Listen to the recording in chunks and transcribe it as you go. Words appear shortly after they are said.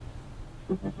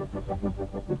Welcome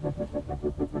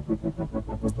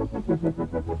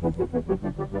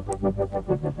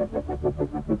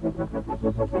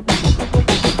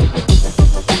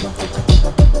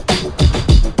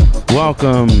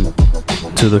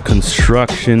to the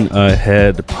Construction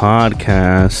Ahead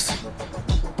podcast.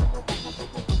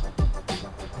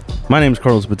 My name is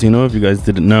Carlos Patino, if you guys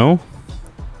didn't know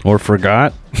or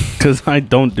forgot, because I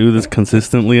don't do this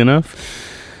consistently enough.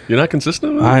 You're not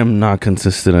consistent? I am not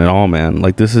consistent at all, man.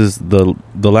 Like, this is the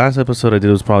last episode I did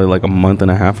was probably like a month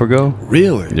and a half ago.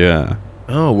 Really? Yeah.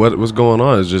 Oh, what's going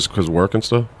on? Is it just because work and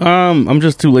stuff? I'm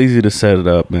just too lazy to set it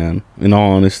up, man. In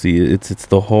all honesty, it's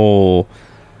the whole...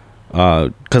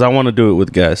 because I want to do it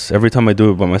with guests. Every time I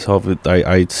do it by myself,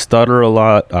 I stutter a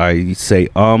lot. I say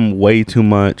way too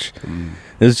much.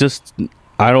 It's just,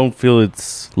 I don't feel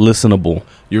it's listenable.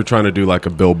 You're trying to do like a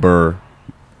Bill Burr,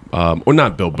 or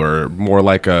not Bill Burr, more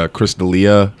like a Chris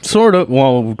D'Elia. Sort of.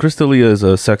 Well, Chris D'Elia is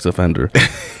a sex offender.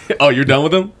 Oh, you're done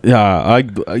with him? Yeah.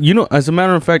 As a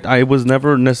matter of fact, I was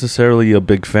never necessarily a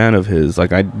big fan of his.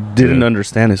 Like, I didn't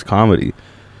understand his comedy.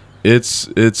 It's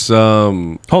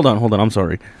Hold on. I'm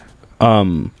sorry.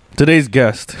 Today's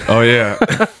guest. Oh yeah.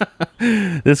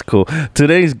 It's cool.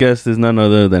 Today's guest is none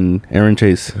other than Aaron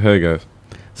Chase. Hey guys.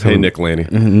 So, hey Nick Lanny.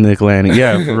 Nick Lanny.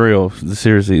 Yeah, for real.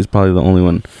 Seriously, he's probably the only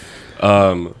one.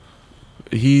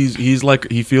 He's like,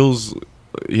 he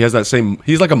has that same,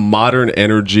 he's like a modern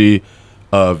energy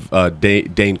of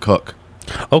Dane Cook.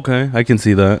 Okay, I can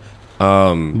see that.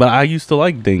 But I used to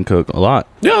like Dane Cook a lot.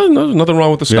 Yeah, no, nothing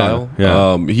wrong with the style.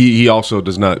 Yeah. He also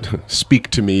does not speak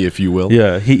to me, if you will.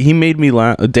 Yeah, he made me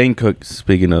laugh. Dane Cook,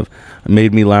 speaking of,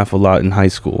 made me laugh a lot in high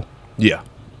school. Yeah.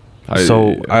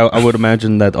 I would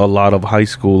imagine that a lot of high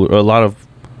schoolers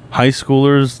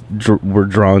were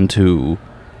drawn to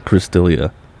Chris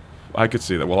D'Elia. I could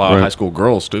see that. Well, a lot of high school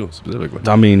girls too, specifically.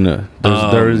 I mean,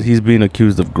 he's being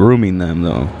accused of grooming them,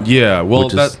 though. Yeah, well,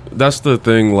 that's the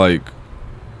thing. Like,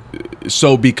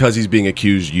 so because he's being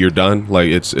accused, you're done. Like,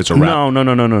 it's a wrap.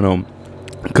 No.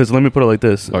 Because let me put it like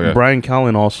this: okay. Brian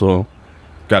Callen also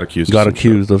got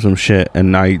accused of some shit,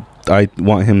 and I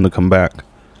want him to come back.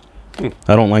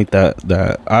 I don't like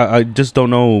that. I just don't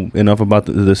know enough about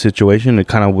the situation. It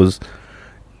kind of was.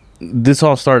 This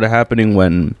all started happening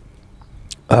when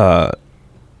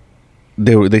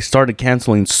they started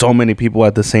canceling so many people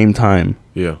at the same time.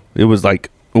 Yeah, it was like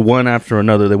one after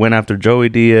another. They went after Joey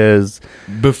Diaz.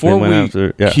 Before we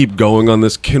keep going on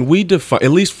this, can we define,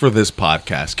 at least for this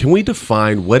podcast, can we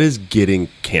define what is getting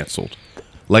canceled?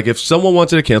 Like, if someone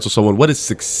wanted to cancel someone, what is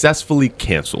successfully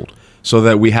canceled? So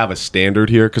that we have a standard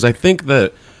here. Because I think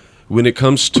that when it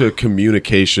comes to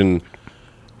communication,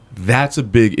 that's a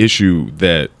big issue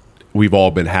that we've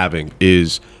all been having,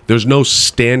 is there's no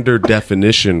standard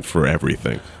definition for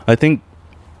everything. I think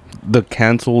the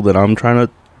cancel that I'm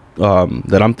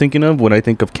thinking of, when I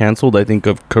think of canceled, I think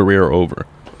of career over.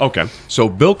 Okay, so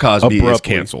Bill Cosby is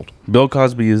canceled. Bill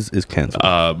Cosby is canceled.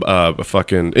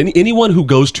 Fucking anyone who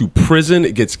goes to prison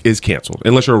is canceled,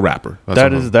 unless you're a rapper.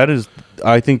 That is.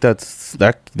 I think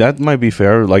that might be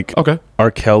fair. Like, okay,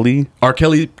 R. Kelly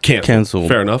canceled.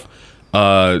 Fair enough.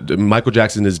 Michael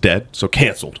Jackson is dead, so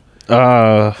canceled.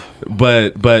 But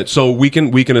so we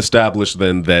can establish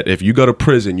then that if you go to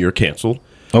prison, you're canceled.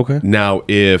 Okay. Now,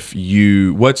 if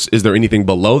is there anything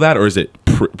below that, or is it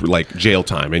like jail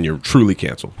time and you're truly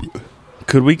canceled?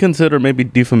 Could we consider maybe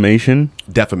defamation?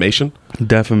 Defamation,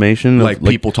 like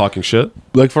people talking shit.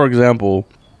 Like, for example,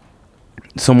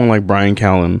 someone like Brian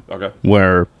Callen, okay,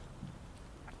 where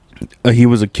he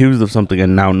was accused of something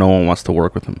and now no one wants to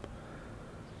work with him.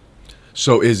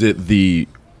 So is it the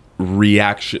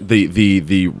reaction,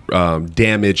 the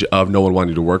damage of no one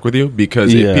wanting to work with you?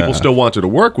 Because if people still wanted to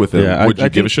work with him, would you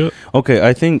give a shit? Okay,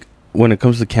 I think when it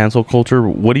comes to cancel culture,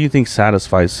 what do you think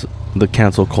satisfies the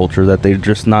cancel culture that they're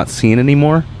just not seen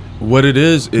anymore? What it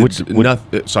is,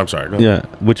 so I'm sorry. Go ahead. Yeah,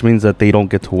 which means that they don't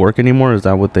get to work anymore. Is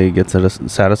that what they get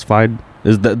satisfied?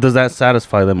 Does that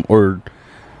satisfy them, or?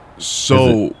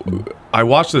 So I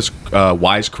watched this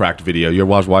Wisecracked video. You ever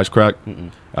watch Wisecrack?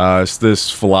 It's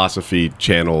this philosophy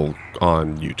channel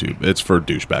on YouTube. It's for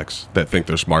douchebags that think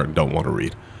they're smart and don't want to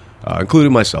read,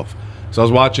 including myself. So I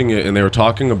was watching it, and they were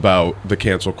talking about the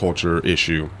cancel culture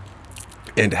issue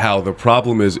and how the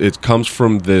problem is it comes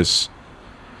from this.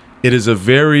 It is a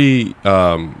very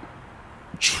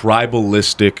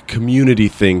tribalistic community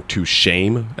thing to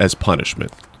shame as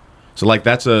punishment. So like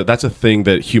that's a thing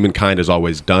that humankind has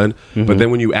always done. Mm-hmm. But then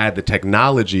when you add the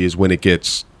technology is when it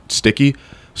gets sticky.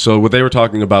 So what they were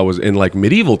talking about was in like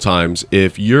medieval times,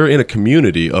 if you're in a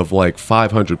community of like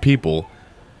 500 people,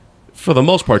 for the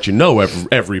most part, you know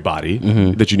everybody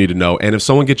that you need to know. And if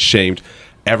someone gets shamed,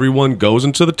 Everyone goes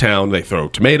into the town. They throw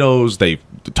tomatoes,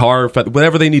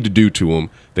 whatever they need to do to them,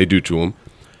 they do to them.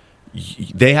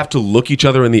 They have to look each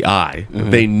other in the eye. Mm-hmm.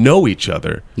 They know each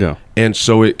other. Yeah. And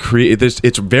so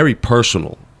it's very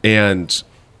personal. But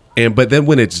then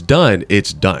when it's done,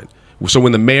 it's done. So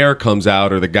when the mayor comes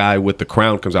out or the guy with the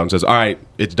crown comes out and says, all right,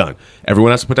 it's done.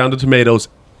 Everyone has to put down the tomatoes,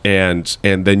 and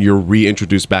then you're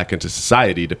reintroduced back into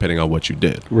society depending on what you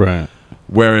did. Right.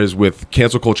 Whereas with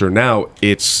cancel culture now,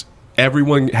 it's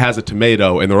everyone has a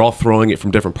tomato and they're all throwing it from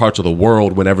different parts of the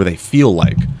world whenever they feel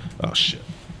like. Oh, shit.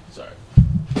 Sorry.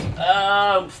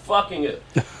 I'm fucking it.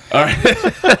 All right.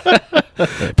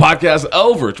 Podcast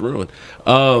over. It's ruined.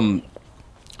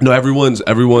 No,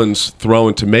 everyone's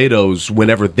throwing tomatoes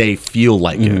whenever they feel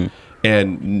like it,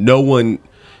 and no one.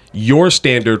 Your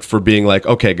standard for being like,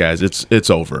 okay, guys, it's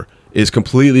over, is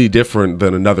completely different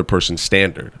than another person's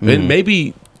standard, and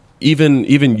maybe even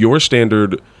your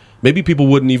standard. Maybe people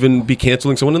wouldn't even be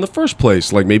canceling someone in the first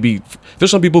place. Like maybe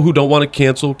there's some people who don't want to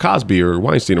cancel Cosby or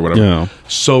Weinstein or whatever. Yeah.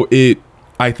 So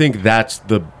I think that's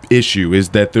the issue, is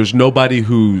that there's no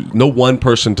one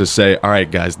person to say, all right,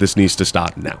 guys, this needs to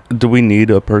stop now. Do we need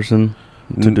a person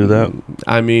to do that?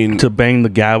 I mean, to bang the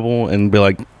gavel and be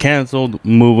like, canceled,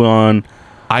 move on.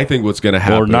 I think what's going to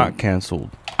happen, or not canceled.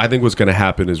 I think what's going to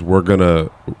happen is we're gonna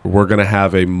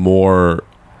have a more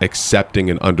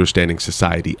accepting and understanding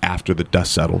society after the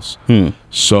dust settles.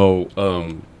 So,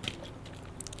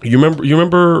 you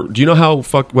remember? Do you know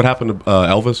what happened to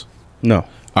Elvis? No.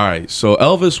 All right, so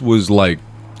Elvis was like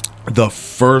the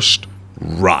first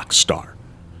rock star.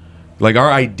 Like our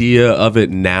idea of it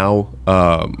now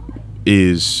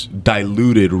is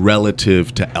diluted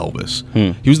relative to Elvis.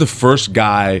 He was the first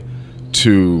guy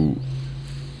to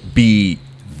be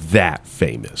that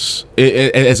famous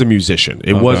as a musician.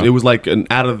 It was like an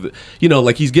out of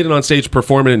like he's getting on stage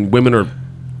performing and women are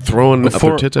throwing up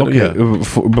their tits at him. Yeah.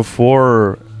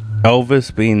 Before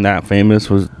Elvis being that famous,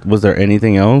 was there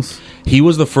anything else? He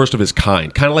was the first of his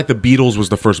kind of like the Beatles was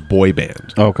the first boy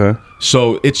band. Okay,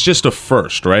 so it's just a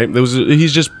first, right?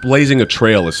 He's just blazing a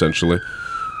trail essentially.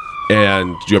 And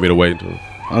do you want me to wait until?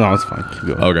 Oh, no, it's fine. Keep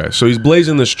going. Okay, so he's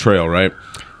blazing this trail, right?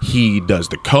 He does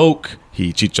the coke.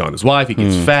 He cheats on his wife. He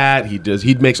gets fat.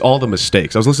 He makes all the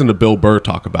mistakes. I was listening to Bill Burr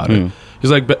talk about it.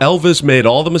 He's like, but Elvis made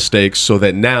all the mistakes so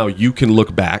that now you can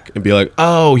look back and be like,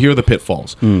 oh, here are the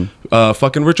pitfalls.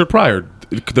 Fucking Richard Pryor,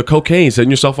 the cocaine,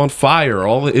 setting yourself on fire,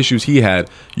 all the issues he had.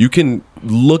 You can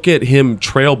look at him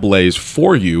trailblaze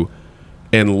for you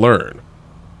and learn.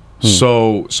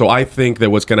 So I think that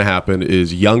what's going to happen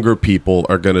is younger people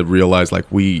are going to realize like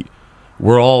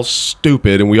we're all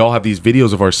stupid and we all have these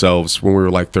videos of ourselves when we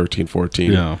were like 13,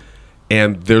 14. Yeah.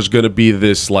 And there's going to be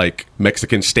this like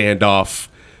Mexican standoff.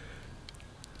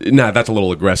 Nah, that's a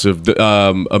little aggressive.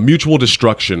 A mutual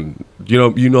destruction.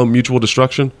 You know mutual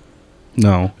destruction?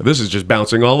 No. This is just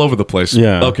bouncing all over the place.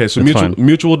 Yeah. Okay, so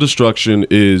mutual destruction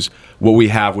is what we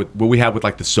have with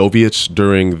like the Soviets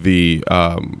during the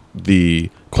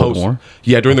Cold War?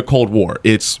 Yeah, during the Cold War.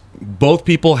 It's both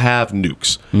people have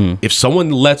nukes. If someone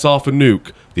lets off a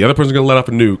nuke, the other person's going to let off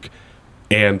a nuke,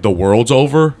 and the world's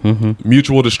over.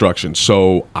 Mutual destruction.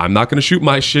 So I'm not going to shoot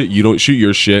my shit, you don't shoot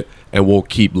your shit, and we'll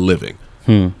keep living.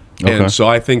 Okay. And so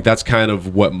I think that's kind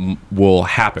of what will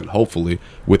happen, hopefully,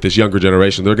 with this younger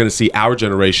generation. They're going to see our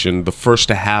generation, the first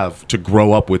to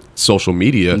grow up with social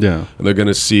media. Yeah. And they're going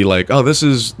to see like, oh,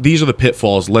 these are the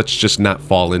pitfalls. Let's just not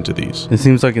fall into these. It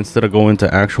seems like instead of going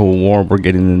to actual war, we're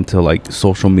getting into like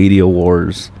social media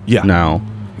wars now.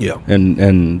 Yeah.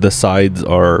 And the sides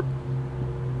are,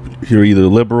 you're either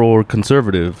liberal or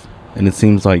conservative. And it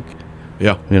seems like,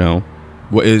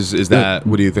 What is that?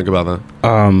 What do you think about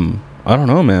that? I don't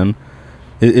know, man.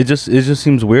 It just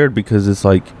seems weird because it's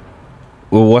like,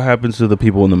 well, what happens to the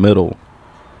people in the middle?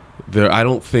 I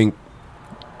don't think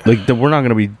we're not going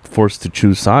to be forced to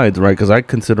choose sides, right? Because I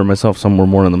consider myself somewhere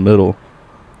more in the middle.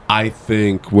 I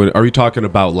think are you talking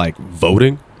about like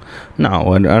voting?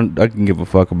 No, and I can give a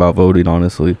fuck about voting,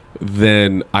 honestly.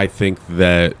 Then I think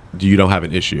that you don't have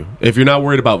an issue. If you're not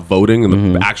worried about voting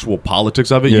and the actual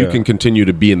politics of it, you can continue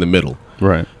to be in the middle.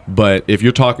 Right. But if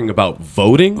you're talking about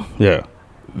voting,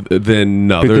 then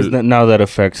no. Because now that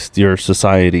affects your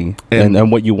society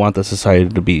and what you want the society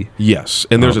to be. Yes,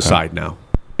 and there's a side now.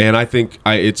 And I think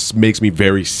it makes me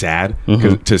very sad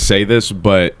to say this,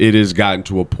 but it has gotten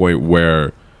to a point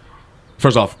where,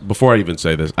 first off, before I even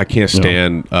say this, I can't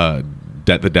stand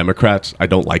the Democrats. I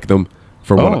don't like them.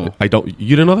 I don't.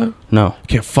 You didn't know that? No. I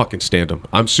can't fucking stand them.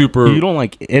 I'm super. You don't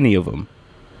like any of them,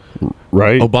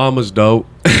 right? Obama's dope.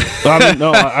 I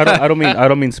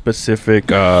don't mean specific.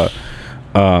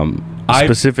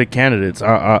 Specific candidates.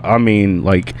 I mean,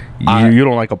 like you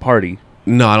don't like a party.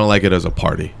 No, I don't like it as a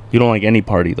party. You don't like any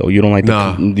party though. You don't like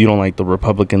you don't like the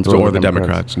Republicans or the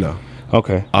Democrats. No.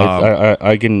 Okay,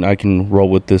 I can roll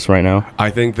with this right now. I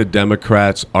think the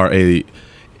Democrats are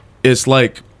it's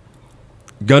like,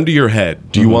 gun to your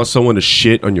head. Do you want someone to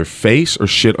shit on your face or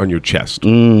shit on your chest?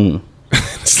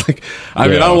 It's like, I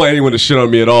mean, I don't want anyone to shit on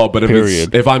me at all, but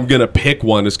if I'm going to pick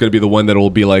one, it's going to be the one that will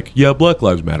be like, yeah, Black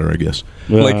Lives Matter, I guess.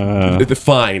 Like,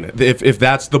 fine. If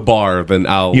that's the bar, then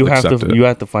I'll accept it. You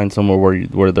have to find somewhere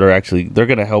where they're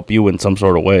going to help you in some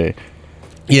sort of way.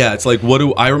 Yeah, it's like,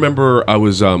 I remember I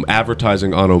was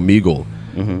advertising on Omegle,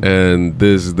 and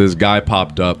this guy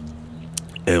popped up,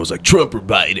 and it was like, Trump or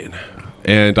Biden?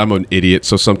 And I'm an idiot,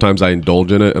 so sometimes I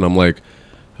indulge in it, and I'm like,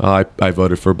 I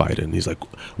voted for Biden. He's like,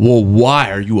 well,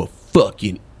 why? Are you a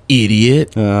fucking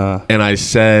idiot? And I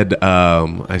said,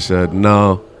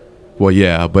 no. Well,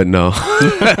 yeah, but no.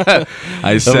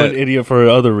 I said, I'm an idiot for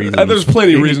other reasons. There's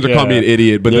plenty of reasons to call me an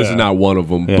idiot, but this is not one of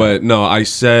them. Yeah. But no, I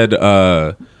said,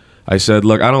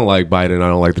 look, I don't like Biden. I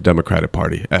don't like the Democratic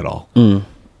Party at all.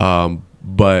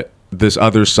 But this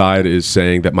other side is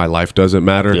saying that my life doesn't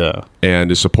matter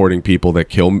and is supporting people that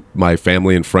kill my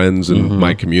family and friends and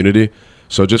my community.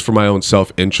 So just for my own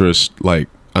self-interest, like,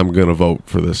 I'm going to vote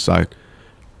for this side.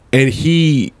 And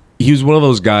he was one of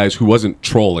those guys who wasn't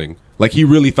trolling. Like, he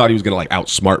really thought he was going to, like,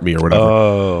 outsmart me or whatever.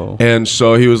 Oh. And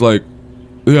so he was like,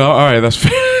 yeah, all right, that's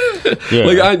fair.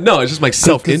 Like, it's just my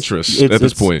self-interest at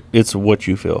this point. It's what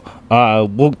you feel.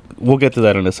 We'll get to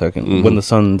that in a second when the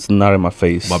sun's not in my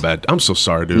face. My bad. I'm so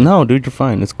sorry, dude. No, dude, you're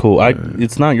fine. It's cool.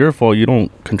 It's not your fault. You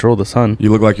don't control the sun. You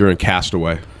look like you're in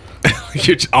Castaway.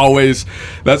 You're always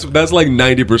that's like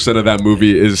 90% of that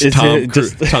movie is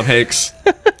Tom Hanks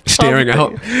staring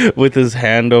out with his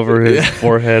hand over his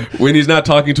forehead when he's not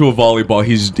talking to a volleyball.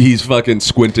 He's fucking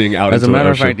squinting out. As a matter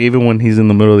of fact, even when he's in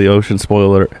the middle of the ocean,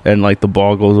 spoiler, and like the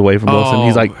ball goes away from Wilson,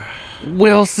 he's like,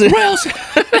 Wilson.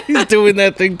 He's doing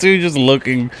that thing too, just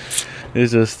looking.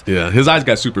 It's just his eyes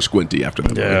got super squinty after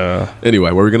that. Yeah. Anyway,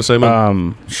 what were we gonna say,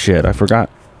 man? Shit, I forgot.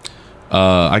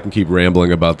 I can keep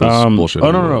rambling about this bullshit.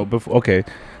 Oh no. Okay,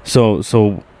 so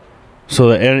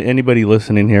that anybody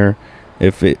listening here,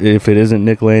 if it isn't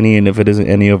Nick Laney and if it isn't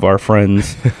any of our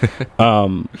friends,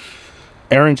 Aaron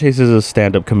Chase is a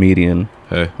stand-up comedian.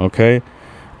 Hey. Okay.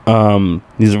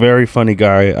 He's a very funny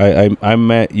guy. I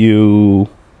met you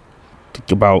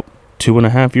about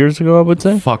 2.5 years ago, I would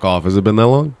say. Fuck off. Has it been that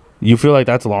long? You feel like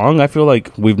that's long? I feel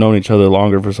like we've known each other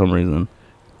longer for some reason.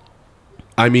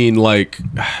 I mean, like,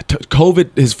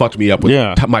 COVID has fucked me up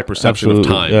with my perception of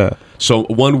time. Yeah. So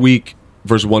 1 week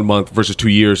versus 1 month versus 2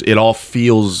 years, it all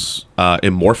feels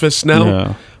amorphous now.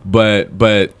 Yeah.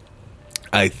 But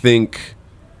I think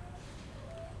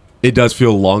it does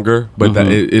feel longer. But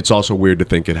it's also weird to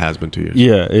think it has been 2 years.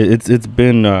 Yeah, it's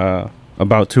been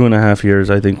about 2.5 years.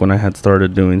 I think when I had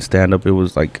started doing stand up, it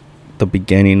was like the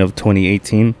beginning of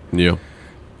 2018. Yeah.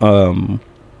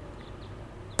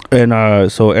 And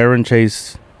so Aaron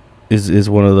Chase is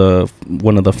one of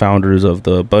the founders of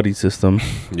the buddy system.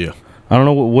 Yeah. I don't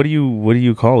know what do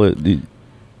you call it?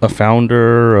 A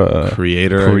founder,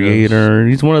 creator.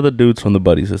 He's one of the dudes from the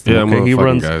buddy system. Yeah,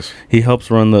 okay? He helps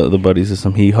run the buddy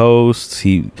system. He hosts.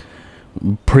 He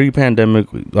pre-pandemic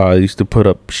used to put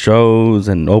up shows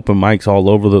and open mics all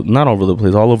over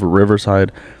all over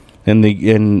Riverside, and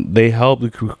they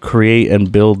helped create and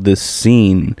build this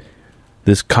scene.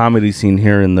 This comedy scene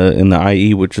here in the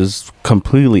IE, which is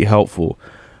completely helpful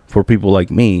for people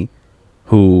like me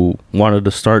who wanted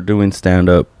to start doing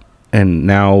stand-up, and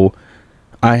now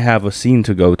I have a scene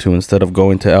to go to instead of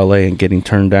going to LA and getting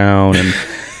turned down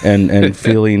and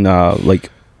feeling like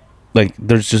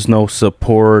there's just no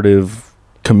supportive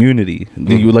community.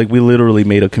 We literally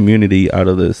made a community out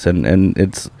of this, and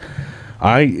it's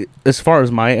as far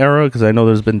as my era, because I know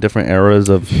there's been different eras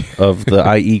of the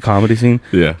IE comedy scene.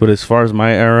 Yeah. But as far as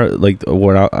my era, like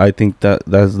I think that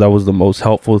was the most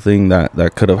helpful thing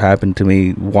that could have happened to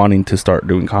me wanting to start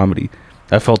doing comedy.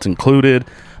 I felt included.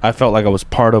 I felt like I was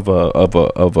part of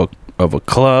a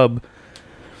club,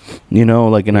 you know,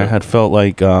 like, and I had felt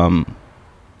like a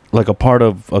part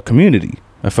of a community.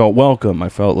 I felt welcome. I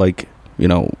felt like, you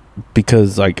know,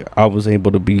 because like I felt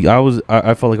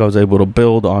like I was able to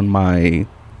build on my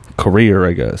career,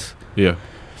 I guess. Yeah.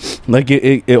 Like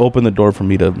it opened the door for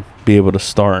me to be able to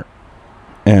start.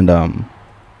 And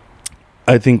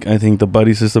I think the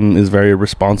buddy system is very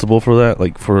responsible for that,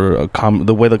 like for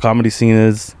the way the comedy scene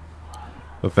is.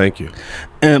 Well, thank you.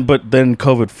 But then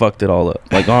COVID fucked it all up.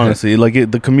 Like honestly, like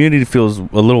the community feels a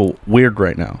little weird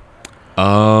right now.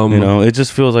 You know, it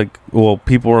just feels like, well,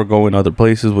 people are going other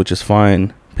places, which is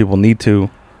fine. People need to.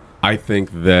 I think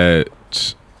that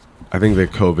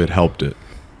COVID helped it.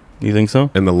 You think so?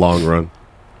 In the long run,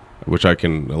 which I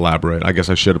can elaborate. I guess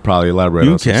I should have probably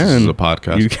elaborated on since this is a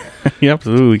podcast. You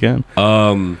absolutely can.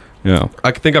 Yeah.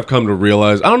 I think I've come to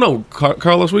realize. I don't know,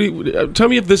 Carlos. Tell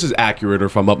me if this is accurate or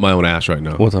if I'm up my own ass right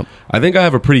now. What's up? I think I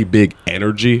have a pretty big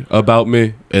energy about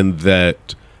me, and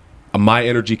that my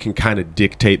energy can kind of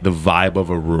dictate the vibe of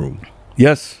a room.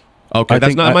 Yes. Okay.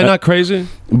 Am I not crazy?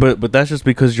 But that's just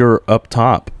because you're up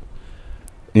top.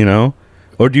 You know.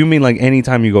 Or do you mean like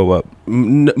anytime you go up?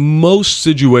 Most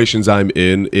situations I'm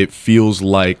in, it feels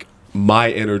like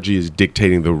my energy is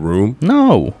dictating the room.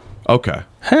 No. Okay.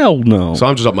 Hell no. So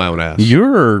I'm just up my own ass.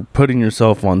 You're putting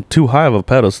yourself on too high of a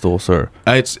pedestal, sir.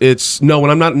 It's no, when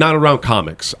I'm not around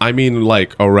comics. I mean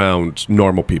like around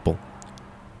normal people.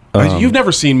 You've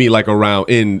never seen me like around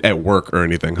at work or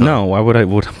anything, huh? No, why would I?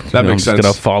 That makes sense. I'm just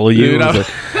gonna follow you.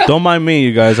 Don't mind me,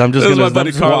 you guys. I'm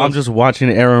just watching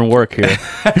Aaron work here.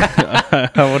 I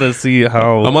want to see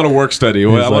how. I'm on a work study.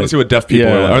 I want to see what deaf people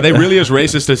are like. Are they really as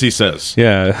racist as he says?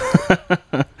 Yeah.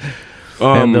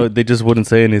 And they just wouldn't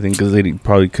say anything because they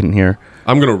probably couldn't hear.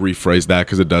 I'm gonna rephrase that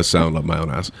because it does sound like my own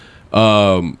ass.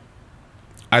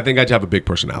 I think I'd have a big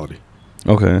personality.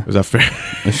 Okay, is that fair?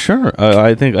 Sure.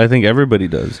 I think everybody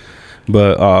does,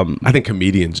 but I think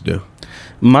comedians do.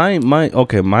 My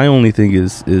only thing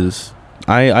is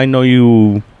I know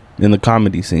you in the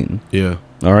comedy scene. Yeah.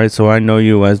 All right, so I know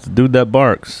you as the dude that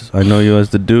barks. I know you as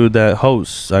the dude that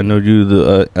hosts. I know you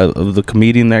the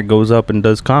comedian that goes up and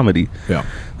does comedy. Yeah,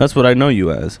 that's what I know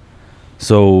you as.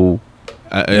 So,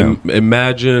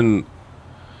 imagine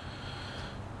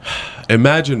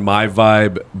my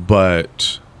vibe,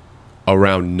 but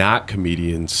around not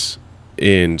comedians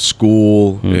in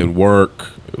school, in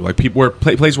work, like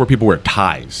places where people wear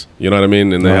ties. You know what I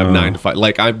mean? And they have 9 to 5.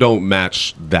 Like I don't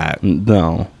match that.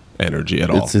 No. Energy at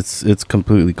all. It's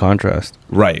completely contrast.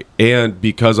 Right. And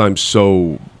because I'm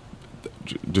so,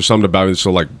 there's something about me that's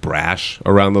so like brash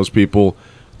around those people.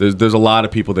 There's a lot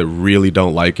of people that really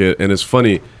don't like it, and it's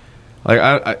funny. Like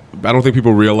I don't think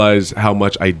people realize how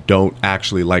much I don't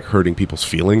actually like hurting people's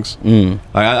feelings.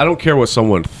 I don't care what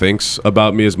someone thinks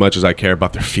about me as much as I care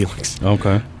about their feelings.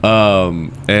 Okay.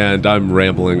 And I'm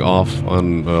rambling off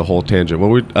on a whole tangent.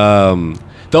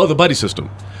 The buddy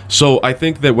system. So I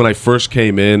think that when I first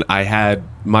came in, I had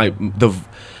the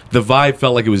vibe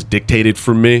felt like it was dictated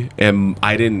for me, and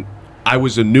I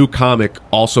was a new comic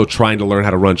also trying to learn how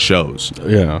to run shows.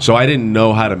 Yeah. So I didn't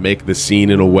know how to make the scene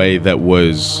in a way that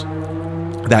was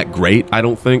that great. I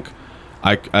don't think.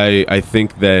 I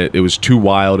think that it was too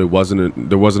wild. There wasn't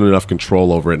enough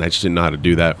control over it, and I just didn't know how to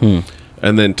do that.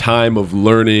 And then time of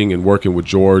learning and working with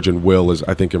George and Will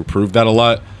I think improved that a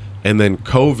lot. And then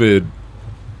COVID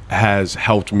has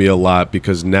helped me a lot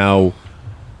because now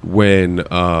when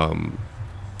I'm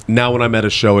at a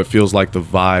show, it feels like the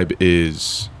vibe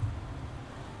is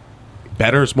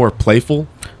better. It's more playful.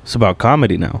 It's about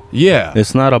comedy now. Yeah.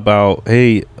 It's not about,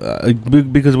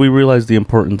 because we realize the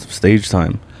importance of stage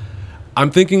time.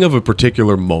 I'm thinking of a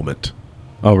particular moment.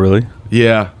 Oh, really?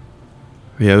 Yeah.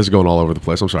 Yeah, this is going all over the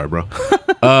place. I'm sorry, bro.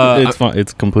 It's fine.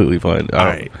 It's completely fine. All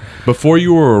right. Before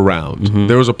you were around,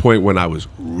 there was a point when I was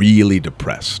really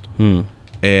depressed.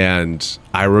 And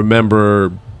I remember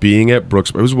being at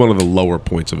Brooks. It was one of the lower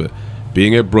points of it.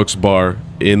 Being at Brooks Bar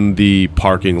in the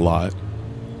parking lot,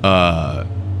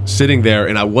 sitting there,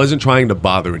 and I wasn't trying to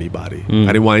bother anybody. I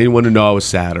didn't want anyone to know I was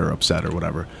sad or upset or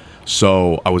whatever.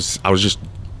 So I was just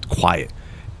quiet.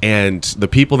 And the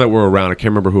people that were around, I can't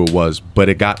remember who it was, but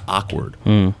it got awkward.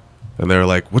 And they were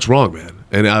like, "What's wrong, man?"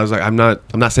 And I was like, I'm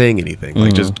not saying anything.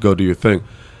 Like, just go do your thing.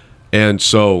 And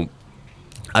so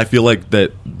I feel like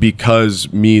that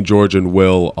because me, George, and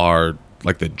Will are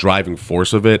like the driving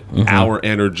force of it, our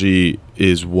energy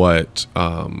is what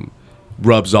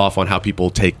rubs off on how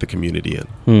people take the community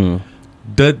in.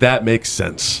 Did that make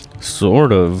sense?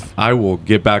 Sort of. I will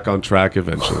get back on track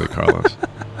eventually, Carlos.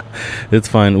 It's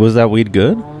fine. Was that weed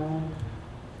good?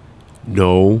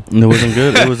 No, it wasn't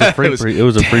good. It was a free. It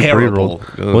was a free pre-roll.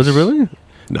 Was it really?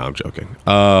 No, I'm joking.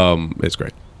 It's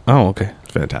great. Oh, okay.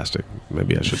 Fantastic.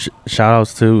 Maybe I should. Shout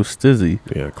outs to Stizzy.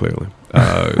 Yeah, clearly.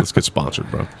 Let's get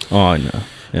sponsored, bro. Oh, I know.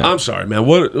 Yeah. I'm sorry, man.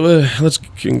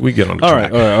 Can we get on the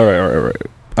track?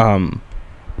 All right.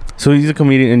 So he's a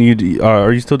comedian, and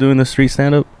are you still doing the street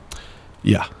stand up?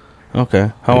 Yeah.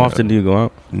 Okay. How often do you go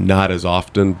out? Not as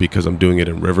often because I'm doing it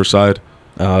in Riverside.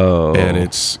 Oh. And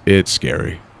it's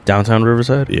scary. Downtown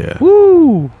Riverside? Yeah.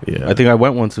 Woo! Yeah. I think I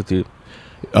went once with you.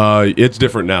 It's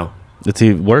different now. It's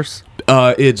even worse?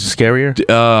 It's scarier?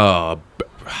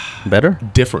 Better?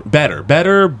 Different.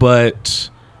 Better, but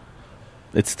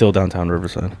it's still downtown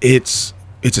Riverside. It's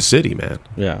a city, man.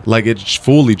 Yeah. Like, it's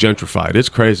fully gentrified. It's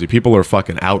crazy. People are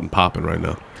fucking out and popping right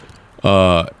now.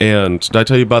 And did I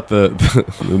tell you about the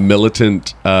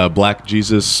militant Black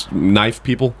Jesus knife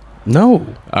people? No.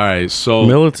 All right, so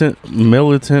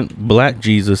militant Black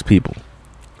Jesus people.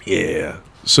 Yeah.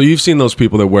 So you've seen those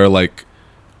people that wear like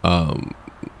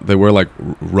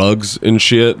rugs and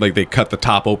shit. Like they cut the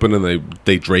top open and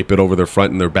they drape it over their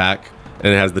front and their back,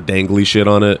 and it has the dangly shit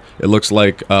on it. It looks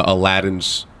like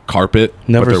Aladdin's carpet.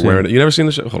 Never but they're seen wearing it. You never seen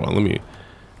this shit? Hold on, let me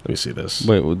see this.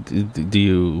 Wait, do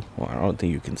you? Well, I don't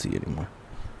think you can see it anymore.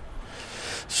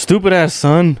 Stupid ass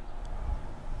son.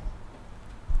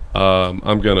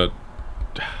 I'm gonna.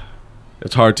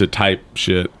 It's hard to type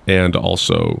shit and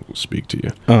also speak to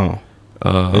you. Oh,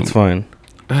 it's fine.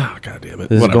 Ah, god damn it!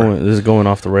 This is going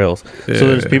off the rails. Yeah, so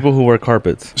there's people who wear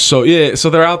carpets. So so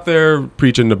they're out there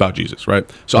preaching about Jesus, right?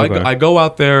 So okay. I go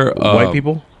out there. White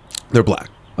people? They're black.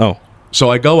 Oh, so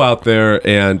I go out there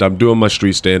and I'm doing my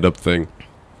street stand-up thing,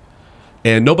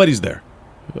 and nobody's there.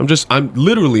 I'm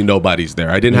literally nobody's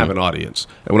there. I didn't have an audience,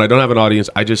 and when I don't have an audience,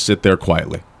 I just sit there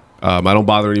quietly. I don't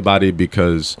bother anybody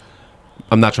because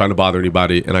I'm not trying to bother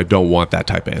anybody, and I don't want that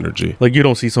type of energy. Like you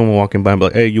don't see someone walking by and be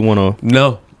like, "Hey, you want to?"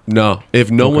 No. If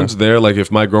no one's there, like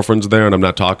if my girlfriend's there and I'm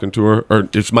not talking to her, or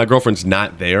if my girlfriend's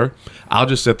not there, I'll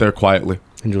just sit there quietly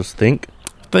and just think,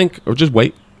 or just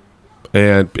wait.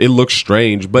 And it looks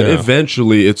strange, but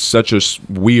eventually it's such a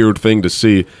weird thing to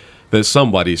see that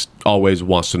somebody always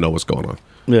wants to know what's going on.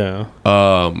 Yeah.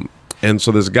 And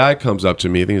so this guy comes up to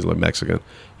me. I think he's like Mexican.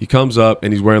 He comes up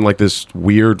and he's wearing like this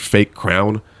weird fake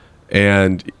crown.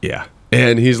 And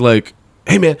he's like,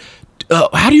 "Hey man,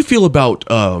 how do you feel about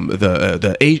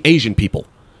the Asian people?"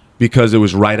 Because it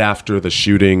was right after the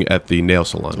shooting at the nail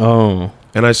salon. Oh.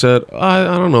 And I said, I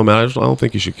don't know, man. I don't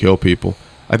think you should kill people.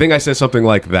 I think I said something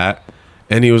like that.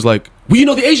 And he was like,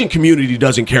 "Well, the Asian community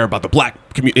doesn't care about the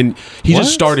black community." And he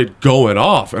just started going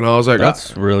off. And I was like,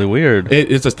 "That's really weird."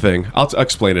 It's a thing. I'll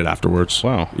explain it afterwards.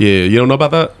 Wow. Yeah, you don't know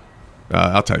about that?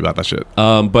 I'll tell you about that shit.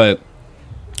 But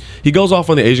he goes off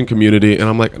on the Asian community. And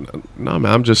I'm like, "No,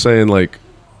 man, I'm just saying, like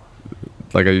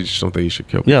I just don't think you should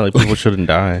kill people." Yeah, like people shouldn't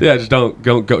die. Yeah, just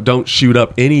don't shoot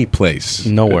up any place.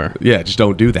 Nowhere. Yeah, just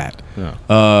don't do that.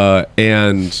 Yeah.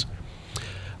 And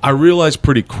I realized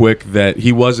pretty quick that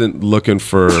he wasn't looking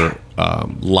for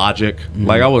logic.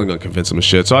 Like I wasn't gonna convince him of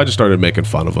shit, so I just started making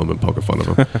fun of him and poking fun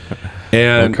of him.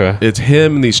 And it's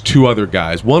him and these two other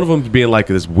guys. One of them being like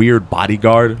this weird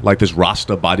bodyguard, like this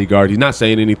Rasta bodyguard. He's not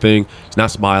saying anything. He's not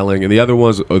smiling. And the other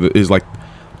one is like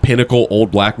pinnacle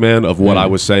old black man of what I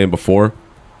was saying before,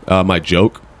 my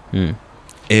joke.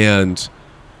 And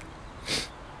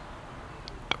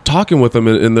talking with them,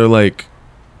 and they're like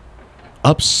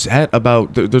upset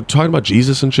about they're talking about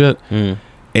Jesus and shit.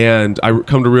 And I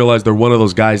come to realize they're one of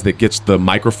those guys that gets the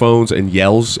microphones and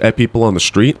yells at people on the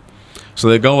street. So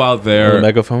they go out there, the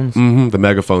megaphones, the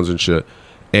megaphones and shit.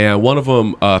 And one of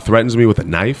them threatens me with a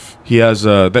knife. He has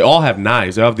they all have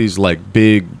knives. They have these like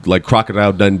big like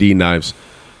Crocodile Dundee knives.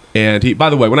 And he, by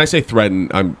the way, when I say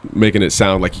threaten, I'm making it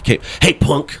sound like he came, "Hey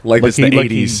punk," like it's the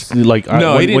 80s.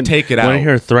 No, he didn't take it out. When I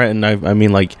hear threaten, I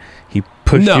mean like he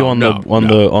pushed you on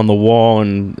the wall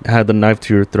and had the knife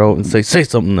to your throat and say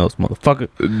something else, motherfucker.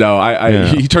 No,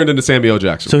 he turned into Samuel L.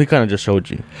 Jackson. So he kind of just showed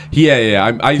you.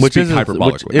 Yeah. I speak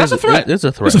hyperbolically. That's a threat. It's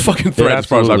a threat. It's a fucking threat as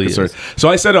far as I'm concerned. So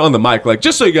I said it on the mic, like,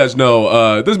 just so you guys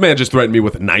know, this man just threatened me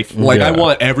with a knife. Like, I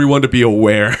want everyone to be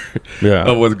aware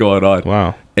of what's going on.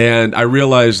 Wow. And I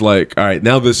realized, like, all right,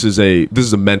 now this is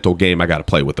a mental game I got to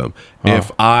play with them. If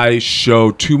I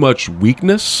show too much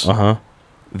weakness,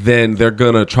 then they're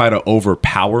going to try to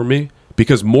overpower me,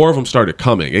 because more of them started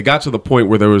coming. It got to the point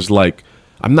where there was like,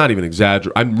 I'm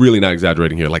really not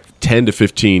exaggerating here, like 10 to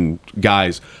 15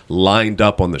 guys lined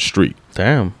up on the street.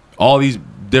 Damn. All these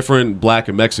different black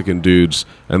and Mexican dudes,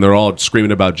 and they're all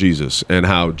screaming about Jesus and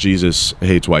how Jesus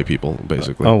hates white people,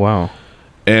 basically. Oh, wow.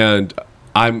 And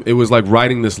it was like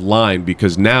riding this line,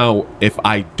 because now if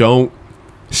I don't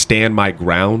stand my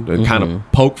ground and kind of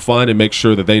poke fun and make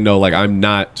sure that they know, like,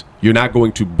 you're not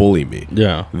going to bully me.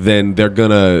 Yeah. Then they're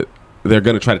gonna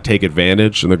try to take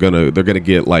advantage, and they're gonna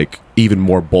get like even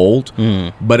more bold.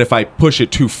 But if I push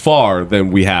it too far,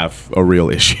 then we have a real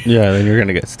issue. Yeah, then you're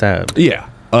gonna get stabbed. Yeah.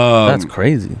 That's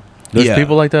crazy. There's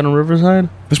people like that in Riverside?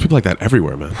 There's people like that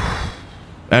everywhere, man.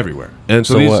 Everywhere. And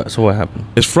so what happened?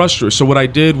 It's frustrating. So what I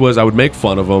did was I would make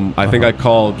fun of them. I think I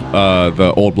called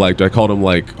the old black dude, I called him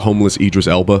like homeless Idris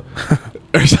Elba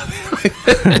or something like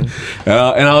that.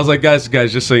 And I was like, guys,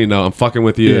 just so you know, I'm fucking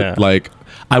with you. Yeah. Like,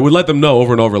 I would let them know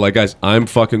over and over, like, guys, I'm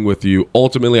fucking with you.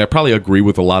 Ultimately, I probably agree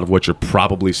with a lot of what you're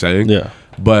probably saying. Yeah.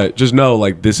 But just know,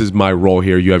 like, this is my role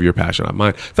here. You have your passion, I'm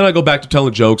mine. Then I go back to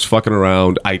telling jokes, fucking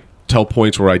around. I tell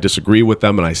points where I disagree with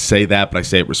them, and I say that, but I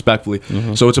say it respectfully.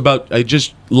 Mm-hmm. So it's about a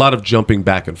lot of jumping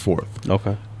back and forth.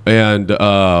 Okay. And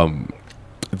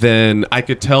then I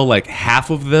could tell like half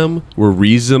of them were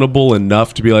reasonable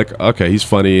enough to be like, okay, he's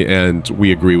funny and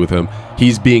we agree with him.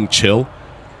 He's being chill.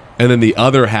 And then the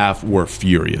other half were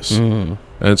furious.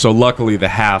 And so luckily the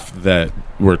half that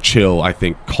were chill, I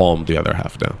think, calmed the other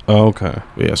half down. Okay.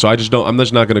 Yeah, so I'm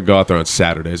just not going to go out there on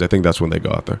Saturdays. I think that's when they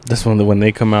go out there. That's when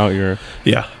they come out, you're...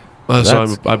 Yeah.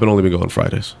 So I've only been going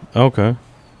Fridays. Okay.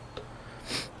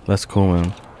 That's cool,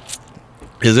 man.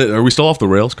 Are we still off the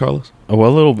rails, Carlos? Oh,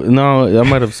 well, a little bit. No, I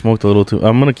might have smoked a little too.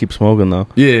 I'm going to keep smoking, though.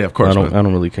 Yeah, of course, I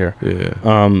don't really care. Yeah.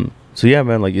 So, yeah,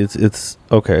 man, like, it's...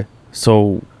 Okay.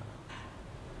 So,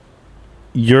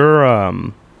 you're...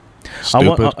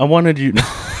 Stupid. I wanted you...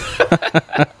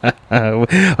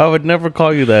 I would never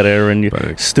call you that,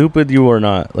 Aaron. Stupid you are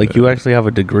not. Like, you actually have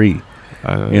a degree.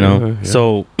 Yeah.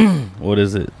 So, what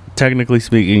is it? Technically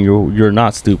speaking, you're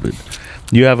not stupid.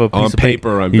 You have a piece on of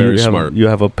paper. I'm very smart. You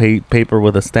have a paper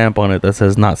with a stamp on it that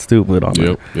says "not stupid" on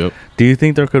it. Yep. Do you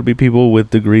think there could be people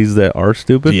with degrees that are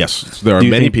stupid? Yes, there are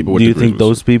many people with degrees. Do you think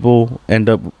those people end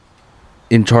up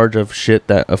in charge of shit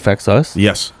that affects us?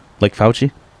 Yes, like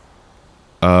Fauci.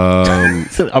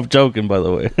 I'm joking, by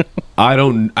the way.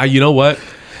 You know what?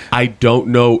 I don't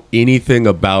know anything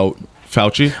about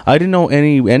Fauci. I didn't know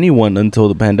anyone until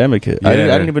the pandemic hit. Yeah. I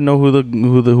didn't even know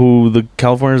who the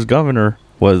California's governor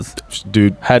was.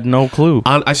 Dude, had no clue.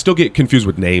 I still get confused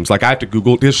with names. Like I have to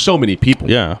Google. There's so many people.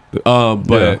 Yeah.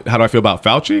 But how do I feel about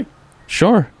Fauci?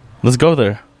 Sure. Let's go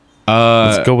there.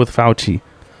 Let's go with Fauci.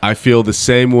 I feel the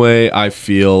same way I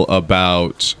feel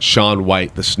about Shaun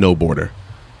White, the snowboarder.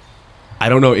 I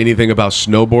don't know anything about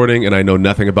snowboarding, and I know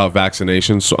nothing about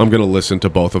vaccinations, so I'm going to listen to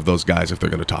both of those guys if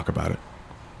they're going to talk about it.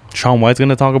 Shaun White's going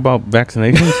to talk about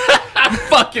vaccinations? I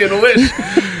fucking wish.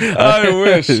 I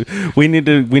wish. We need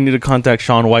to contact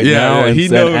Shaun White now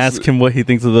and ask him what he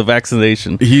thinks of the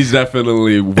vaccination. He's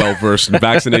definitely well versed in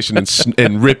vaccination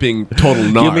and ripping total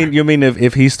gnar. You mean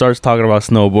if he starts talking about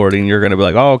snowboarding, you're gonna be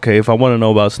like, oh, okay. If I want to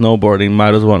know about snowboarding,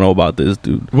 might as well know about this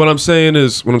dude. What I'm saying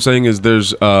is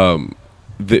there's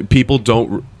people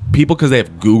because they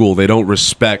have Google, they don't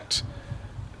respect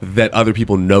that other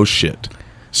people know shit.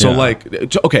 So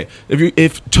okay,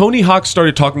 if Tony Hawk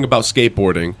started talking about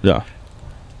skateboarding,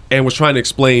 and was trying to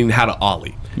explain how to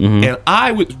ollie, and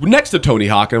I was next to Tony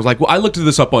Hawk, and I was like, well, I looked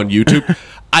this up on YouTube.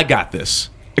 I got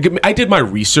this. I did my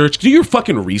research. Do your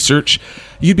fucking research.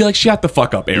 You'd be like, shut the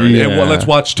fuck up, Aaron. Yeah. And let's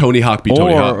watch Tony Hawk be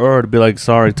Tony Hawk. Or to be like,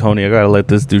 sorry, Tony, I gotta let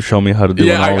this dude show me how to do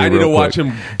it. I need to watch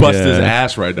him bust his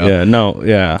ass right now.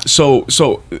 Yeah.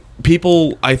 So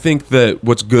people, I think that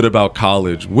what's good about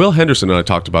college, Will Henderson and I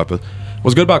talked about this.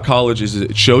 What's good about college is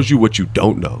it shows you what you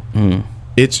don't know.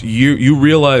 It's you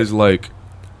realize, like,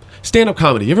 stand-up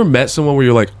comedy. You ever met someone where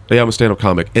you're like, hey, I'm a stand-up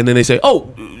comic, and then they say,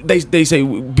 oh, they say,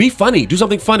 be funny, do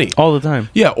something funny. All the time.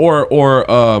 Yeah, or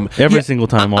every single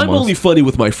time almost. I'm only funny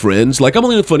with my friends. Like, I'm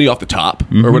only funny off the top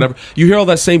or whatever. You hear all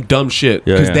that same dumb shit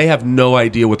because they have no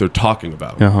idea what they're talking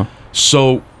about.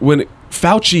 So when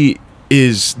Fauci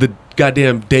is the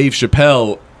goddamn Dave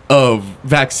Chappelle of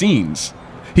vaccines,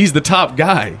 he's the top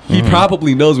guy. He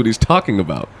probably knows what he's talking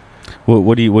about.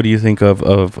 What do you think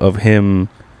of him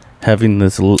having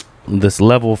this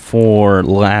level 4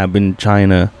 lab in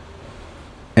China,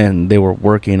 and they were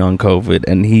working on COVID,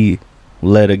 and he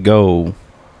let it go?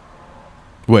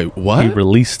 Wait, what? He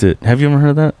released it. Have you ever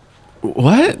heard that?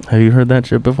 What? Have you heard that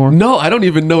shit before? No, I don't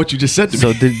even know what you just said to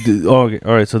me. Okay,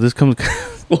 all right. So this comes.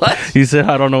 What? He said,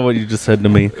 "I don't know what you just said to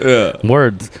me." Yeah.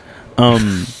 Words.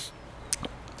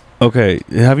 Okay.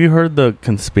 Have you heard the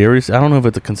conspiracy? I don't know if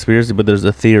it's a conspiracy, but there's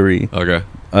a theory. Okay.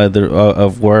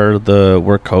 Of where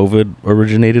COVID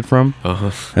originated from,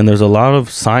 and there's a lot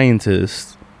of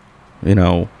scientists,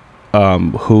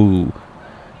 who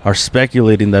are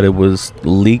speculating that it was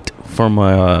leaked from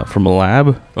a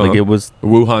lab, like it was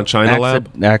Wuhan, China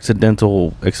lab,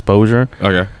 accidental exposure.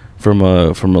 Okay. From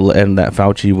a and that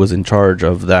Fauci was in charge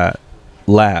of that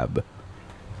lab.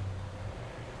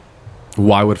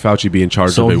 Why would Fauci be in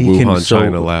charge of a Wuhan,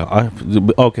 China lab?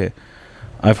 Okay.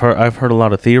 I've heard a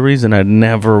lot of theories, and I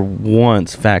never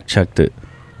once fact checked it.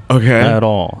 Okay. At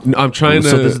all. I'm trying to.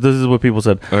 So this is what people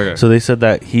said. Okay. So they said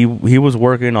that he was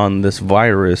working on this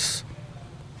virus,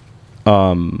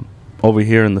 over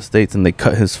here in the States, and they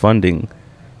cut his funding,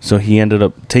 so he ended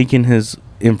up taking his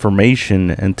information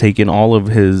and taking all of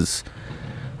his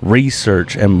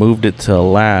research and moved it to a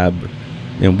lab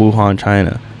in Wuhan,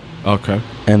 China. Okay.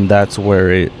 And that's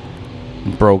where it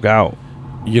broke out.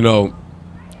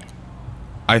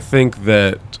 I think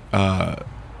that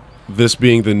this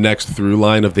being the next through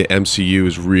line of the MCU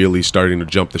is really starting to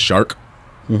jump the shark.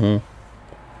 Mm-hmm.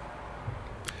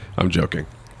 I'm joking.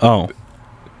 Oh.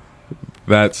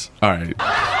 That's all right.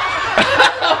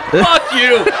 Fuck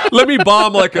you. Let me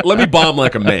bomb like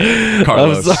a man,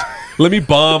 Carlos. Let me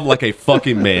bomb like a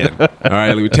fucking man. All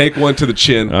right, let me take one to the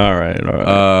chin. All right.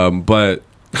 But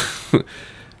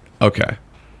okay.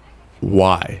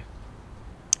 Why?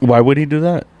 Why would he do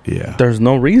that? Yeah. There's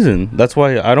no reason. That's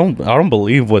why I don't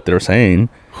believe what they're saying.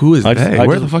 Who is they?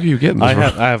 Where the fuck are you getting this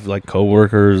from? I have like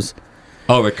coworkers.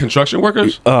 Oh, like construction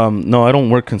workers? No, I don't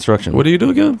work construction. What do you do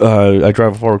again? I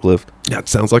drive a forklift. Yeah, it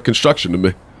sounds like construction to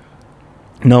me.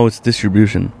 No, it's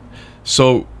distribution.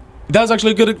 So that was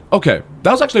actually that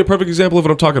was actually a perfect example of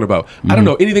what I'm talking about. I don't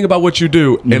know anything about what you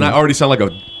do, and I already sound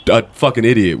like a fucking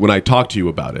idiot when I talk to you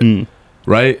about it.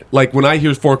 Right? Like when I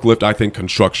hear forklift, I think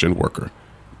construction worker.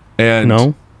 And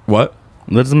no. What?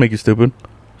 That doesn't make you stupid.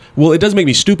 Well, it does make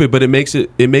me stupid, but it makes it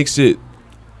this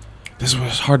is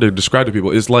what's hard to describe to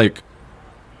people. It's like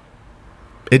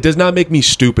it does not make me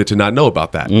stupid to not know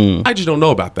about that. I just don't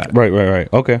know about that. Right.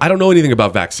 Okay. I don't know anything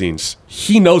about vaccines.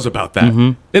 He knows about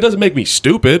that. It doesn't make me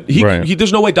stupid.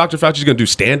 There's no way Dr. Fauci's going to do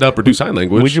stand up or do sign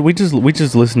language. We just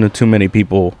listen to too many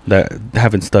people that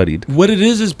haven't studied. What it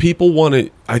is people want to.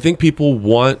 I think people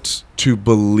want to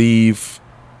believe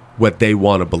what they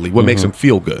want to believe. What makes them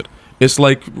feel good. It's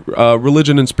like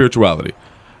religion and spirituality.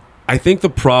 I think the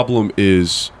problem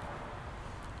is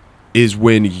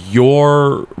when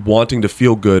your wanting to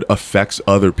feel good affects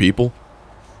other people.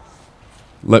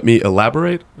 Let me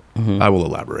elaborate. I will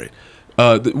elaborate.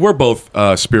 We're both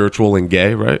spiritual and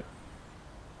gay, right?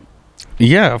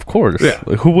 Yeah, of course. Yeah.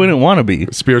 Like, who wouldn't want to be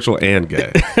spiritual and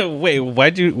gay? Wait,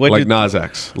 why'd you Nas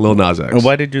X, Lil Nas X?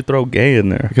 Why did you throw gay in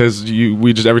there? Because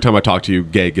we just every time I talk to you,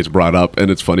 gay gets brought up, and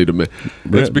it's funny to me.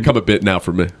 It's become a bit now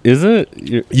for me. Is it?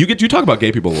 You talk about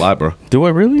gay people a lot, bro. Do I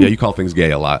really? Yeah, you call things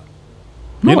gay a lot.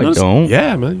 No, I don't.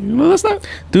 Yeah, man. You know that's not.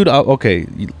 Dude, okay.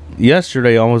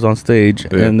 Yesterday I was on stage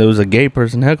and there was a gay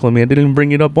person heckling me. I didn't even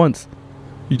bring it up once.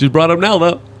 You just brought it up now,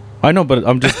 though. I know, but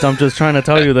I'm just trying to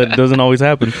tell you that it doesn't always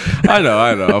happen. I know.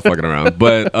 I'm fucking around,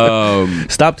 but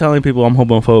stop telling people I'm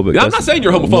homophobic. I'm not saying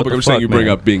you're homophobic. I'm saying you bring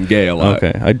up being gay a lot.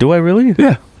 Okay, do I really?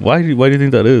 Yeah. Why do you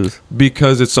think that is?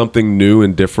 Because it's something new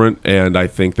and different, and I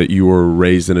think that you were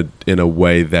raised in a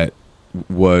way that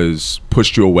was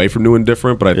pushed you away from new and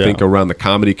different. But I think around the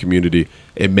comedy community,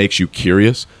 it makes you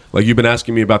curious. Like you've been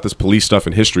asking me about this police stuff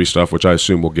and history stuff, which I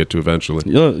assume we'll get to eventually.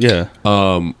 Yeah.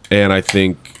 And I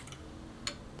think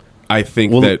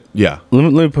well, that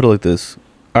Let me put it like this.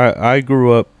 I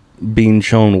grew up being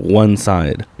shown one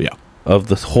side of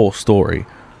this whole story.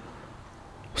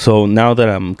 So now that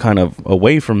I'm kind of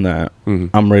away from that,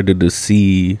 I'm ready to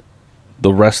see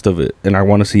the rest of it, and I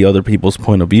want to see other people's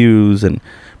point of views, and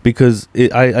because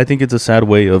I think it's a sad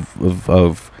way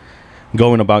of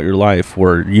going about your life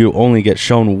where you only get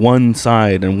shown one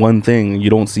side and one thing, and you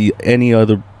don't see any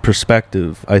other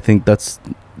perspective. I think that's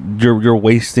you're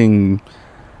wasting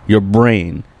your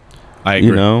brain. I agree.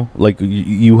 You know, like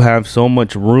you have so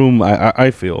much room.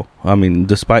 I feel. I mean,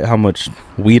 despite how much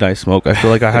weed I smoke, I feel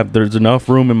like there's enough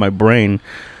room in my brain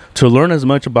to learn as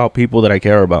much about people that I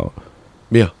care about.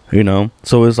 Yeah. You know,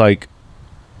 so it's like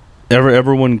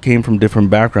everyone came from different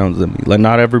backgrounds than me. Like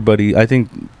not everybody. I think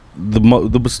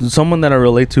someone that I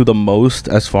relate to the most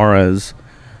as far as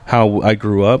how I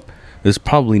grew up is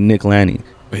probably Nick Lanny.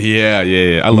 Yeah.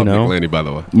 I love Nick Lanny, by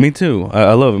the way. Me too.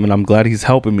 I love him, and I'm glad he's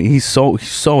helping me. He's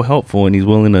so helpful, and he's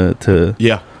willing to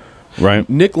yeah. Right.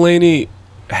 Nick Lanny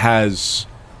has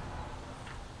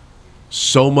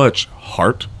so much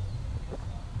heart.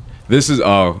 This is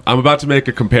I'm about to make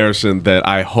a comparison that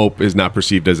I hope is not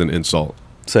perceived as an insult.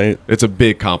 Say it. It's a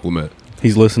big compliment.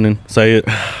 He's listening. Say it.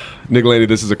 Nick Lanny,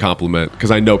 this is a compliment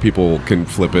because I know people can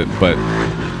flip it, but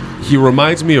he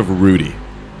reminds me of Rudy.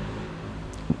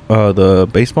 The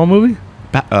baseball movie?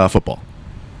 Football.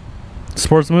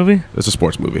 Sports movie? It's a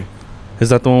sports movie. Is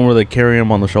that the one where they carry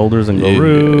him on the shoulders and go,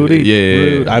 Rudy?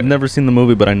 Yeah. I've never seen the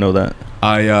movie, but I know that.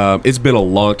 It's been a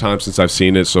long time since I've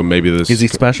seen it, so maybe this... Is he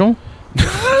special?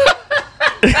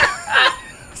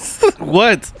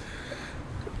 What?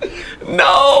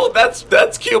 No,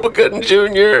 that's Cuba Gooding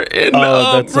Jr. in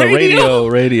that's radio.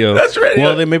 That's radio.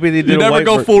 Well, maybe they did. You never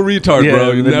go full retard,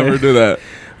 bro. You never do that.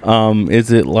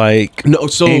 Is it like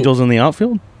Angels in the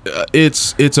Outfield?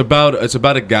 It's about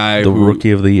a guy who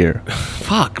Rookie of the Year.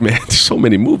 Fuck, man, there's so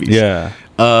many movies. Yeah.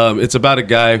 It's about a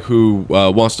guy who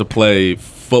wants to play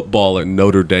football at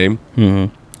Notre Dame,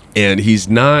 and he's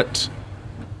not.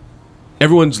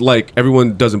 Everyone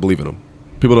doesn't believe in him.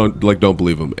 People don't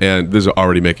believe him, and this is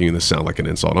already making this sound like an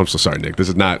insult. I'm so sorry, Nick. This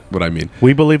is not what I mean.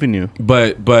 We believe in you.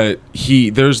 But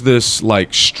there's this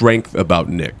like strength about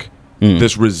Nick,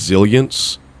 this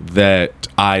resilience that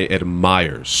I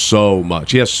admire so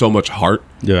much. He has so much heart.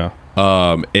 Yeah.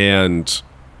 And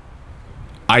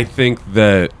I think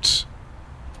that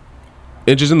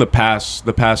it just in the past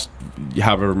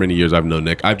however many years I've known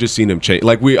Nick, I've just seen him change.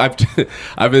 Like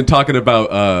I've been talking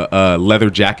about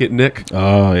Leather Jacket Nick.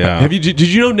 Oh yeah. Did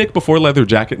you know Nick before Leather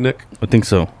Jacket Nick? I think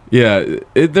so. Yeah,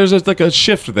 there's like a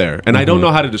shift there, and I don't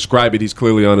know how to describe it. He's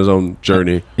clearly on his own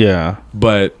journey. Yeah,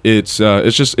 but it's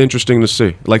just interesting to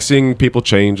see. Like seeing people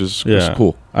change is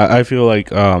cool. I feel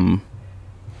like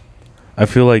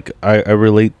I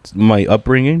relate. My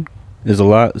upbringing is a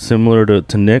lot similar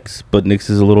to Nick's, but Nick's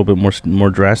is a little bit more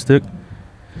drastic.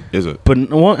 Is it? But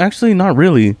well, actually, not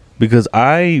really, because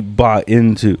I bought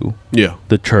into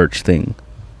the church thing.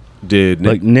 Did Nick?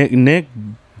 Like Nick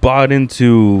bought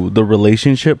into the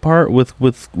relationship part with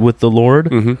the Lord.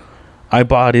 Mm-hmm. I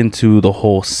bought into the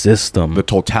whole system, the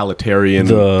totalitarian,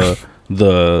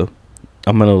 the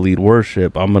I'm gonna lead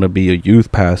worship. I'm gonna be a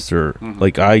youth pastor. Mm-hmm.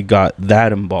 Like I got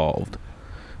that involved,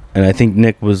 and I think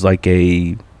Nick was like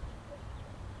a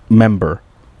member.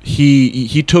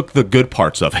 He took the good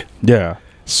parts of it. Yeah.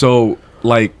 So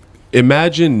like,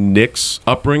 imagine Nick's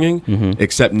upbringing,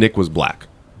 except Nick was black.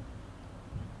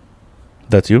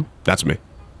 That's you? That's me.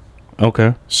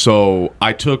 Okay. So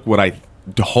I took what I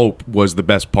hope was the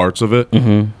best parts of it,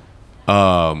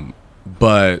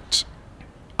 but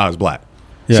I was black.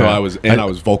 Yeah. So I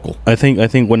was vocal. I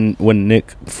think when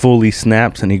Nick fully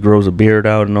snaps and he grows a beard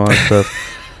out and all that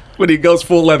stuff. When he goes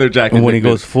full leather jacket. And when he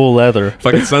goes full leather.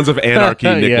 Fucking Sons of Anarchy,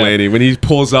 Nick Laney. When he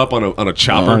pulls up on a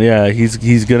chopper. Yeah,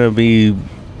 he's going to be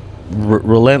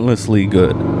relentlessly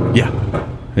good. Yeah.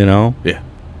 You know? Yeah.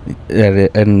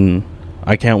 And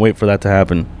I can't wait for that to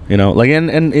happen. You know? Like,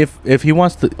 and if he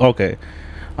wants to... Okay.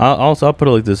 I'll put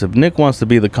it like this. If Nick wants to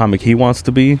be the comic he wants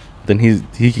to be, then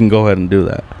he can go ahead and do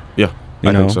that. Yeah.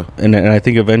 I think so. And I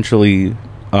think eventually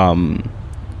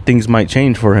things might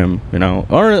change for him, you know?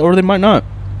 Or they might not.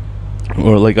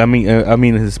 Or like I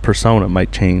mean his persona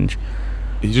might change.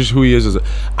 He's just who he is.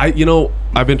 I've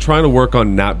been trying to work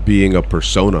on not being a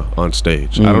persona on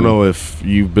stage. I don't know if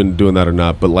you've been doing that or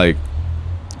not, but like,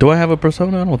 do I have a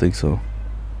persona? I don't think so.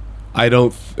 I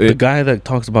don't. The guy that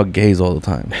talks about gays all the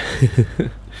time.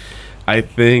 I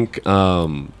think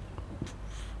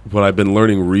what I've been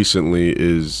learning recently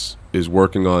is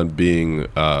working on being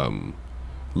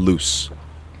loose.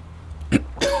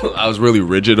 I was really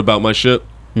rigid about my shit.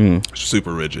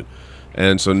 Super rigid,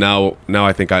 and so now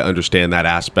I think I understand that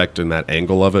aspect and that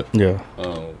angle of it. Yeah.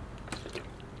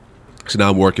 So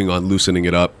now I'm working on loosening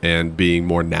it up and being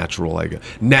more natural. I guess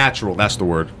natural. That's the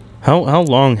word. How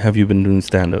long have you been doing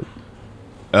stand up?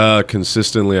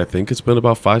 Consistently, I think it's been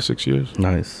about 5-6 years.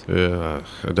 Nice. Yeah,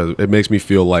 it makes me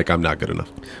feel like I'm not good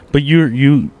enough. But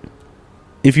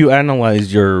if you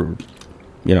analyze your,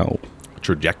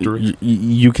 trajectory,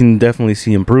 you can definitely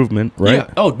see improvement, right?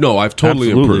 Yeah. Oh no, I've totally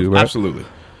improved. Right? Absolutely.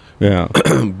 Yeah.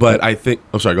 But I think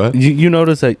I'm sorry. Go ahead. You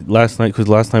noticed that last night, because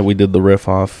last night we did the riff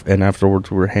off, and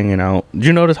afterwards we were hanging out. Did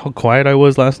you notice how quiet I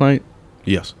was last night?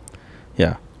 Yes.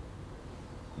 Yeah.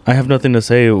 I have nothing to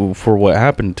say for what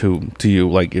happened to you.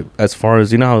 Like, as far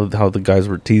as, how the guys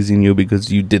were teasing you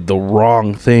because you did the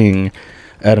wrong thing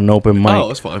at an open mic. Oh,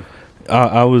 that's fine.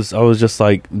 I was just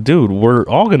like, dude, we're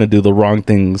all gonna do the wrong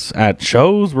things at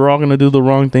shows. We're all gonna do the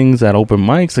wrong things at open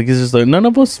mics. Like, it's just like none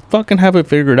of us fucking have it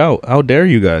figured out. How dare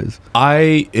you guys?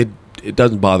 It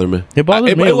doesn't bother me. It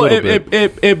bothered me a little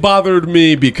bit. It bothered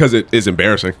me because it is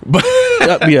embarrassing. But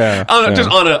just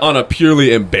on a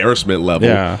purely embarrassment level.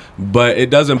 Yeah. But it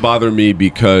doesn't bother me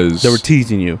because they were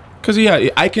teasing you. Because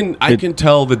I can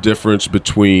tell the difference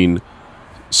between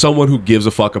someone who gives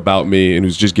a fuck about me and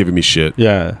who's just giving me shit.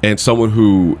 Yeah. And someone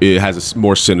who has a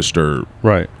more sinister.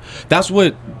 Right. That's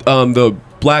what the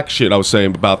black shit I was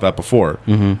saying about that before.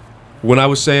 Mm-hmm. When I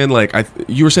was saying, like,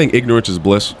 you were saying ignorance is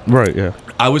bliss. Right, yeah.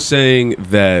 I was saying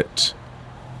that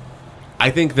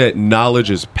I think that knowledge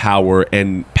is power,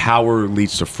 and power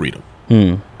leads to freedom.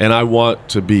 And I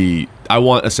want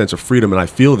a sense of freedom, and I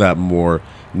feel that more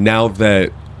now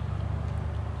that,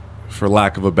 for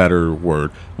lack of a better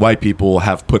word, white people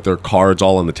have put their cards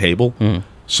all on the table.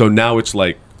 So now it's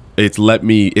like,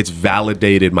 it's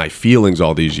validated my feelings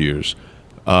all these years,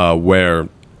 where...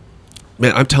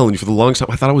 Man, I'm telling you, for the longest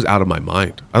time, I thought I was out of my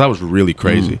mind. I thought it was really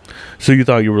crazy. So you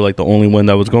thought you were like the only one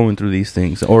that was going through these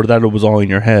things, or that it was all in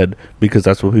your head because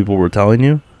that's what people were telling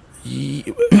you?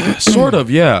 Sort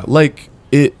of, yeah. Like,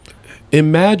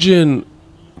 imagine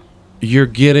you're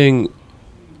getting...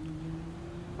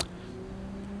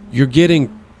 you're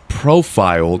getting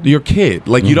profiled. Your kid,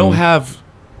 like you don't have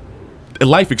a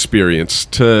life experience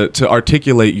to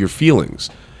articulate your feelings,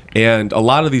 and a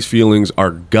lot of these feelings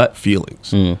are gut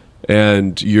feelings.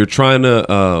 And you're trying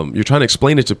to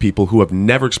explain it to people who have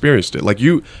never experienced it. Like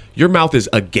your mouth is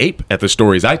agape at the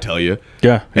stories I tell you.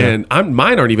 Yeah. And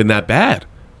mine aren't even that bad.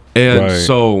 And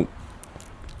so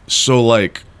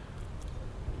like,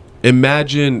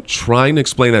 imagine trying to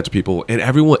explain that to people, and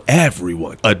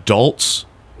everyone, adults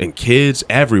and kids,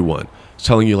 everyone is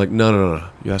telling you like, no,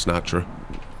 that's not true.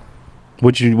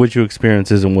 What you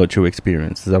experience isn't what you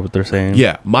experience. Is that what they're saying?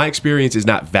 Yeah, my experience is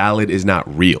not valid, is not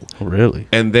real. Really?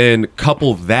 And then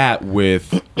couple that with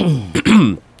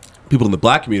people in the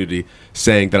black community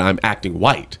saying that I'm acting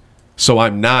white. So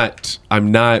I'm not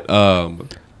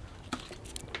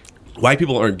white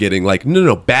people aren't getting like,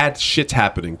 no, bad shit's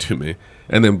happening to me.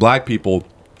 And then black people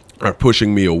are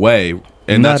pushing me away.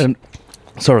 And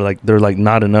they're like,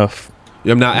 not enough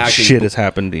I'm not acting shit has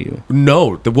happened to you.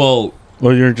 No,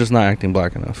 Well, you're just not acting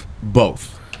black enough.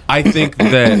 Both. I think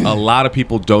that a lot of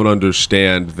people don't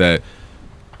understand that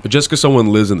just because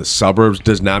someone lives in the suburbs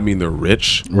does not mean they're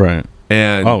rich. Right.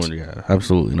 And yeah,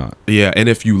 absolutely not. Yeah, and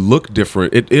if you look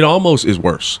different, it almost is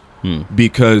worse.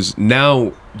 Because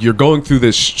now you're going through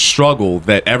this struggle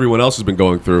that everyone else has been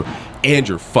going through, and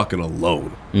you're fucking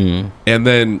alone. And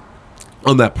then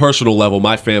on that personal level,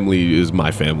 my family is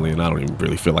my family, and I don't even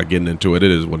really feel like getting into it.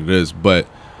 It is what it is. But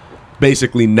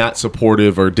basically not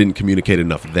supportive or didn't communicate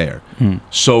enough there.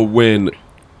 So when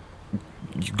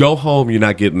you go home, you're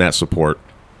not getting that support.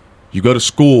 You go to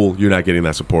school, you're not getting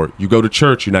that support. You go to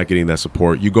church, you're not getting that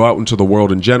support. You go out into the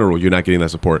world in general, you're not getting that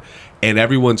support. And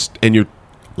you're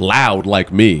loud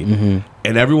like me,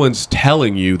 and everyone's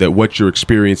telling you that what you're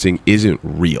experiencing isn't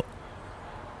real.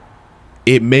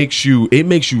 It makes you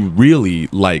really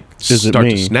like start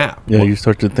to snap. Yeah, you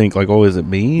start to think like, oh, is it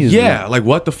me? Like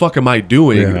what the fuck am I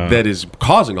doing that is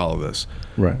causing all of this?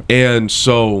 Right. And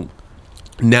so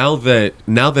now that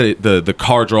the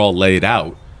cards are all laid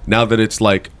out, now that it's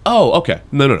like, oh, okay,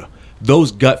 no,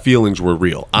 those gut feelings were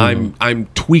real. I'm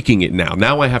tweaking it now.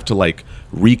 Now I have to like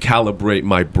recalibrate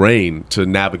my brain to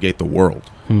navigate the world.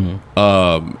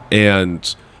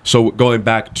 And so going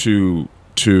back to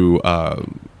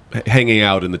hanging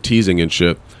out and the teasing and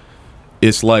shit,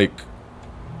 it's like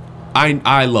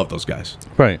I love those guys,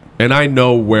 right? And I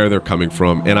know where they're coming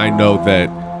from, and I know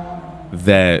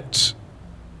that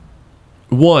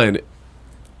one,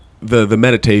 the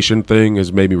meditation thing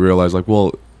has made me realize like,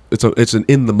 well, it's an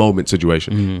in the moment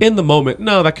situation. In the moment,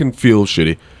 no, that can feel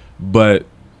shitty, but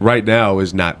right now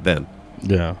is not then.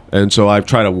 Yeah. And so I've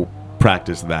tried to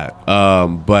practice that,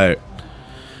 but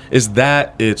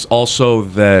it's also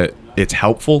that it's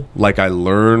helpful. Like I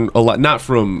learn a lot, not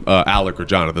from Alec or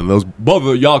Jonathan. Those both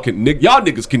of y'all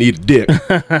niggas can eat a dick.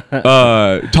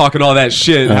 Talking all that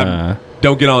shit.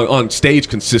 Don't get on stage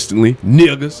consistently,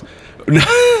 niggas.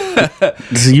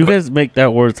 So you guys make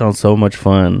that word sound so much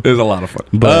fun. It's a lot of fun,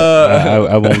 but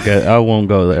I won't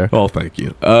go there. Oh, thank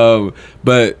you.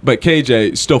 But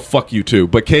KJ, still fuck you too.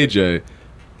 But KJ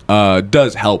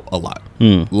does help a lot.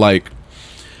 Like.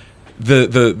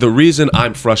 The reason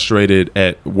I'm frustrated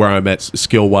at where I'm at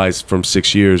skill wise from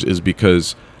 6 years is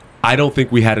because I don't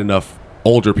think we had enough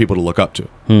older people to look up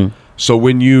to. So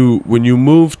when you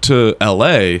move to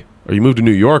LA or you move to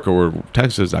New York or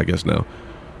Texas, I guess now,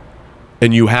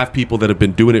 and you have people that have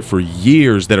been doing it for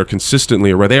years that are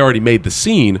consistently, or they already made the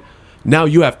scene, now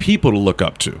you have people to look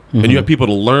up to and you have people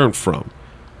to learn from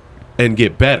and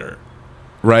get better,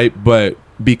 right? But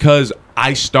because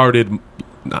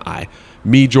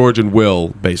me, George, and Will,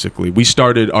 basically, we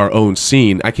started our own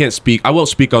scene. I won't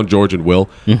speak on George and Will,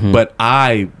 but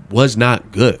I was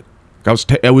not good.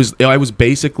 I was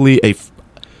basically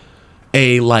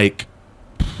a like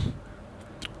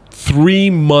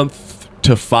 3-month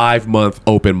to 5-month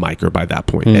open micer by that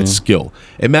point at skill.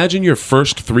 Imagine your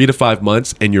first 3 to 5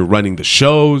 months and you're running the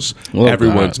shows. Oh,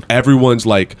 everyone's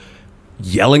like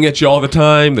yelling at you all the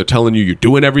time. They're telling you you're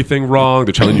doing everything wrong.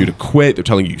 They're telling you to quit. They're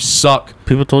telling you suck.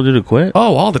 People told you to quit?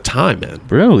 Oh, all the time, man.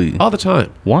 Really? All the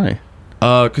time. Why?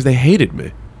 Because they hated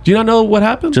me. Do you not know what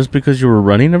happened? Just because you were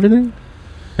running everything?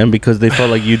 And because they felt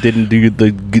like you didn't do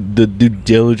the due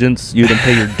diligence, you didn't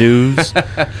pay your dues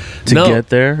to get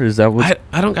there? Is that what?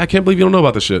 I can't believe you don't know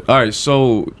about this shit. All right,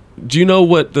 so do you know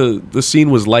what the scene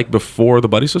was like before the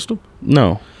buddy system?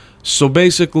 No. So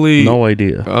basically, no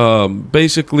idea.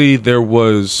 Basically, there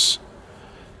was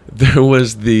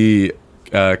the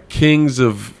Kings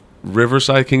of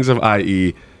Riverside, Kings of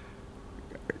IE,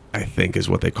 I think is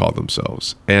what they call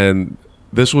themselves, and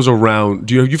this was around.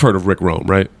 You've heard of Rick Rome,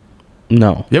 right?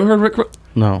 No. You ever heard of Rick Rome?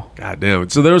 No. God damn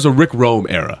it. So there was a Rick Rome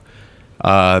era.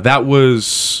 That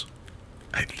was,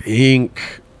 I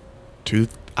think,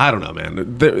 I don't know,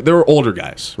 man. They were older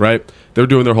guys, right? They were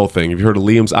doing their whole thing. Have you heard of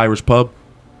Liam's Irish Pub?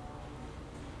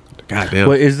 God damn.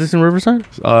 Wait, is this in Riverside?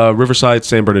 Riverside,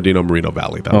 San Bernardino, Moreno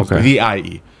Valley. That was the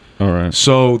IE. All right.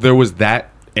 So there was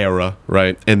that era,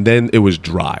 right? And then it was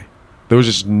dry. There was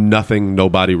just nothing,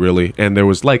 nobody really. And there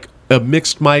was like a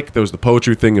mixed mic. There was the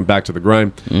poetry thing and Back to the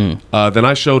Grind. Then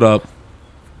I showed up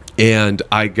and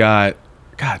I got,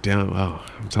 God damn, oh,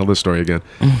 I'm telling this story again.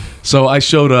 So I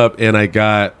showed up and I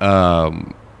got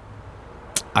the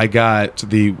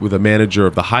manager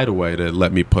of the Hideaway to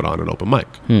let me put on an open mic.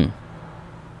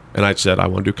 And I said, I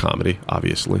want to do comedy,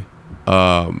 obviously.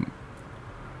 And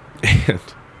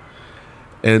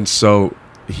so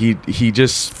he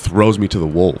just throws me to the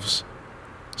wolves.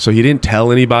 So he didn't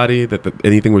tell anybody that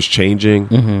anything was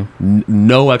changing.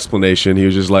 No explanation. He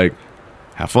was just like,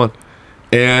 have fun.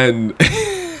 And,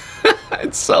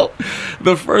 and so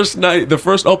the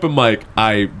first open mic,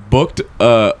 I booked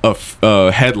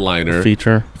a headliner.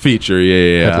 Feature,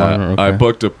 yeah. Headliner, okay.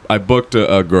 I booked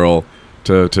a girl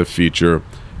to feature.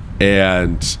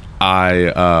 And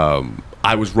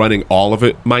I was running all of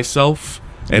it myself,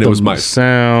 and it was my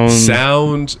sound,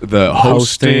 the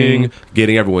hosting,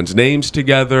 getting everyone's names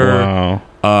together,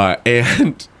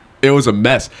 and it was a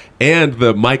mess. And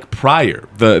the mic prior,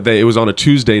 it was on a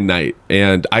Tuesday night,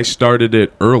 and I started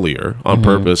it earlier on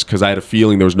purpose because I had a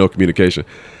feeling there was no communication.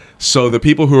 So the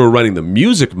people who were running the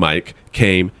music mic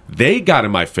came, they got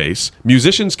in my face.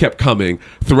 Musicians kept coming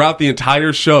throughout the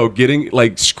entire show, getting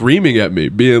like screaming at me,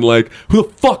 being like, who the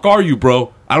fuck are you,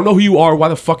 bro? I don't know who you are. Why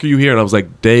the fuck are you here? And I was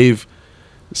like, Dave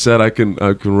said I can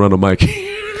run a mic.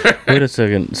 Wait a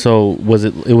second. So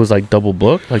it was like double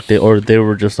booked? Like they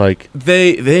were just like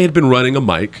they had been running a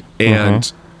mic,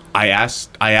 and I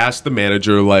asked the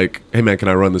manager, like, hey man, can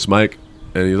I run this mic?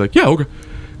 And he's like, yeah, okay.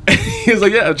 He was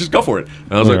like, yeah, just go for it.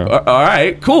 And I was like, all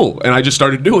right, cool. And I just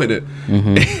started doing it.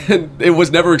 And it was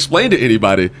never explained to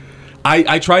anybody.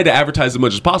 I tried to advertise as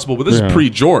much as possible, but this is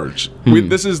pre-George.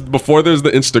 This is before there's the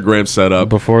Instagram set up.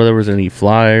 Before there was any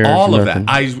flyers. All of that.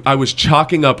 I was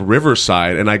chalking up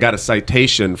Riverside, and I got a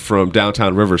citation from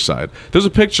downtown Riverside. There's a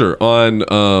picture on,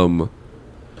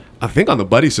 I think on the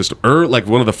buddy system, or like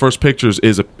one of the first pictures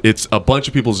it's a bunch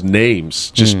of people's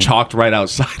names just chalked right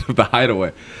outside of the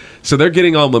Hideaway. So they're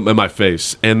getting all in my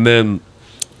face, and then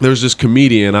there's this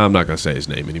comedian. I'm not gonna say his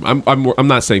name anymore. I'm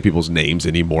not saying people's names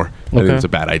anymore. I think it's a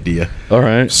bad idea. All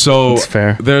right. So that's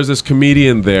fair. There's this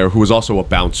comedian there who was also a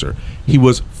bouncer. He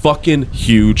was fucking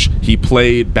huge. He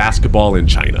played basketball in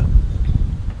China.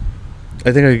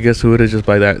 I think I could guess who it is just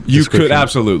by that. You could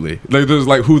absolutely. There's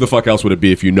like, who the fuck else would it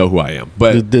be if you know who I am?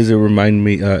 But does it remind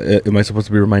me? Am I supposed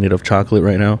to be reminded of Chocolate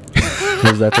right now?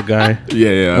 Is that the guy?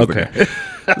 Yeah. Okay.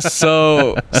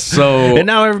 So and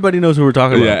now everybody knows who we're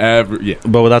talking about. Yeah,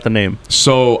 but without the name.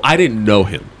 So I didn't know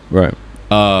him. Right.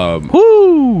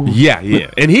 Woo! Yeah,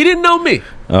 and he didn't know me.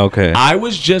 Okay. I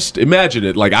was just, imagine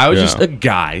it, like I was just a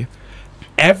guy.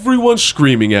 Everyone's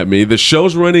screaming at me. The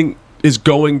show's running is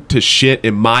going to shit,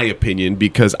 in my opinion,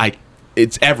 because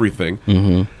it's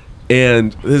everything.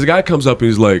 And this guy comes up and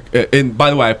he's like, and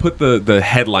by the way, I put the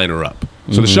headliner up,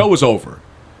 so the show was over.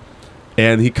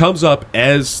 And he comes up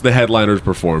as the headliner's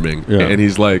performing, and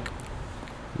he's like,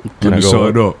 "Let me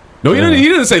sign up." No, he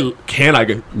didn't say, "Can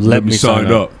I let me sign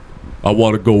up? I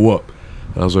want to go up."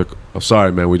 And I was like, "I'm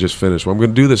sorry, man. We just finished. Well, I'm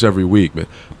going to do this every week, man.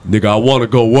 Nigga, I want to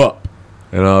go up."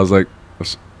 And I was like,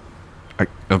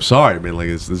 "I'm sorry, man. Like,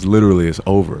 it's literally it's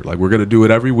over. Like, we're going to do it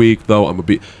every week, though. I'm going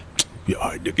to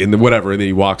be, and then whatever." And then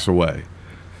he walks away.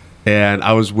 And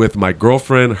I was with my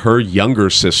girlfriend, her younger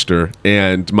sister,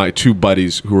 and my two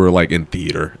buddies who were like in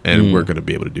theater and weren't going to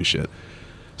be able to do shit.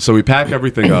 So we pack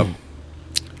everything up.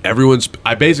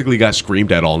 I basically got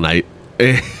screamed at all night.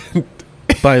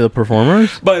 By the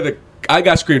performers? I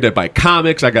got screamed at by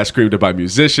comics. I got screamed at by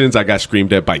musicians. I got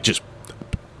screamed at by just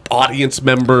audience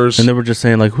members. And they were just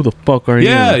saying like, who the fuck are you?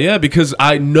 Yeah, because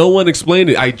no one explained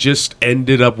it. I just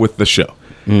ended up with the show.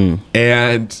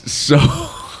 And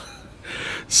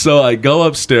So I go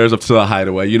upstairs up to the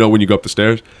Hideaway, you know, when you go up the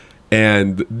stairs,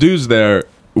 and dude's there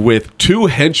with two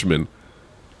henchmen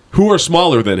who are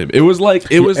smaller than him. It was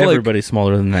like everybody's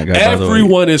smaller than that guy.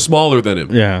 Everyone is smaller than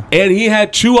him. Yeah. And he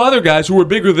had two other guys who were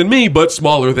bigger than me but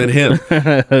smaller than him.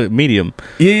 Medium.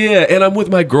 Yeah, and I'm with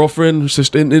my girlfriend,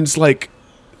 sister, and it's like,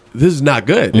 this is not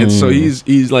good. And so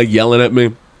he's like yelling at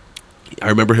me. I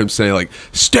remember him saying like,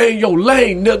 "Stay in your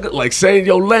lane, nigga," like stay in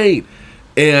your lane.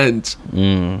 And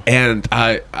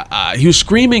I he was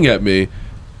screaming at me,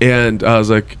 and I was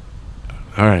like,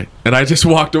 all right. And I just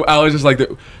walked away. I was just like,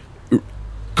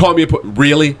 call me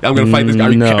really? I'm going to fight this guy?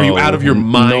 Are you out of your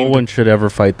mind? No one should ever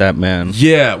fight that man.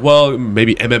 Yeah, well,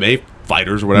 maybe MMA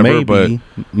fighters or whatever, but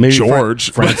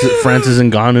George. Francis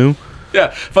Ngannou.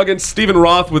 Yeah, fucking Stephen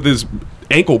Roth with his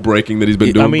ankle breaking that he's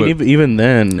been doing. I mean, even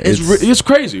then, it's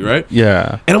crazy, right?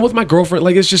 Yeah. And I'm with my girlfriend.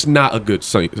 Like, it's just not a good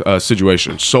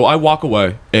situation. So I walk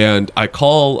away and I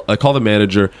call the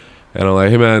manager, and I'm like,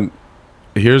 "Hey, man,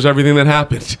 here's everything that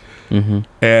happened." Mm-hmm.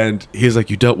 And he's like,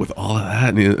 "You dealt with all of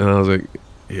that?" And I was like,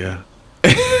 "Yeah."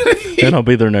 Then I'll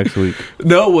be there next week.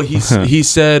 No, well, he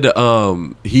said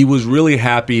he was really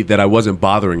happy that I wasn't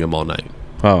bothering him all night.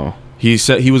 Oh. He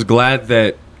said he was glad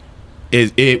that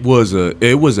it was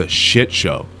a shit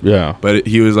show. Yeah. But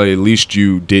he was like, at least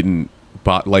you didn't,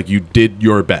 you did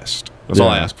your best. That's all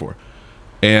I asked for.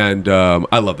 And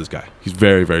I love this guy. He's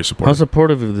very, very supportive. How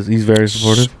supportive is this? He's very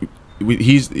supportive.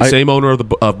 He's the same owner of the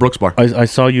Brooks Bar. I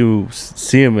saw you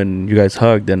see him and you guys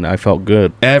hugged, and I felt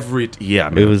good.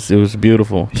 Man. It was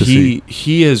beautiful to see.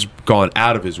 He has gone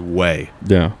out of his way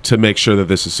to make sure that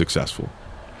this is successful.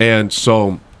 And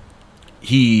so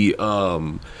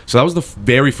so that was the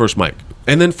very first mic.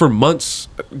 And then for months,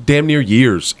 damn near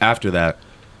years after that,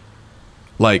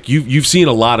 like you've seen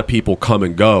a lot of people come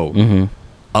and go. Mm-hmm.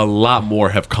 A lot more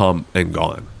have come and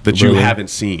gone that you haven't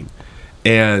seen.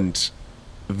 And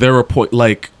there were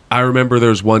I remember there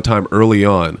was one time early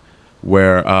on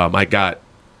where I got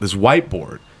this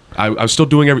whiteboard. I was still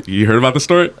doing everything. You heard about the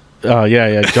story?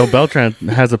 Yeah. Joe Beltran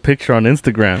has a picture on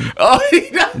Instagram. Oh,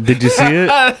 did you see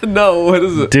it? No, what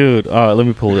is it? Dude, let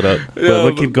me pull it up.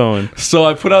 But keep going. So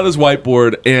I put out this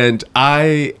whiteboard, and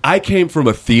I came from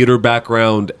a theater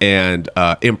background and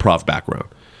improv background.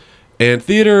 And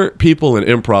theater people and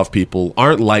improv people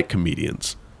aren't like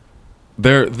comedians.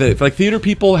 They're like theater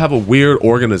people have a weird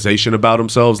organization about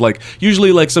themselves. Like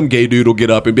usually, like some gay dude will get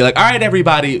up and be like, "All right,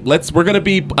 everybody, we're gonna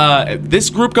be this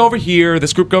group go over here,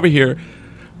 this group go over here."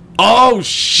 Oh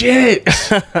shit!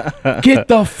 Get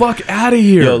the fuck out of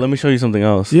here! Yo, let me show you something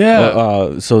else.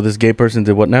 Yeah. So this gay person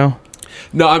did what now?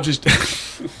 No, I'm just.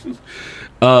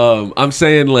 I'm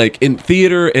saying, like, in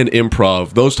theater and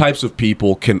improv, those types of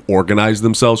people can organize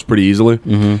themselves pretty easily.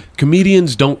 Mm-hmm.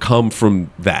 Comedians don't come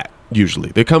from that. Usually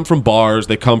they come from bars,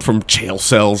 they come from jail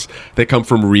cells, they come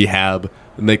from rehab,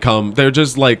 and they're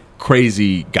just like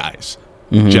crazy guys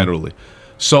generally.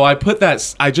 So I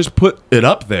just put it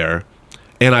up there,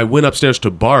 and I went upstairs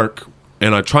to Bark,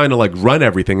 and I'm trying to like run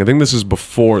everything. I think this was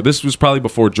probably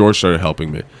before George started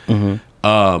helping me.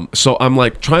 Mm-hmm. So I'm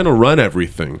like trying to run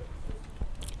everything,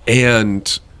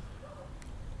 and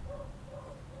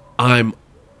I'm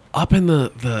up in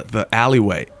the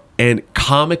alleyway. And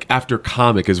comic after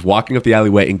comic is walking up the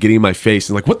alleyway and getting in my face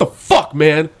and like, "What the fuck,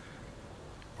 man?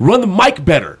 Run the mic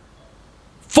better.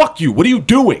 Fuck you. What are you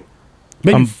doing?"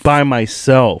 I'm by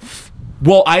myself.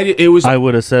 Well, I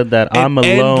would have said that I'm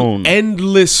alone.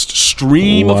 Endless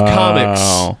stream of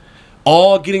comics,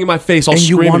 all getting in my face, all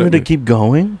screaming. And you wanted to keep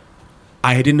going?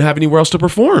 I didn't have anywhere else to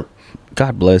perform.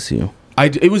 God bless you.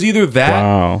 It was either that.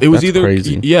 Wow, it was that's either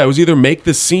crazy. Yeah, it was either make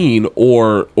the scene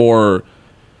or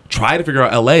try to figure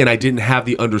out LA, and I didn't have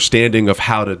the understanding of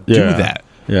how to do that.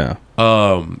 Yeah.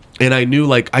 And I knew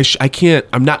like I can't.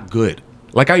 I'm not good.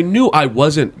 Like I knew I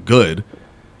wasn't good,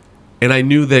 and I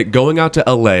knew that going out to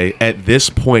LA at this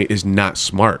point is not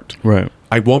smart. Right.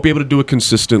 I won't be able to do it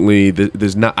consistently.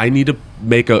 There's not. I need to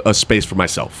make a space for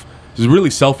myself. This is really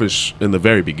selfish in the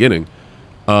very beginning,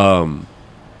 and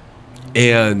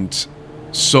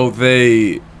so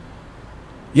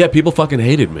people fucking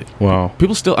hated me. Wow.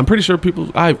 People still, I'm pretty sure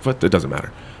but it doesn't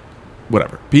matter.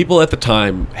 Whatever. People at the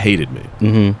time hated me.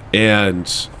 Mm-hmm.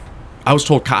 And I was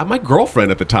told, my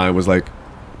girlfriend at the time was like,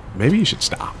 "Maybe you should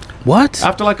stop." What?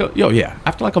 After like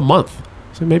a month.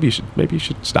 So maybe you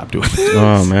should stop doing this.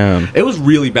 Oh, man. It was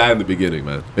really bad in the beginning,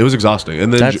 man. It was exhausting.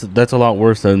 And then that's a lot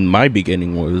worse than my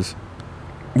beginning was.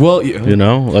 Well, yeah. You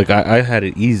know, like I had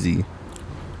it easy.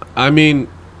 I mean,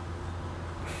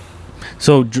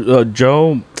 so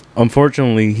Joe,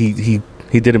 unfortunately, he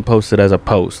didn't post it as a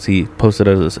post. He posted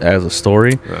it as a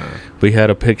story. But he had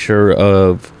a picture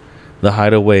of the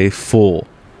Hideaway full,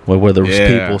 where there was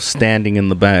people standing in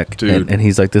the back. Dude. And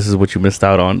he's like, "This is what you missed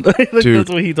out on." Dude, that's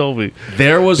what he told me.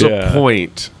 There was a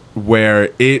point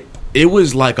where it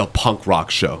was like a punk rock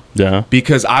show. Yeah.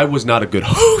 Because I was not a good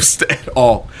host at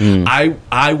all.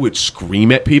 I would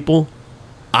scream at people.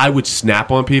 I would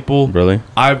snap on people. Really?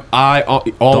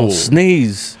 Don't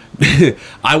sneeze.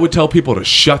 I would tell people to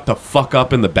shut the fuck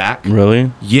up in the back.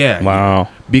 Really? Yeah. Wow.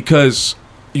 Because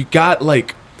you got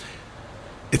like,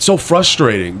 it's so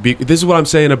frustrating. This is what I'm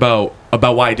saying about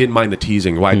why I didn't mind the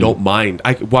teasing. Why I don't mind.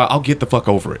 I'll get the fuck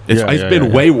over it. It's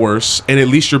been way worse, and at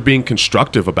least you're being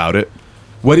constructive about it.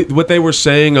 what they were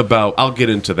saying about, I'll get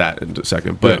into that in a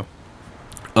second, but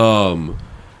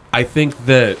I think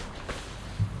that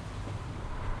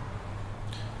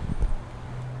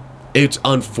it's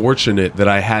unfortunate that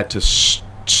I had to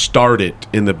start it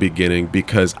in the beginning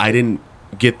because I didn't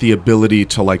get the ability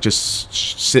to like just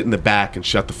sit in the back and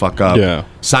shut the fuck up,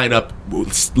 sign up,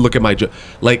 look at my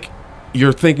like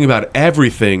you're thinking about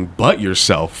everything but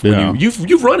yourself when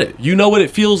you've run it, you know what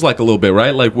it feels like a little bit,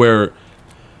 right? Like where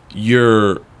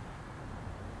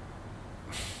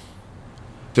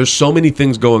there's so many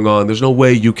things going on, there's no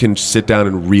way you can sit down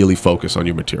and really focus on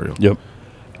your material.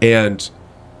 And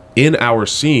in our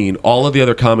scene, all of the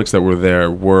other comics that were there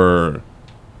were,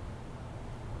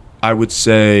 I would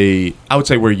say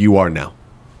where you are now.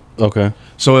 Okay.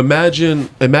 So imagine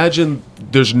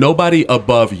there's nobody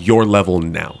above your level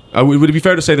now. Would it be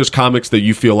fair to say there's comics that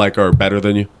you feel like are better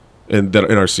than you in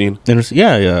our scene?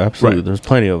 Yeah, absolutely. Right. There's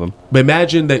plenty of them. But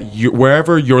imagine that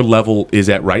wherever your level is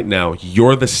at right now,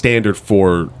 you're the standard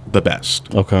for the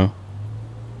best. Okay.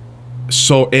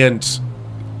 So, and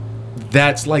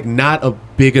that's like not a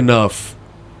big enough,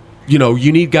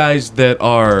 you need guys that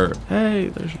are,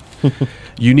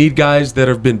 you need guys that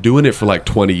have been doing it for like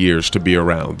 20 years to be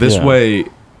around. This way,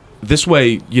 there's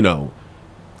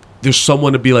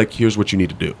someone to be like, here's what you need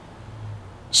to do.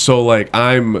 So like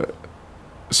I'm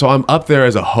up there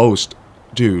as a host,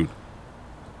 dude,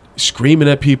 screaming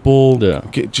at people,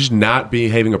 just not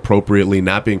behaving appropriately,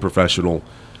 not being professional,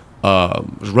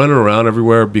 was running around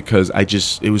everywhere because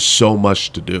it was so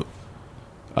much to do.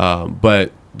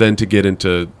 But then to get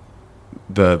into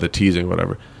the teasing,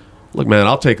 whatever. Look, man,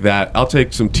 I'll take that. I'll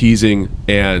take some teasing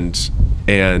and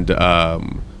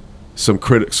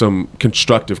some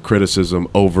constructive criticism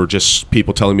over just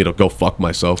people telling me to go fuck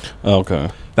myself. Okay.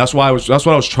 That's what I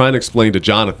was trying to explain to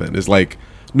Jonathan. Is like,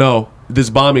 no, this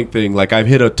bombing thing. Like, I've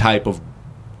hit a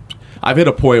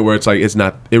point where it's like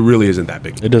it really isn't that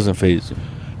big. It doesn't faze you.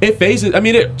 It phases. I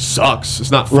mean, it sucks.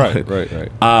 It's not fun. Right.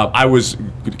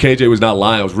 KJ was not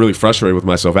lying. I was really frustrated with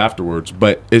myself afterwards.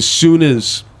 But as soon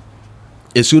as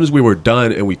we were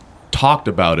done and we talked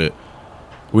about it,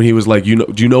 when he was like, do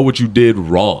you know what you did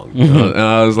wrong? And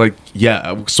I was like,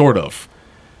 yeah, sort of.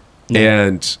 Yeah.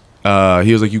 And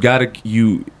he was like,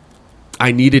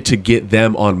 I needed to get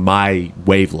them on my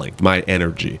wavelength, my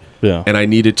energy. Yeah. And I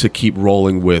needed to keep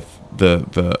rolling with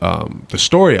the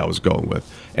story I was going with.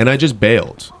 And I just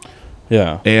bailed.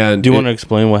 Yeah. And do you want to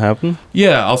explain what happened?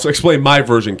 Yeah, I'll explain my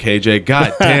version, KJ.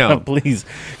 God damn. Please.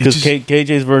 Because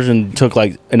KJ's version took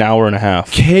like an hour and a half.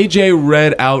 KJ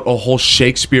read out a whole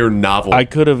Shakespeare novel. I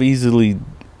could have easily,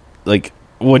 like,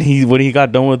 when he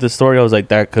got done with the story, I was like,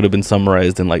 that could have been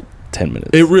summarized in like 10 minutes.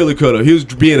 It really could have. He was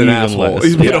being an asshole.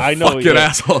 He's being a fucking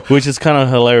asshole. Which is kind of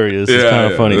hilarious. It's kind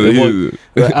of funny.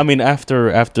 I mean, after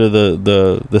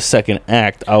the second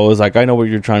act, I was like, I know what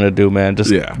you're trying to do, man.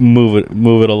 Just move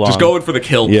it along. Just go in for the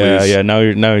kill, please. Yeah. Now,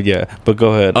 but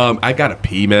go ahead. I gotta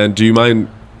pee, man. Do you mind?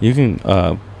 You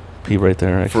can pee right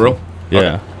there. Actually. For real? Yeah.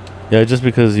 Okay. Yeah, just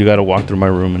because you got to walk through my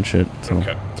room and shit. So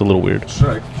it's a little weird.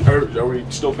 Are we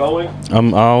still going?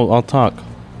 I'll talk.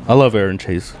 I love Aaron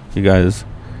Chase. You guys.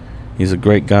 He's a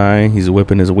great guy. He's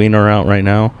whipping his wiener out right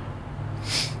now.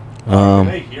 Can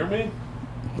they hear me?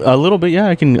 A little bit, yeah.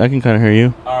 I can kind of hear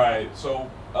you. All right, so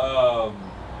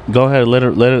go ahead,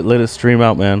 let it stream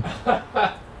out, man.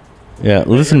 Yeah,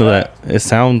 listen to that. It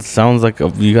sounds like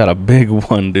you got a big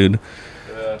one, dude.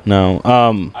 Yeah. No.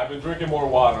 I've been drinking more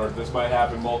water. This might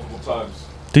happen multiple times.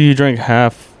 Do you drink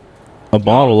half a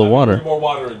bottle of water? More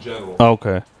water in general.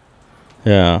 Okay.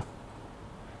 Yeah.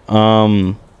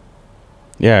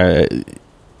 Yeah,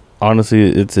 honestly,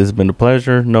 it's been a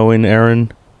pleasure knowing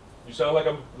Aaron. You sound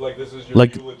like this is your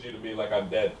eulogy to me, like I'm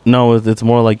dead. No, it's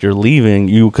more like you're leaving,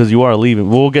 because you are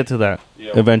leaving. We'll get to that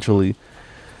eventually.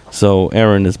 So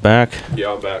Aaron is back.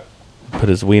 Yeah, I'm back. Put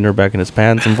his wiener back in his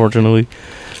pants, unfortunately.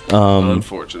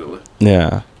 Unfortunately.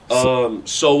 Yeah.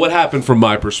 So what happened from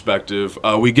my perspective?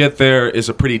 We get there, it's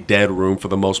a pretty dead room for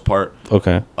the most part.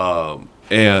 Okay.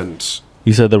 And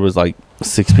you said there was like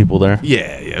 6 people there?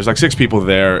 Yeah. There's like 6 people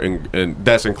there, and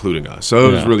that's including us. So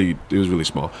it was really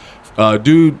small.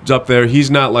 Dude's up there. He's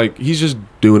just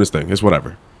doing his thing. It's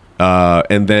whatever.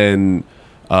 And then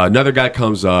another guy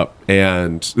comes up,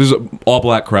 and this is an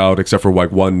all-black crowd except for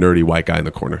like one nerdy white guy in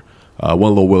the corner. One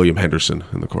little William Henderson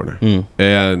in the corner.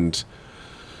 And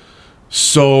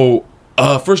so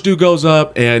first dude goes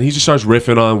up and he just starts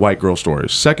riffing on white girl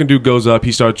stories. Second dude goes up,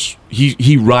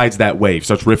 he rides that wave,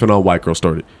 starts riffing on white girl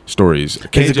stories.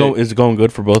 Is it going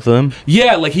good for both of them?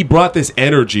 Yeah, like he brought this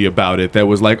energy about it that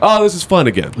was like, oh, this is fun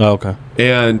again. Oh, okay.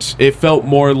 And it felt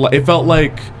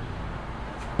like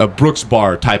a Brooks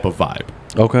Bar type of vibe.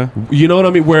 Okay. You know what I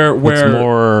mean?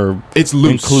 Where it's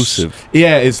loose, inclusive.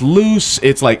 Yeah, it's loose.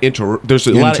 It's like there's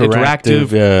a lot of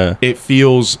interactive. Yeah. It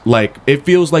feels like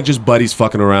just buddies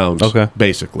fucking around. Okay.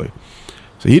 Basically.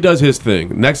 So he does his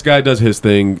thing. Next guy does his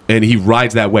thing, and he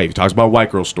rides that wave. He talks about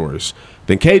white girl stories.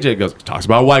 Then KJ talks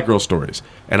about white girl stories.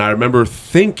 And I remember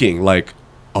thinking like,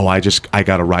 oh, I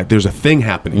gotta ride. There's a thing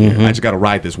happening here. I just gotta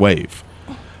ride this wave.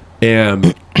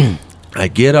 And I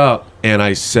get up and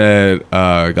I said,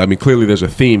 clearly there's a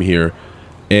theme here,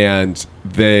 and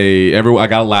I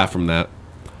got a laugh from that,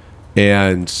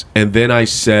 and then I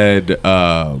said,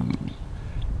 I'm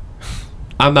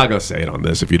not gonna say it on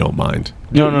this if you don't mind.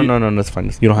 No, that's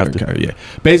fine. You don't have to. Yeah.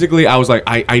 Basically, I was like,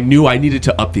 I knew I needed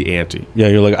to up the ante. Yeah,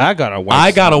 you're like, I got a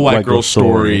white girl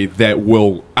story that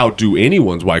will outdo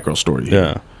anyone's white girl story.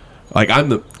 Yeah, like I'm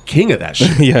the king of that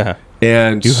shit. Yeah.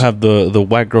 And you have the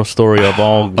white girl story of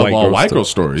all white girl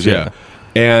stories, yeah.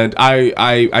 And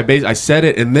I said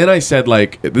it, and then I said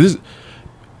like this.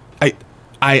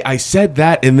 I said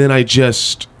that, and then I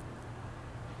just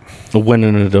went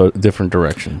in a different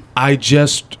direction. I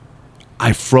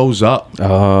froze up.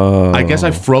 Oh. I guess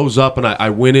I froze up, and I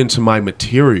went into my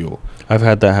material. I've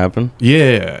had that happen.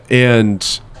 Yeah,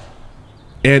 and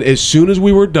as soon as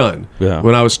we were done,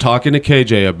 when I was talking to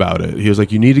KJ about it, he was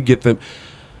like, "You need to get them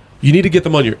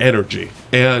on your energy."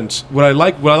 And what I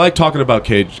like talking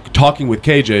with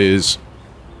KJ is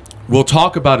we'll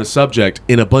talk about a subject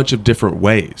in a bunch of different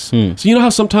ways. So you know how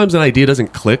sometimes an idea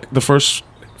doesn't click the first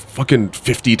fucking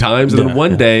 50 times, and then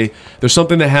one day there's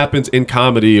something that happens in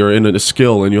comedy or in a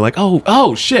skill, and you're like,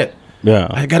 oh shit, yeah,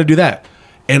 I got to do that.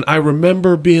 And I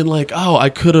remember being like, oh, I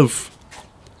could have,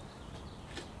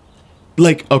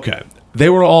 like, okay, they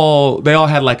all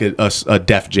had like a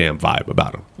Def Jam vibe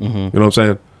about them. You know what I'm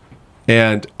saying?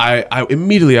 And I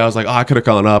immediately I was like, oh, I could have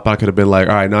gone up. I could have been like,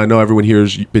 all right, now I know everyone here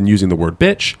has been using the word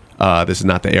bitch. This is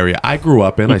not the area I grew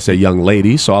up in. I say young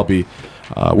lady, so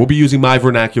we'll be using my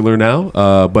vernacular now.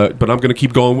 But I'm gonna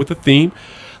keep going with the theme.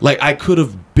 Like I could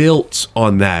have built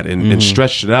on that and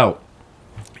stretched it out.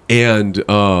 And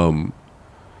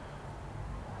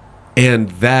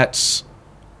that's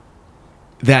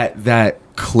that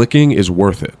clicking is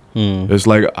worth it. It's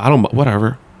like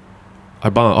whatever. I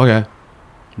bomb. Okay.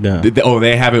 Yeah.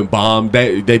 They haven't bombed.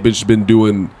 They've just been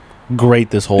doing great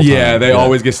this whole time. Yeah, they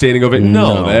always get standing ovation.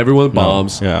 No, everyone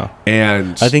bombs. Yeah,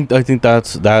 and I think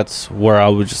that's where I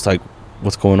was just like,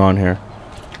 what's going on here?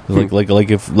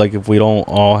 Like if we don't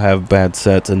all have bad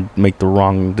sets and make the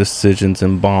wrong decisions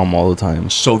and bomb all the time.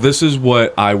 So this is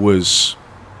what I was.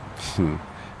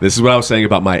 This is what I was saying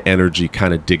about my energy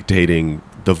kind of dictating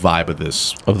the vibe of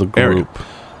the group. Yeah.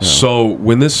 So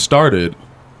when this started.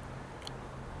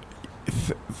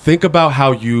 Think about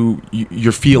how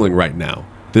you're feeling right now.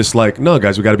 This like, no,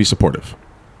 guys, we got to be supportive.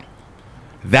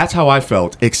 That's how I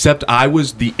felt, except I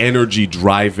was the energy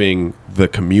driving the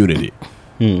community.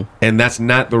 And that's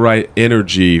not the right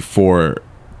energy for...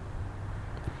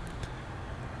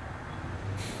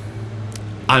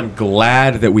 I'm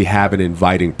glad that we have an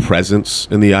inviting presence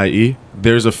in the IE.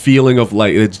 There's a feeling of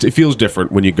like, it feels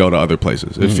different when you go to other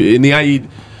places. In the IE,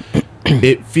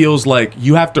 it feels like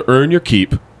you have to earn your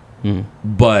keep.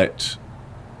 But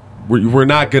we're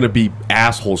not going to be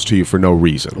assholes to you for no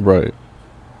reason. Right.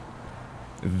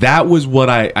 That was what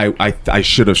I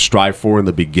should have strived for in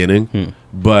the beginning.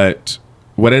 But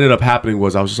what ended up happening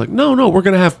was I was just like, no, we're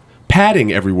going to have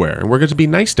padding everywhere. And we're going to be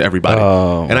nice to everybody.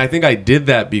 Oh. And I think I did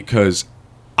that because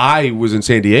I was in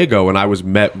San Diego and I was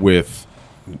met with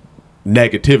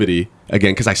negativity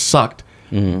again because I sucked.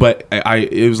 But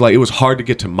it was hard to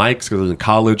get to mics because I was in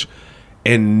college.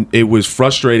 And it was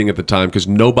frustrating at the time because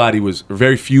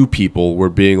very few people were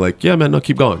being like, yeah, man, no,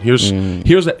 keep going. Here's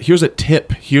a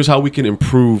tip. Here's how we can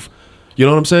improve. You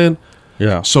know what I'm saying?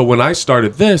 Yeah. So when I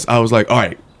started this, I was like, all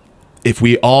right, if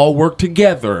we all work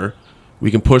together,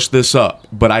 we can push this up.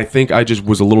 But I think I just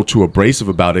was a little too abrasive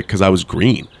about it because I was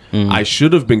green. I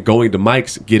should have been going to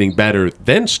mics, getting better,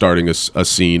 then starting a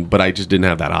scene, but I just didn't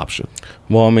have that option.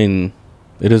 Well, I mean,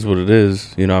 it is what it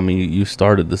is. You know, I mean, you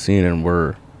started the scene and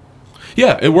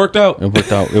yeah, it worked out. It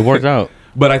worked out.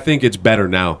 But I think it's better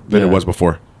now than it was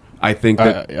before. I think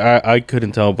that I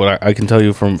couldn't tell, but I can tell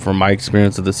you from my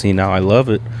experience of the scene now, I love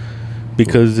it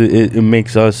because it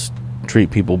makes us treat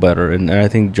people better. And I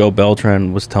think Joe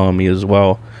Beltran was telling me as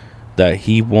well that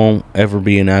he won't ever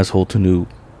be an asshole to new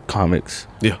comics.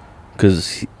 Yeah,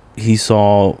 because he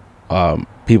saw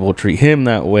people treat him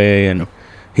that way, and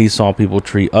he saw people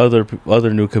treat other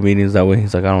new comedians that way.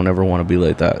 He's like, I don't ever want to be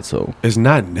like that. So it's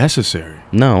not necessary.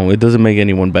 No, it doesn't make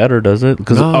anyone better, does it?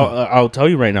 Because no. I'll tell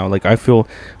you right now, like I feel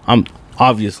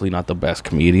obviously not the best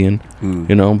comedian,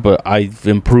 you know, but I've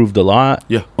improved a lot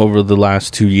over the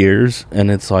last 2 years. And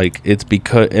it's like, it's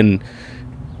because, and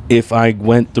if I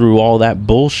went through all that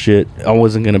bullshit, I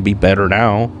wasn't going to be better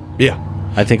now. Yeah.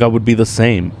 I think I would be the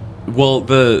same. Well,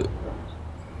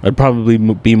 I'd probably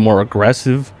be more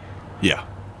aggressive. Yeah.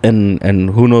 And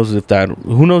who knows if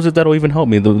that'll even help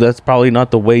me. That's probably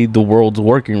not the way the world's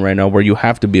working right now, where you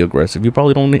have to be aggressive. You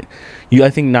probably don't need I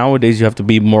think nowadays you have to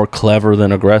be more clever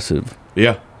than aggressive.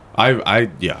 Yeah.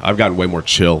 I've gotten way more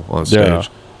chill on stage. Yeah.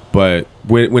 But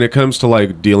when it comes to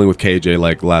like dealing with KJ,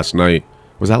 like last night,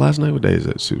 was that last night? What day is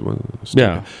it?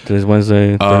 Yeah. Today's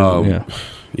Wednesday. Thursday,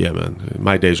 yeah, man.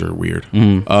 My days are weird.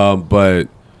 But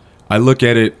I look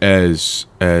at it as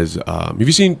have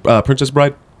you seen Princess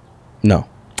Bride? No.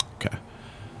 Okay.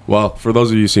 Well, for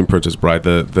those of you who've seen Princess Bride,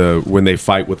 the when they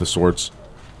fight with the swords,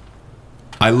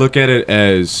 I look at it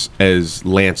as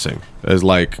lancing, as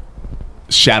like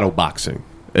shadow boxing,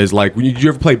 as like did you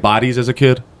ever play Bodies as a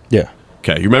kid? Yeah.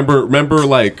 Okay. You remember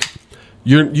like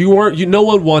no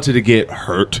one wanted to get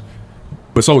hurt,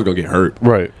 but someone's gonna get hurt.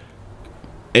 Right.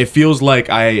 It feels like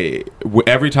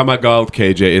every time I go out with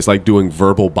KJ, it's like doing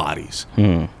verbal bodies,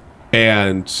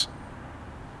 and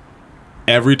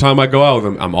every time I go out with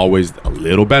him, I'm always a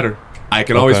little better. I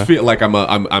can always feel like I'm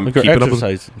like keeping up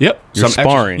with. Yep, you're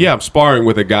sparring. I'm sparring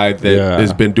with a guy that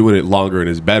has been doing it longer and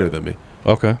is better than me.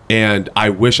 Okay. And I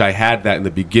wish I had that in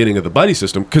the beginning of the buddy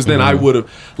system, because then I would have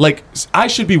I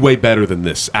should be way better than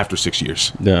this after 6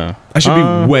 years. Yeah, I should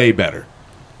be way better.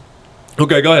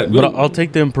 Okay, go ahead. But I'll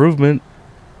take the improvement.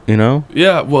 You know?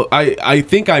 Yeah, well, I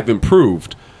think I've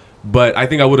improved, but I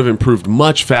think I would have improved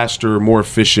much faster, more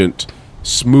efficient,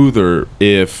 smoother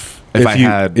if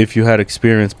you had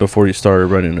experience before you started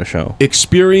running a show.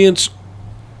 Experience,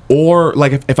 or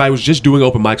like if I was just doing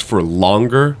open mics for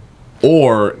longer,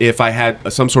 or if I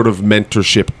had some sort of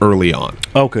mentorship early on.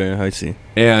 Okay, I see.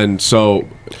 And so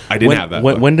I didn't have that.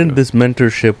 When did this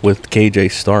mentorship with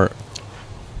KJ start?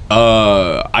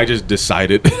 I just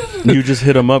decided. You just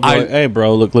hit him up like, hey,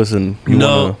 bro, look, listen.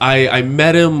 I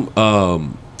met him.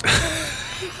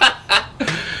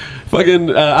 Fucking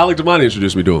Alec Damani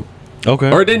introduced me to him.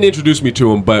 Okay. Or didn't introduce me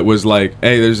to him, but was like,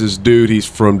 hey, there's this dude. He's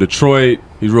from Detroit.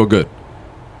 He's real good.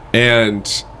 And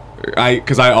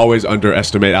because I always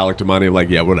underestimate Alec Damani. I'm like,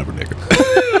 yeah, whatever, nigga.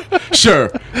 Sure.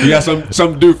 You got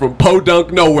some dude from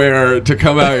Podunk nowhere to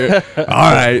come out here. All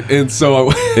right. And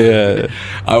so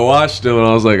I watched him and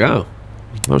I was like, oh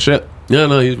shit. Yeah,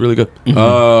 no, he's really good.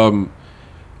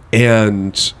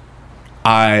 And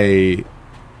I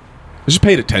just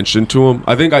paid attention to him.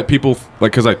 I think people,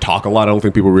 like, because I talk a lot, I don't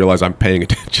think people realize I'm paying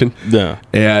attention. Yeah.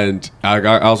 And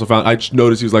I also found, I just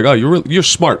noticed he was like, oh, you're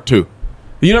smart too.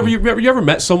 You ever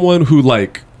met someone who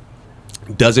like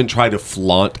doesn't try to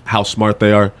flaunt how smart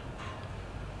they are?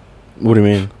 What do you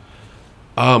mean?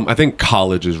 I think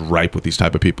college is ripe with these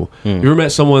type of people. You ever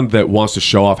met someone that wants to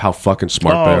show off how fucking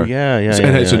smart they are? Yeah.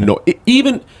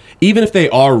 Even if they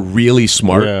are really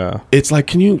smart, it's like,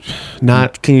 can you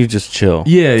just chill?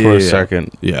 For a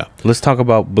second. Yeah. Let's talk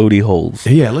about booty holes.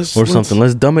 Yeah, something.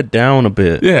 Let's dumb it down a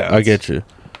bit. Yeah. I get you.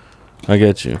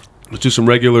 Let's do some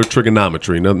regular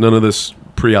trigonometry. None of this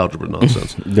pre-algebra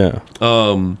nonsense. Yeah.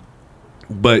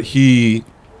 But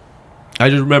I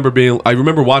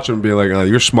remember watching him being like, oh,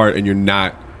 you're smart and you're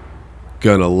not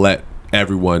gonna let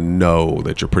everyone know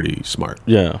that you're pretty smart.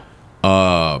 Yeah.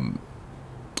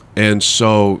 And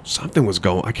so something was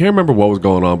I can't remember what was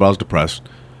going on, but I was depressed.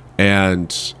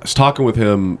 And I was talking with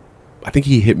him. I think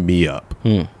he hit me up.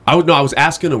 I was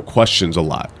asking him questions a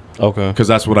lot. Okay. Because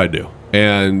that's what I do.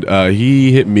 And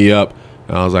he hit me up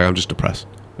and I was like, I'm just depressed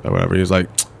or whatever. He was like,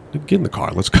 get in the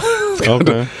car. Let's go.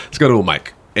 Let's go to a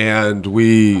mic. And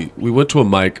we went to a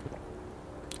mic,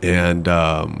 and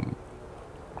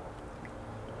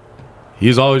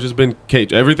he's always just been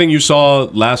Cage. Everything you saw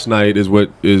last night is what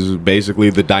is basically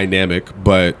the dynamic,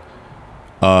 but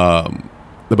now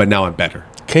I'm better.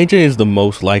 KJ is the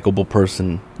most likable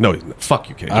person. No, fuck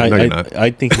you, KJ. No, you're not.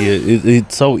 I think he is.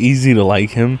 It's so easy to like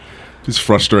him. He's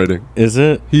frustrating. Is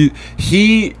it?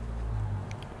 He's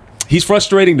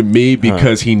frustrating to me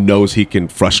because he knows he can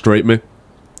frustrate me.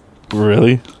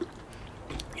 Really?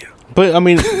 Yeah. But I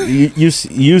mean, you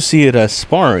see it as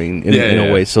sparring in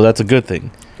a way, so that's a good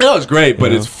thing. No, it's great,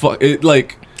 but it's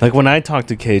like when I talk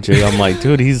to KJ, I'm like,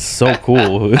 dude, he's so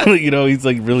cool. He's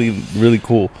like really, really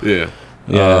cool. Yeah.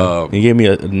 Yeah. He gave me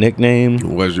a nickname.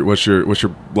 What's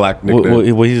your black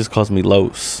nickname? Well, he just calls me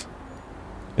Los.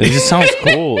 It just sounds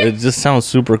cool. It just sounds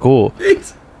super cool.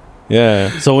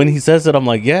 Yeah. So when he says it, I'm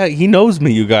like, yeah, he knows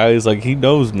me, you guys. Like, he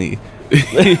knows me.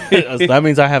 That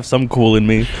means I have some cool in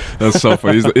me. That's so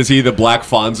funny. Is he the Black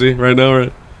Fonzie right now?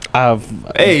 Right?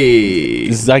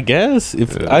 I guess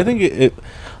I think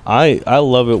I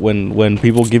love it when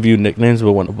people give you nicknames,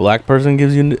 but when a black person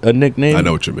gives you a nickname, I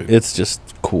know what you mean. It's just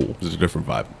cool. It's a different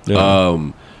vibe.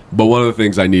 Yeah. But one of the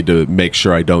things I need to make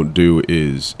sure I don't do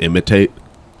is imitate.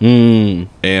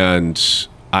 And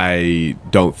I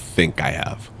don't think I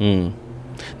have.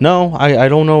 No, I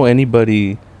don't know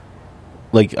anybody.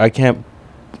 Like I can't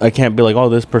be like, oh,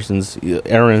 this person's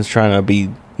Aaron's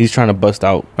he's trying to bust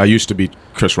out. I used to be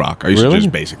Chris Rock. I used to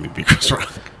just basically be Chris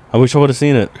Rock. I wish I would have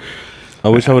seen it.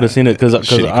 Because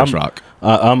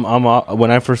I'm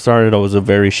when I first started, I was a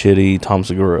very shitty Tom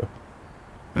Segura.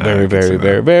 Very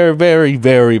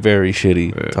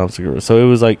shitty Tom Segura. So it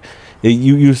was like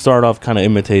you start off kind of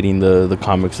imitating the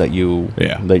comics that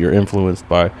you're influenced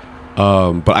by.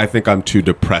 But I think I'm too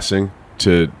depressing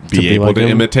to be able like to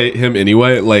imitate him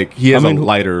anyway. Like he has a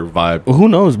lighter vibe. Who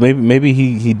knows? Maybe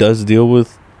he does deal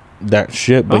with that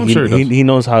shit, but he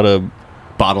knows how to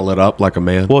bottle it up like a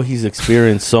man. Well, he's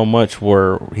experienced so much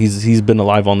where he's been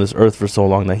alive on this earth for so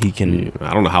long that he can.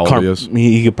 I don't know how old he is.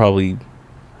 He could probably.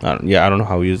 I don't know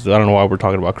how he is. I don't know why we're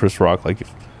talking about Chris Rock. Like,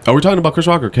 are we talking about Chris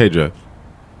Rock or KJ?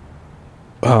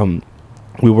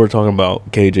 We were talking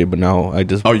about KJ, but now I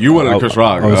just. Oh, you wanted Chris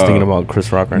Rock. I was thinking about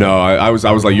Chris Rock right now. No, I was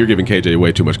like, you're giving KJ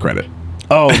way too much credit.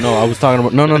 Oh no, I was talking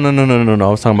about no. I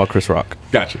was talking about Chris Rock.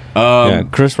 Gotcha.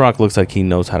 Chris Rock looks like he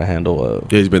knows how to handle.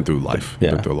 He's been through life.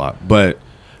 Yeah, been through a lot. But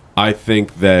I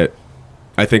think I'm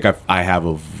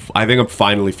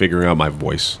finally figuring out my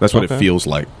voice. That's what it feels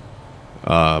like,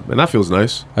 and that feels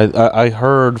nice. I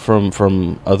heard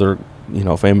from other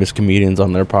famous comedians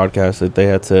on their podcast that they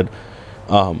had said,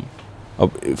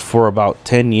 for about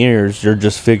 10 years you're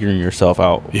just figuring yourself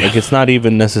out. Yeah. Like it's not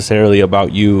even necessarily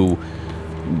about you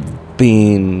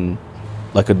being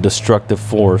like a destructive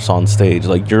force on stage.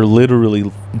 Like you're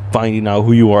literally finding out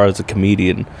who you are as a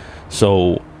comedian.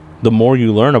 So the more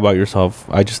you learn about yourself,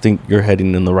 I just think you're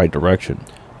heading in the right direction.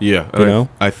 Yeah,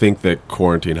 I think that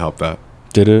quarantine helped that.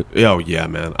 Did it? Oh yeah,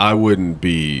 man. I wouldn't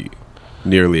be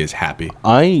nearly as happy.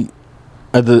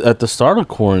 At the start of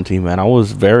quarantine, man, I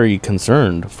was very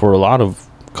concerned for a lot of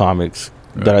comics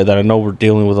that I know were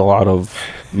dealing with a lot of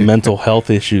mental health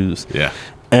issues. Yeah.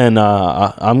 And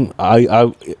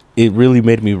it really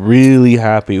made me really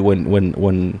happy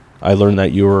when I learned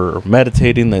that you were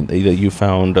meditating, that you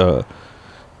found the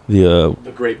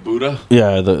great Buddha.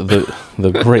 Yeah,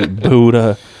 the great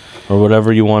Buddha, or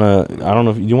whatever you want to. I don't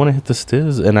know if you want to hit the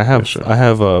stiz, and I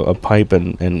have a pipe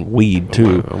and weed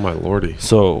too. Oh my lordy!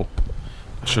 So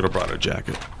I should have brought a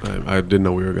jacket. I didn't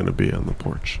know we were going to be on the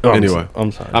porch. Oh, anyway,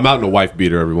 I'm sorry. I'm out in a wife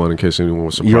beater, everyone, in case anyone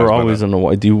was surprised. You're always in a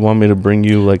wife. Do you want me to bring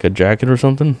you like a jacket or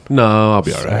something? No, I'll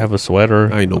be all right. I have a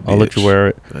sweater. I ain't no bitch. I'll let you wear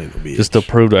it. I ain't no bitch. Just to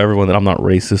prove to everyone that I'm not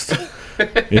racist.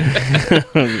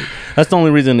 That's the only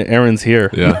reason Aaron's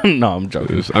here. Yeah. No, I'm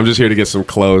joking. I'm just here to get some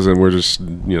clothes, and we're just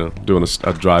doing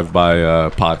a drive-by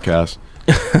podcast.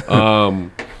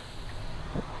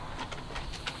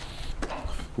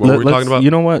 What were we talking about?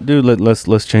 You know what, dude?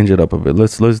 Let's change it up a bit.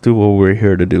 Let's do what we're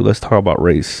here to do. Let's talk about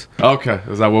race. Okay,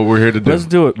 is that what we're here to do? Let's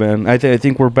do it, man. I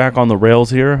think we're back on the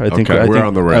rails here. I think we're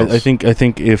on the rails. I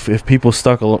think if people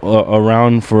stuck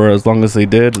around for as long as they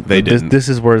did, this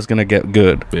is where it's gonna get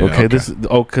good. Yeah, okay,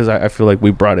 because I feel like we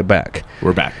brought it back.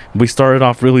 We're back. We started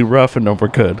off really rough, and then we're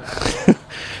good.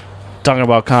 Talking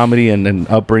about comedy and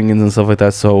upbringings and stuff like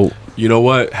that. So you know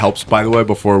what helps, by the way,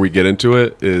 before we get into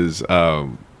it, is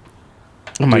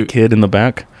my kid in the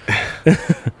back.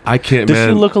 I can't. Does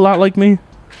she look a lot like me?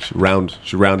 She's round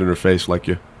in her face like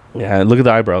you. Yeah, look at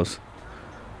the eyebrows.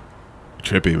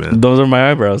 Trippy, man. Those are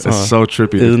my eyebrows. It's so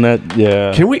trippy. Isn't that?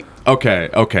 Yeah. Can we? Okay.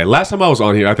 Last time I was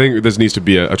on here, I think this needs to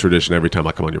be a tradition every time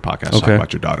I come on your podcast. Talk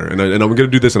about your daughter, and I'm going to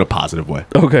do this in a positive way.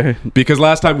 Okay. Because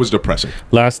last time was depressing.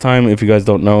 Last time, if you guys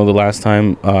don't know, the last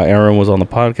time Aaron was on the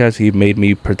podcast, he made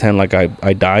me pretend like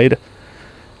I died,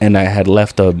 and I had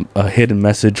left a hidden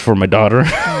message for my daughter.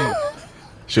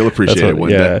 She'll appreciate it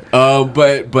one day.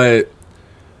 But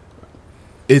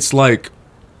it's like,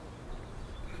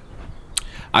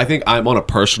 I think I'm on a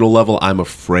personal level, I'm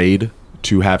afraid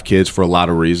to have kids for a lot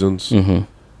of reasons. Mm-hmm.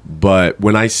 But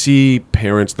when I see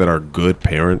parents that are good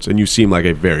parents, and you seem like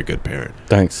a very good parent.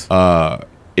 Thanks.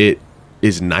 It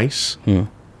is nice. Yeah.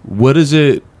 What is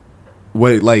it?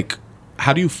 Wait, like,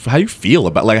 how do you feel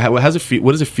about, like, how does it feel?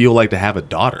 What does it feel like to have a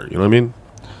daughter? You know what I mean?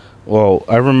 Well,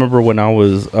 I remember when I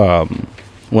was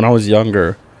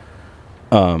younger,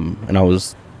 and I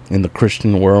was in the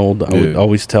Christian world, I would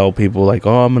always tell people, like,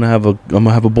 oh, I'm gonna have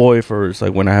a boy first.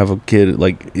 Like, when I have a kid,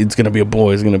 like, it's gonna be a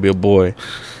boy. It's gonna be a boy,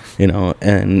 you know.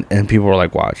 And people were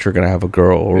like, watch, you're gonna have a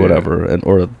girl or whatever,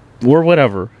 or or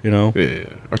whatever, you know.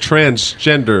 Yeah, a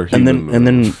transgender human. And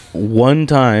then one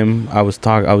time I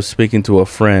was speaking to a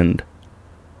friend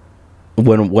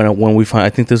when we I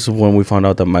think this is when we found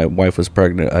out that my wife was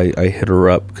pregnant. I hit her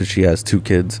up because she has 2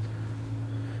 kids,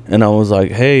 and I was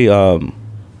like, hey,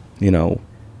 you know,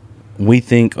 we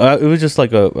think it was just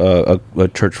like a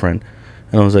church friend,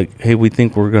 and I was like, hey, we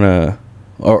think we're gonna,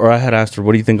 or I had asked her,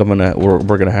 what do you think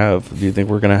we're gonna have? Do you think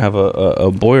we're gonna have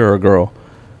a boy or a girl?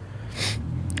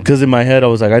 Because in my head I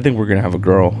was like, I think we're gonna have a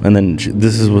girl, and then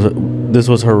this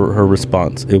was her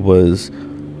response. It was,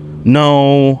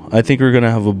 no, I think we're gonna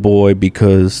have a boy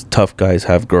because tough guys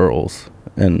have girls.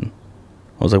 And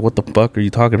I was like, what the fuck are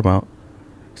you talking about?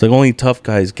 It's like only tough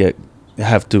guys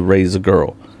have to raise a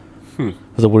girl. I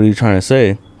was like, what are you trying to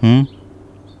say?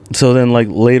 So then like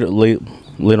later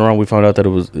on we found out that it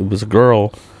was a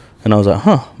girl, and I was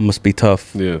like, must be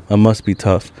tough. Yeah, I must be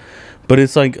tough. But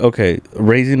it's like, okay,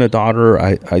 raising a daughter,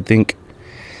 I think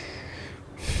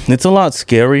it's a lot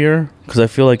scarier because I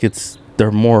feel like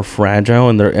they're more fragile,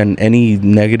 and any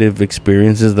negative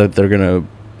experiences that they're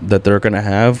gonna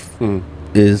have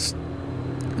is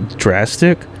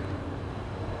drastic.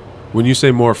 When you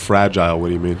say more fragile, what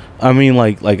do you mean? I mean,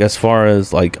 like as far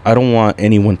as like, I don't want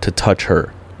anyone to touch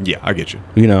her. Yeah, I get you.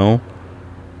 You know,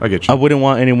 I get you. I wouldn't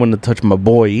want anyone to touch my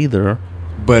boy either.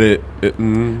 But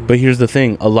But here's the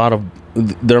thing: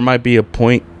 there might be a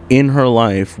point in her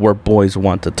life where boys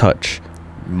want to touch.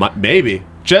 Maybe,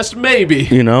 just maybe.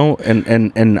 You know,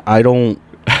 and I don't.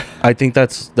 I think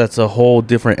that's a whole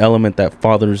different element that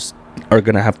fathers are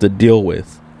gonna have to deal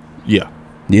with. Yeah.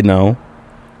 You know,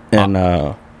 and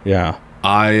yeah.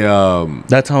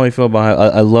 That's how I feel about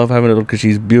her. I love having her because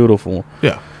she's beautiful.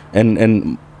 Yeah.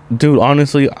 And dude,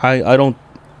 honestly, I don't.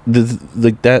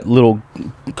 Like that little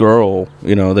girl,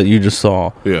 you know, that you just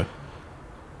saw. Yeah.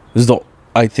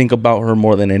 I think about her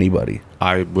more than anybody.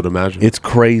 I would imagine. It's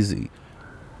crazy.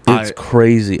 It's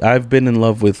crazy. I've been in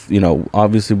love with, you know,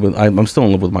 obviously I'm still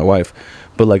in love with my wife,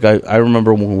 but like I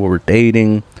remember when we were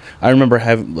dating, I remember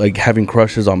having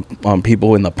crushes on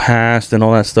people in the past and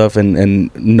all that stuff,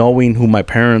 and knowing who my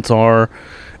parents are,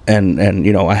 and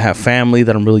you know, I have family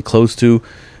that I'm really close to.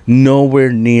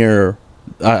 Nowhere near.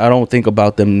 I don't think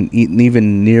about them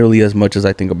even nearly as much as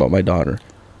I think about my daughter.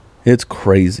 It's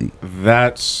crazy.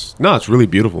 It's really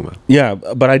beautiful, man. Yeah,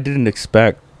 but I didn't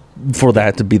expect for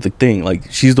that to be the thing.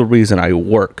 Like, she's the reason I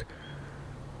work.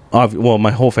 Well,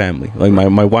 my whole family, like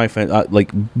my wife, and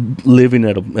like living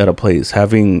at a place,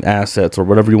 having assets or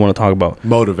whatever you want to talk about.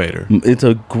 Motivator.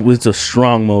 It's a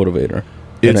strong motivator.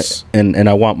 And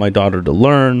I want my daughter to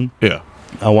learn. Yeah.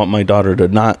 I want my daughter to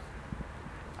not,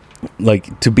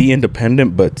 like, to be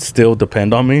independent but still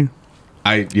depend on me.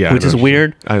 Which is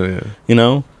weird. You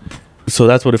know? So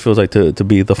that's what it feels like to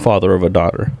be the father of a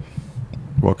daughter.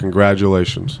 Well,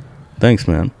 congratulations. Thanks,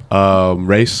 man.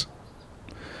 Race?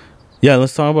 Yeah,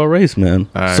 let's talk about race, man.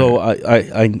 So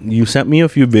I you sent me a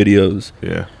few videos.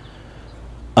 Yeah.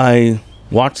 I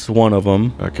watched one of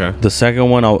them. Okay. The second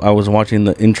one, I was watching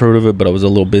the intro of it, but I was a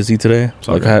little busy today.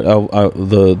 Like,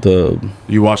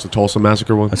 You watched the Tulsa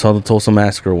Massacre one? I saw the Tulsa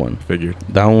Massacre one. Figured.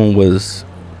 That one was...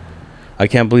 I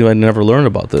can't believe I never learned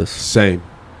about this. Same.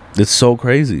 It's so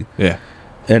crazy. Yeah.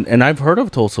 And I've heard of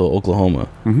Tulsa, Oklahoma.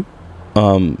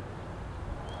 Mm-hmm.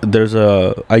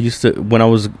 I used to, when I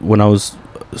was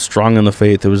strong in the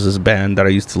faith, there was this band that I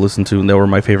used to listen to, and they were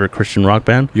my favorite Christian rock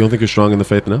band. You don't think you're strong in the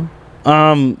faith now?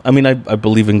 I mean, I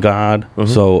believe in God,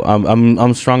 so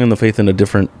I'm strong in the faith in a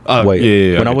different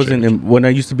way. Yeah, when I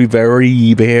used to be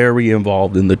very, very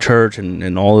involved in the church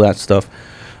and all of that stuff,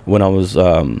 when I was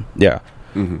I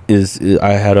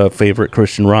had a favorite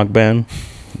Christian rock band.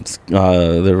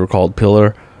 They were called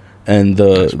Pillar, and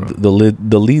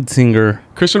the lead singer.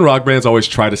 Christian rock bands always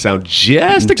try to sound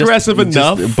just aggressive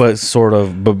enough, but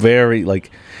very like.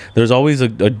 There's always a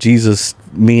Jesus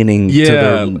meaning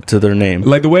to their name.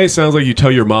 Like the way it sounds like you tell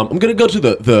your mom, I'm going to go to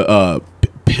the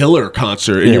Pillar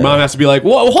concert, and your mom has to be like,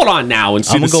 whoa, hold on now, and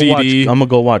see the CD. I'm going to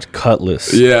go watch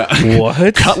Cutlass. Yeah.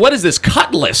 What? What is this,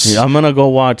 Cutlass? Yeah, I'm going to go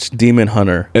watch Demon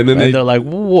Hunter. And then they're like,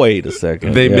 wait a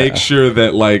second. They make sure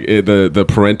that like the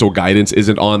parental guidance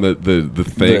isn't on the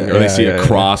thing, or they see a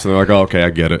cross, and they're like, oh, okay, I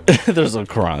get it. There's a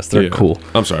cross. They're cool.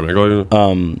 I'm sorry, man. Go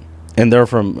ahead. And they're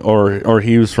from, or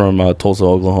he was from Tulsa,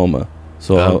 Oklahoma.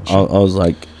 So I was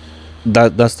like,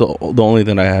 that's the only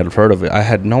thing I had heard of it. I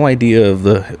had no idea of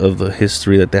the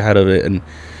history that they had of it, and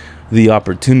the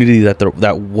opportunity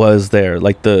that was there.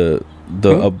 Like you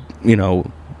know,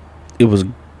 it was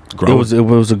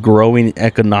a growing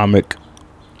economic,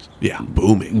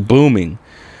 booming,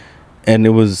 and it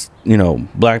was, you know,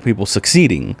 black people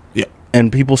succeeding. Yeah,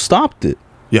 and people stopped it.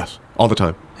 Yes. all the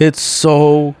time. It's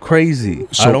so crazy.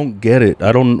 So, I don't get it.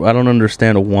 I don't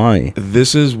understand why.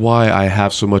 This is why I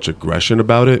have so much aggression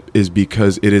about it, is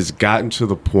because it has gotten to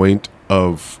the point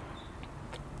of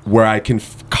where I can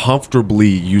comfortably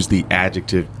use the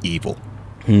adjective evil.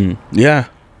 Yeah.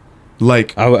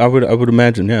 Like I would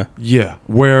imagine, yeah. Yeah.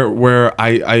 Where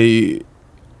I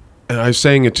and I was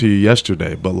saying it to you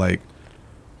yesterday, but like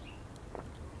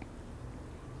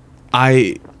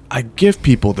I give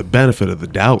people the benefit of the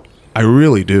doubt. I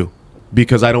really do,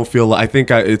 because I don't feel. I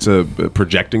think it's a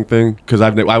projecting thing, because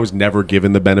I was never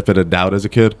given the benefit of doubt as a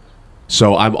kid,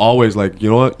 so I'm always like, you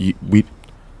know what,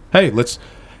 let's,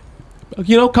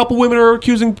 a couple women are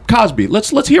accusing Cosby.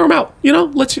 Let's hear them out.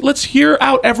 Let's hear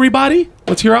out everybody.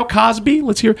 Let's hear out Cosby.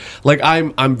 Let's hear. Like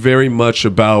I'm very much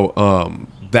about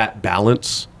that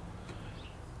balance,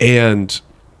 and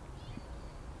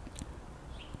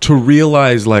to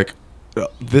realize like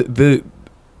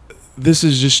this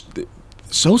is just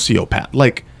sociopath.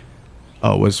 Like,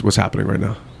 oh, what's happening right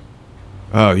now?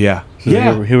 Oh yeah,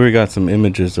 so Here we got some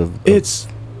images of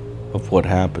what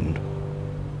happened,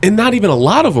 and not even a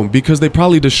lot of them, because they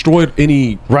probably destroyed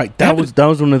any. Right. That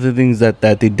was one of the things that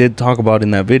they did talk about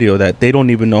in that video, that they don't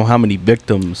even know how many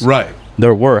victims. Right.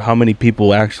 There were, how many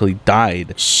people actually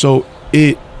died. So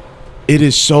it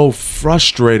is so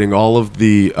frustrating. All of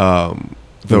the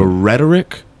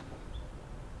rhetoric.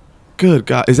 Good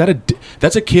God,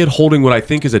 that's a kid holding what I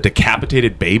think is a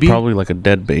decapitated baby? Probably like a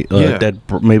dead baby,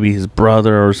 maybe his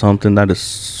brother or something. That is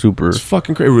super. It's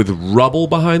fucking crazy, with rubble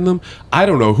behind them. I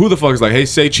don't know who the fuck is like, hey,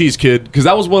 say cheese, kid, because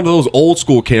that was one of those old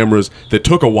school cameras that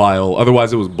took a while.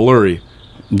 Otherwise, it was blurry.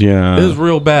 Yeah, it was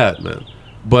real bad, man.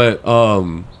 But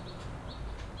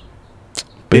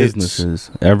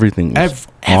businesses, everything,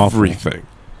 everything.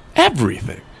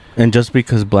 And just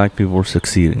because black people were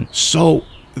succeeding, so.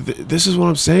 This is what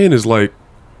I'm saying, is like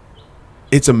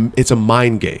it's a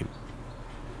mind game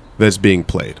that's being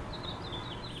played.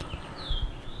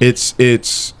 It's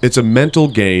a mental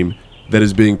game that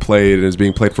is being played, and is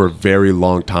being played for a very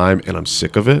long time, and I'm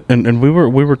sick of it. And we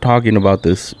were talking about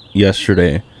this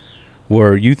yesterday,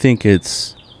 where you think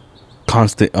it's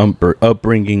constant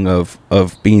upbringing of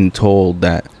being told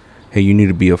that, hey, you need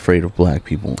to be afraid of black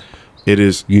people. It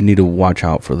is. You need to watch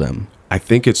out for them. I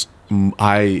think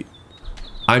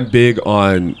I'm big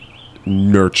on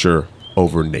nurture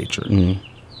over nature.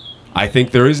 I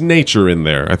think there is nature in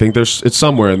there. I think it's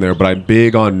somewhere in there, but I'm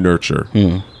big on nurture,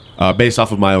 based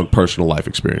off of my own personal life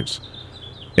experience.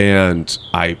 And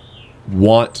and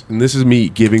this is me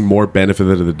giving more benefit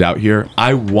of the doubt here,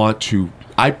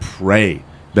 I pray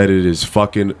that it is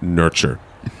fucking nurture.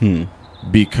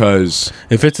 Because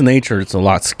if it's nature, it's a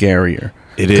lot scarier.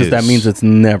 It is. Because that means it's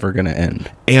never going to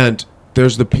end. And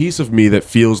there's the piece of me that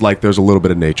feels like there's a little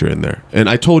bit of nature in there. And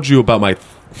I told you about my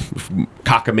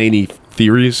cockamamie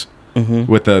theories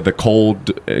with the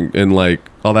cold and like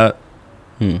all that.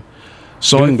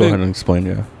 So you can go ahead and explain,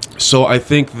 yeah. So I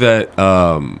think that,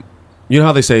 you know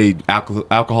how they say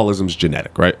alcoholism's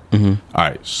genetic, right? All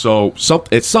right. So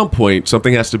at some point,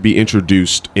 something has to be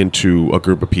introduced into a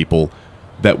group of people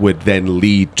that would then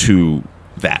lead to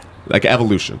that, like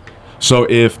evolution. So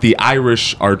if the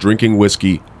Irish are drinking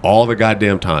whiskey all the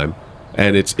goddamn time,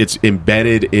 and it's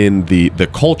embedded in the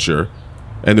culture,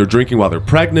 and they're drinking while they're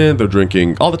pregnant, they're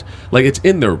drinking all the like it's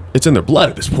in their blood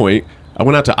at this point. I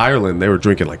went out to Ireland, they were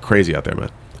drinking like crazy out there,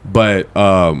 man. But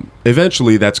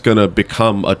eventually that's gonna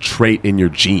become a trait in your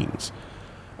genes.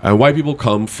 And white people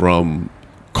come from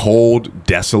cold,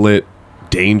 desolate,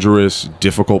 dangerous,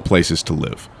 difficult places to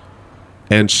live.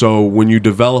 And so when you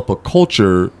develop a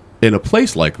culture in a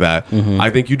place like that, I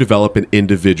think you develop an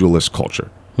individualist culture.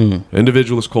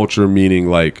 Individualist culture meaning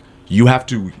like you have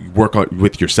to work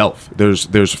with yourself.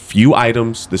 There's few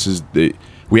items.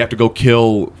 We have to go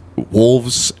kill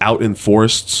wolves out in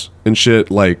forests and shit.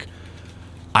 Like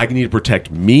I need to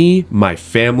protect me, my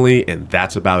family, and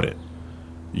that's about it.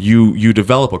 You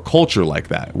develop a culture like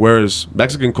that. Whereas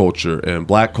Mexican culture and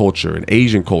black culture and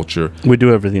Asian culture, we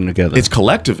do everything together. It's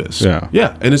collectivist.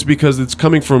 Yeah. And it's because it's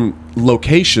coming from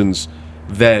locations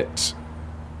that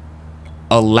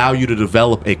allow you to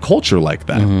develop a culture like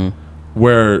that.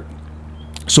 Where,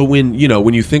 so when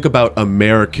you think about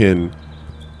American,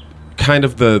 kind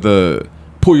of the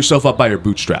pull yourself up by your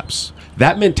bootstraps,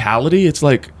 that mentality, it's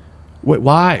like, wait,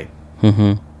 why?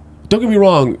 Don't get me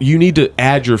wrong, you need to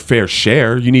add your fair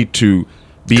share. You need to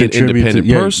be an independent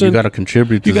person. You got to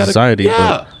contribute to society.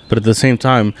 Yeah. But at the same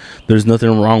time, there's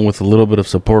nothing wrong with a little bit of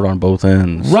support on both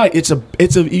ends. Right. It's a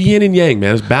yin and yang,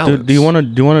 man. It's balance. Dude, do you want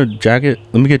a jacket?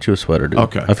 Let me get you a sweater, dude.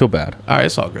 Okay. I feel bad. All right,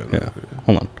 it's all good. Yeah.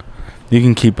 Hold on. You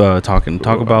can keep talking.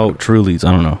 Talk about Trulies.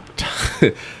 I don't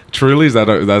know. Truly's,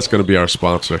 that's going to be our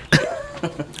sponsor.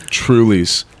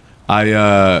 Truly's.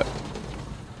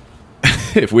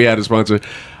 If we had a sponsor,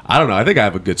 I don't know. I think I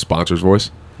have a good sponsor's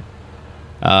voice.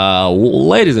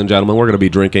 Ladies and gentlemen, we're going to be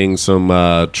drinking some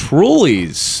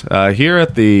Truly's here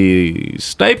at the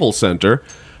Staples Center.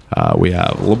 We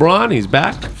have LeBron. He's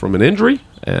back from an injury,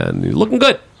 and he's looking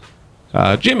good.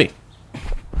 Jimmy.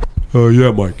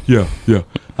 Yeah, Mike. Yeah.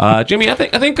 Jimmy, I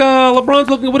think LeBron's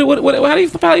looking.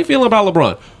 How do you feel about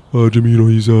LeBron? Jimmy,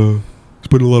 he's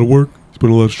putting a lot of work. He's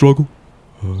putting a lot of struggle.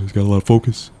 He's got a lot of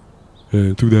focus,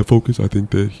 and through that focus, I think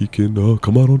that he can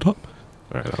come out on top.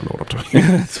 All right, I don't know what I'm talking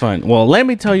about. That's fine. Well, let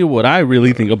me tell you what I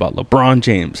really think about LeBron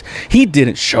James. He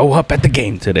didn't show up at the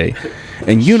game today.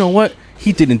 And you know what?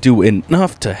 He didn't do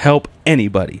enough to help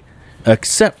anybody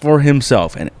except for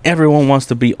himself. And everyone wants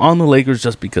to be on the Lakers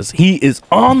just because he is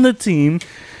on the team,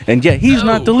 and yet he's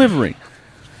not delivering.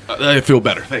 I feel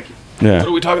better. Thank you. Yeah. What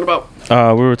are we talking about?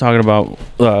 We were talking about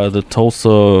the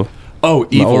Tulsa... Oh,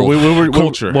 evil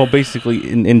culture. Well, basically,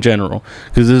 in general,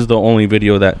 because this is the only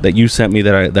video that you sent me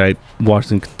that I watched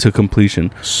to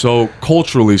completion. So,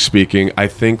 culturally speaking, I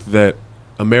think that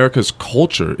America's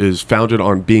culture is founded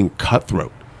on being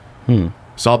cutthroat.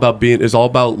 It's all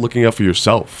about looking out for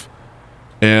yourself,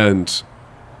 and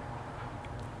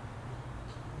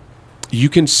you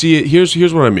can see it.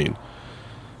 Here's what I mean.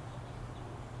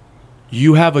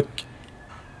 You have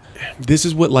this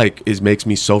is what makes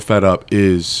me so fed up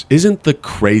isn't the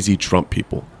crazy Trump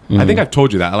people. I think I've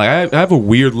told you that. I have a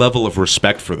weird level of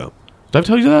respect for them. Did I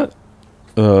tell you that?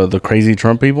 The crazy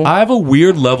Trump people? I have a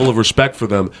weird level of respect for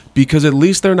them because at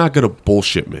least they're not going to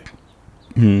bullshit me.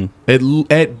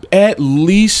 At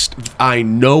least I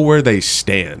know where they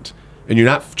stand, and you're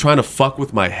not trying to fuck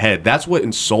with my head. That's what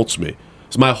insults me.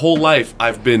 So my whole life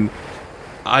I've been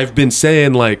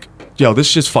saying yo, this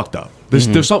shit's fucked up.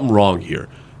 There's something wrong here.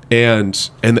 And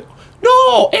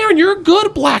no, Aaron, you're a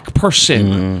good black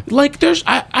person.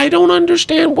 I don't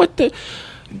understand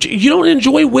you don't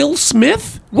enjoy Will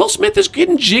Smith? Will Smith is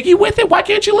getting jiggy with it. Why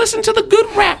can't you listen to the good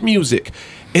rap music?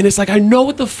 And it's I know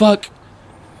what the fuck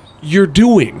you're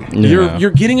doing. Yeah.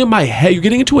 You're getting in my head. You're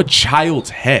getting into a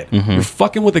child's head. You're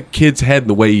fucking with a kid's head in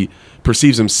the way he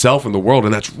perceives himself in the world,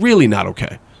 and that's really not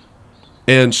okay.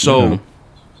 And so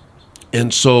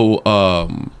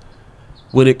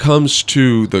when it comes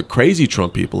to the crazy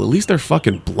Trump people, at least they're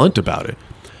fucking blunt about it.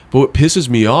 But what pisses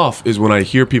me off is when I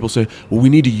hear people say, well, we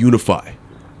need to unify.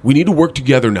 We need to work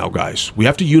together now, guys. We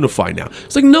have to unify now.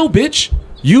 It's no, bitch.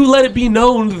 You let it be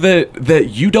known that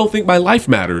you don't think my life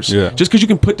matters. Yeah. Just because you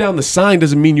can put down the sign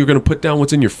doesn't mean you're going to put down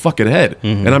what's in your fucking head.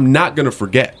 And I'm not going to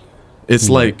forget. It's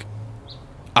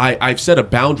I've set a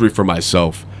boundary for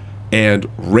myself, and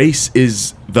race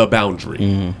is the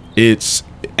boundary. It's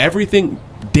everything...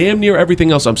 Damn near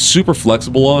everything else I'm super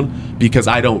flexible on because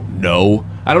I don't know.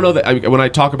 I don't know that when I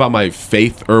talk about my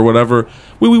faith or whatever,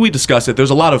 we discuss it.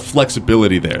 There's a lot of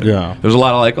flexibility there. Yeah. There's a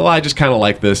lot of I just kind of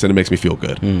like this and it makes me feel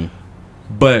good.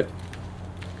 But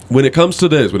when it comes to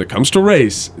this, when it comes to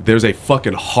race, there's a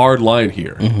fucking hard line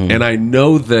here. And I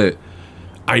know that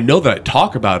I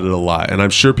talk about it a lot, and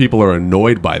I'm sure people are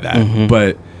annoyed by that.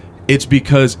 But it's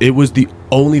because it was the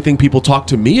only thing people talk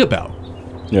to me about.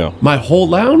 Yeah. My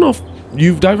whole I don't know if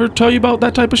you've ever tell you about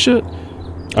that type of shit.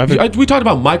 We talked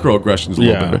about microaggressions a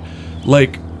little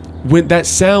bit. When that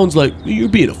sounds like you're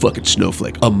being a fucking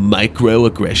snowflake, a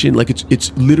microaggression,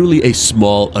 it's literally a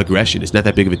small aggression. It's not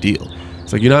that big of a deal.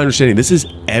 It's you're not understanding. This is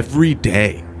every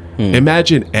day.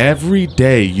 Imagine every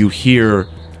day you hear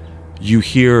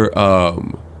you're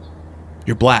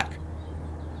black.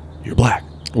 You're black.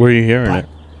 Where are you hearing it?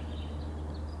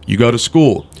 You go to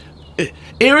school.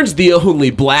 Aaron's the only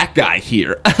black guy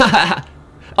here.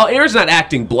 Oh, Aaron's not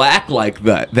acting black like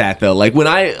that though. When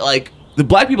the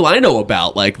black people I know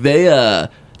about, they're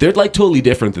totally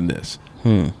different than this.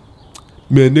 Man,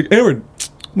 Aaron,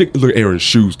 look at Aaron's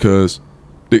shoes, cuz.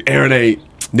 Aaron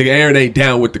ain't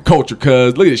down with the culture,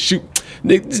 cuz. Look at his shoe.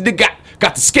 This nigga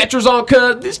got the Skechers on,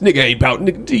 cuz. This nigga ain't about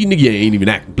nigga ain't even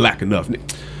acting black enough.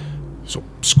 So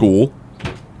school,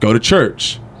 go to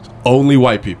church. Only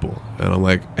white people. And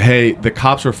I'm hey, the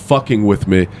cops are fucking with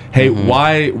me. Hey,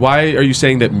 why are you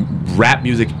saying that rap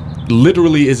music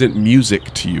literally isn't music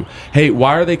to you? Hey,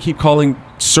 why are they keep calling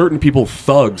certain people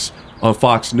thugs on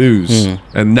Fox News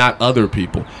and not other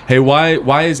people? Hey,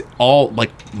 why is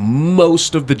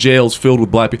most of the jails filled with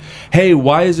black people? Hey,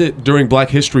 why is it during Black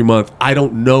History Month I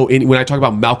don't know when I talk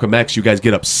about Malcolm X you guys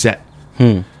get upset?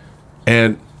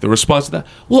 And the response to that,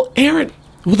 well, Aaron,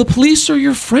 the police are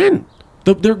your friend.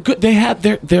 They're good.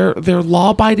 They're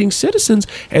law-abiding citizens,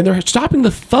 and they're stopping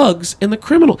the thugs and the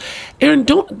criminal. Aaron,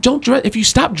 don't dress. If you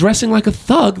stop dressing like a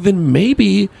thug, then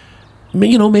maybe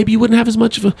you wouldn't have as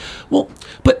much of a. Well,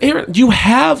 but Aaron, you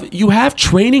have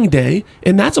Training Day,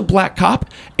 and that's a black cop,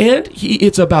 and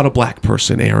it's about a black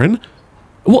person, Aaron.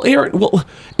 Well, Aaron,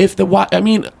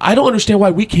 I don't understand why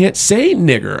we can't say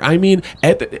nigger. I mean,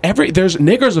 there's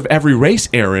niggers of every race,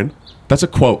 Aaron. That's a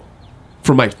quote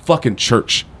from my fucking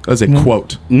church. That's a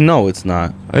quote. No, it's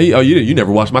not. You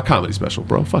never watched my comedy special,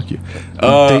 bro. Fuck you.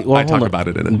 I talk about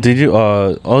it in it. Did you?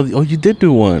 You did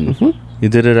do one. Mm-hmm. You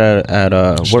did it at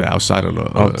outside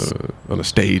on a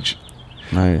stage.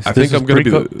 Nice. I think I'm going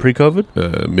to be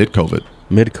pre-COVID, mid-COVID.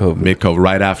 Mid-COVID,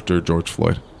 right after George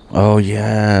Floyd. Oh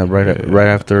yeah, right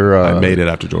after. I made it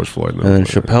after George Floyd, and then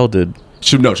Chappelle did.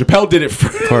 Chappelle did it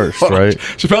first, right?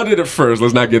 Chappelle did it first.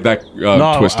 Let's not get that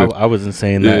twisted. I wasn't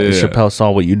saying that. Yeah. Chappelle saw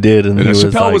what you did, and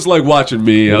Chappelle was like watching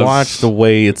me. Watch the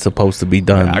way it's supposed to be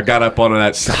done. I got up on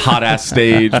that hot ass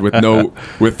stage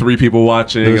with 3 people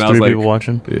watching. There was 3 people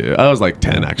watching. Yeah, I was like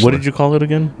 10 actually. What did you call it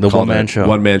again? The one-man show.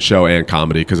 One-man show and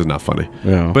comedy because it's not funny.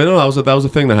 Yeah. But no, that was a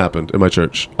thing that happened in my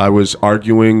church. I was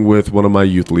arguing with one of my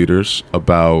youth leaders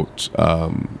about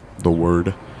the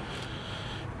word.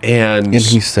 And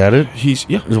he said it. He's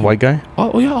a white guy.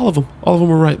 Oh yeah, all of them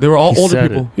were right. They were all older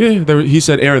people. Yeah, he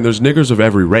said, Aaron, there's niggers of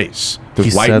every race.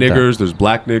 There's white niggers, there's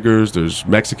black niggers, there's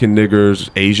Mexican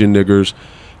niggers, Asian niggers,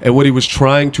 and what he was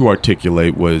trying to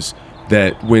articulate was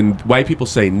that when white people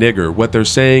say nigger, what they're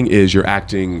saying is you're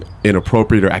acting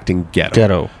inappropriate or acting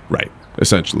ghetto. Right,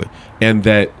 essentially, and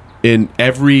that in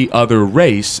every other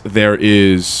race there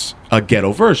is a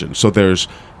ghetto version. So there's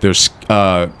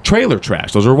trailer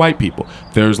trash. Those are white people.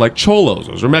 There's like cholos.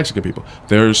 Those are Mexican people.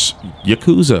 There's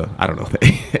yakuza. I don't know,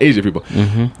 Asian people.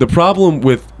 Mm-hmm. The problem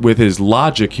with his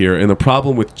logic here, and the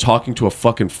problem with talking to a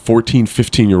fucking 14,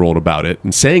 15-year-old about it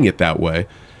and saying it that way,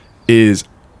 is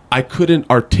I couldn't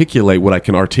articulate what I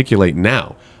can articulate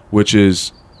now, which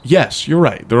is, yes, you're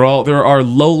right. There are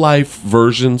low-life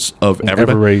versions of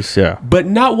every race, yeah. But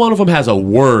not one of them has a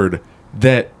word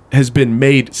that has been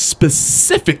made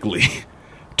specifically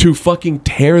to fucking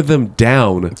tear them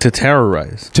down, to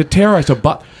terrorize.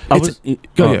 I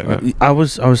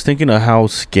was thinking of how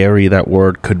scary that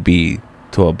word could be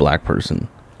to a black person.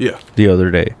 Yeah. The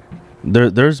other day,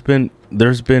 there's been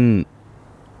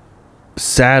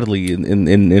sadly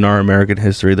in our American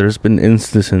history, there's been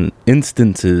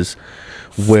instances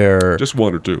where just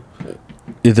 1 or 2.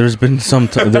 There's been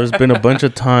there's been a bunch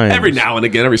of times every now and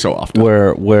again, every so often,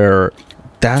 where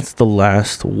that's the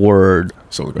last word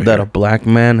that a black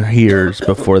man hears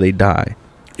before they die.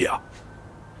 Yeah.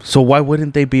 So why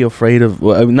wouldn't they be afraid of?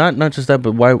 Not just that,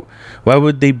 but why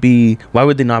would they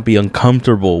not be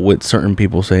uncomfortable with certain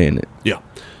people saying it? Yeah.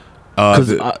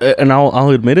 And I'll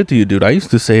admit it to you, dude. I used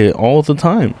to say it all the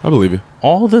time. I believe you.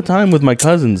 All the time with my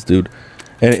cousins, dude.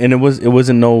 And it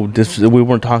wasn't we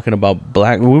weren't talking about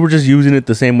black. We were just using it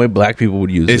the same way black people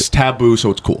would use it. It's taboo, so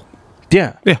it's cool.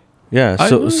 Yeah. Yeah. Yeah,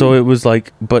 so it was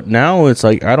like, but now it's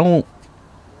like I don't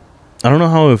know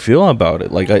how I feel about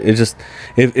it. Like it just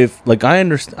if like I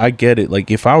understand, I get it.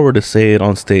 Like if I were to say it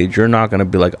on stage, you're not gonna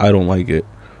be like, I don't like it.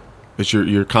 It's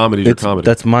your comedy. Your comedy.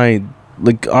 That's my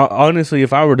honestly.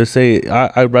 If I were to say it,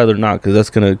 I'd rather not, because that's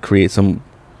gonna create some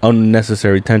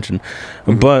unnecessary tension.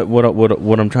 Mm-hmm. But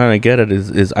what I'm trying to get at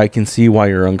is I can see why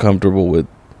you're uncomfortable with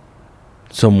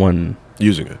someone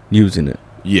using it.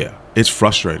 Yeah, it's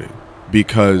frustrating.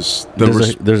 Because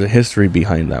there's a history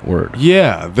behind that word.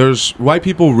 Yeah, there's white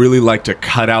people really like to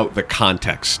cut out the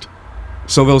context.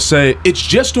 So they'll say, it's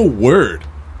just a word.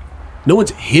 No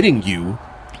one's hitting you.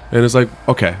 And it's like,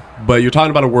 okay, but you're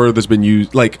talking about a word that's been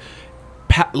used like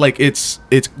it's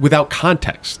without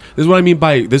context. This is what I mean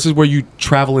by, this is where you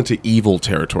travel into evil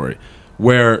territory.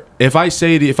 Where if I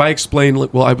explain,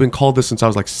 like, well, I've been called this since I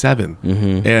was like 7,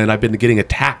 mm-hmm. and I've been getting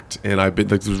attacked, and I've been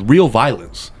like, there's real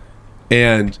violence,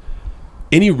 and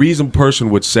any reasoned person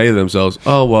would say to themselves,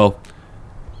 "Oh well,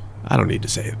 I don't need to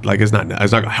say it. Like it's not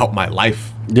going to help my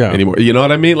life anymore." You know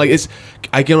what I mean? Like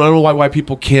I don't know why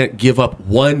people can't give up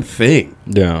one thing.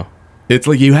 Yeah, it's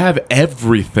like you have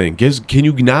everything. Can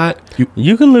you not?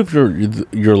 You can live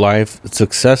your life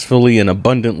successfully and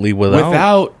abundantly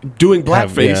without doing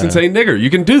blackface and saying nigger. You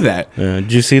can do that.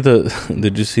 Did you see at the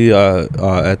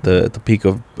peak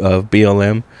of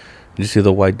BLM? Did you see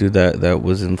the white dude that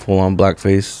was in full on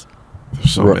blackface?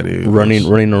 There's so many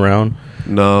running around.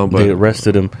 No, but they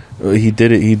arrested him. He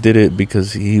did it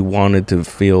because he wanted to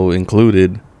feel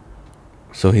included.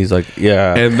 So he's like,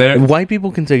 yeah. And white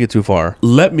people can take it too far.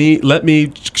 Let me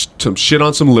some shit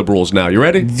on some liberals now. You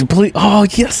ready? Please. Oh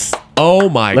yes. Oh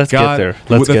my Let's God! get there.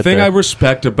 Let's the get thing there. I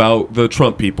respect about the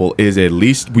Trump people is at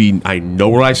least I know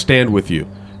where I stand with you,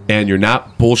 and you're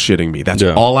not bullshitting me. That's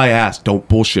all I ask. Don't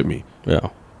bullshit me. Yeah.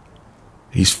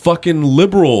 These fucking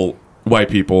liberal white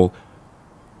people,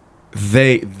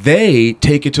 they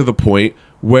take it to the point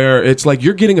where it's like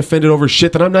you're getting offended over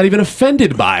shit that I'm not even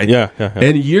offended by. Yeah.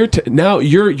 And you're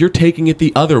taking it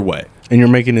the other way. And you're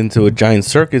making it into a giant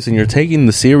circus, and you're taking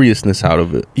the seriousness out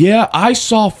of it. Yeah, I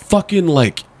saw fucking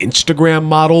like Instagram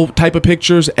model type of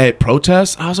pictures at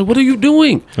protests. I was like, what are you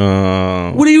doing? What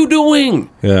are you doing?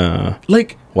 Yeah.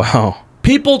 Like, wow.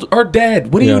 People are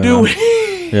dead. What are you doing?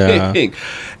 Yeah.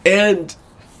 And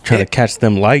trying to catch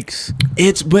them likes.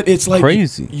 It's like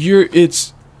crazy. You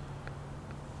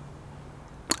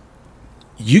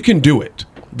can do it.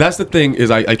 That's the thing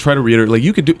is I try to reiterate, like,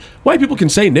 you can do, white people can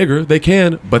say nigger, they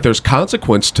can, but there's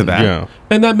consequence to that. Yeah.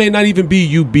 And that may not even be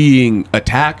you being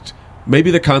attacked.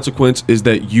 Maybe the consequence is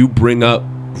that you bring up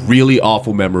really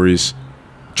awful memories,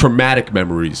 traumatic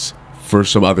memories for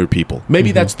some other people.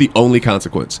 Maybe that's the only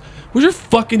consequence. Where's your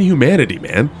fucking humanity,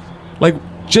 man? Like,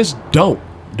 just don't.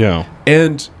 Yeah.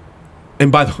 And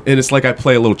it's like I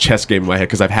play a little chess game in my head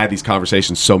because I've had these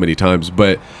conversations so many times.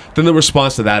 But then the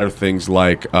response to that are things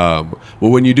like, well,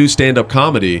 when you do stand-up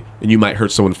comedy and you might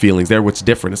hurt someone's feelings there, what's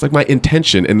different? It's like my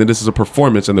intention, and then this is a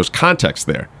performance, and there's context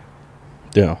there.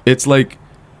 Yeah. It's like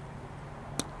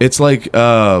I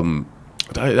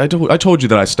told you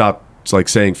that I stopped like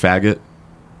saying faggot.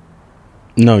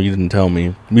 No, you didn't tell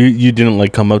me. You didn't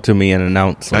like come up to me and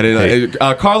announce. Like, I didn't.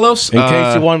 Hey, Carlos, in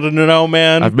case you wanted to know,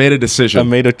 man, I've made a decision. I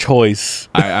made a choice.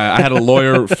 I had a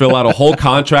lawyer fill out a whole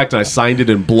contract, and I signed it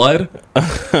in blood.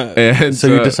 And so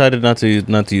you decided not to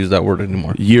use that word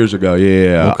anymore. Years ago,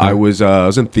 yeah. Okay. I was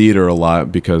in theater a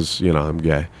lot because I'm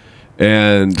gay,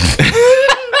 and.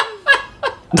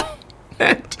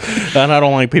 And I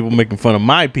don't like people making fun of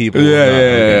my people.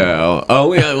 Yeah.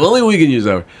 Only we can use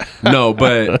that. No,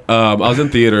 but I was in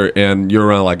theater, and you're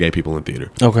around a lot of gay people in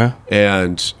theater. Okay.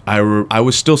 And I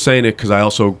was still saying it because I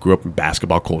also grew up in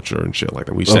basketball culture and shit like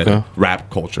that. We said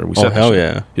rap culture. And we said hell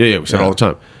yeah. Yeah, we said it all the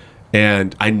time.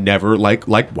 And I never, like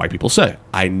white people say,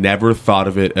 I never thought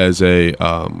of it as a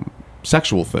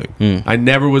sexual thing. I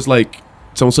never was like,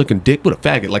 someone's looking dick, what a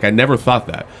faggot. Like, I never thought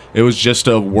that. It was just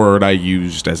a word I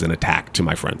used as an attack to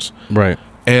my friends. Right.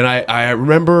 And I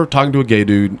remember talking to a gay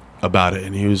dude about it,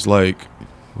 and he was like,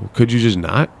 well, could you just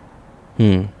not?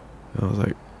 I was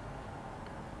like,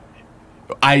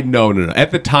 no.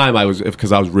 At the time,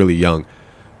 because I was really young,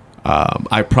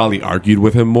 I probably argued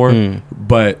with him more.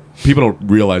 But people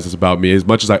don't realize this about me. As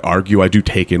much as I argue, I do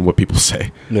take in what people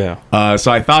say. Yeah.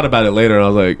 So I thought about it later, and I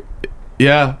was like,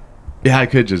 yeah, I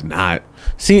could just not.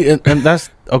 See, and that's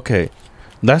okay.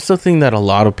 That's the thing that a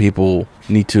lot of people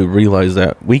need to realize,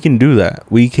 that we can do that.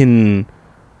 We can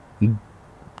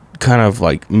kind of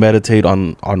like meditate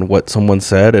on what someone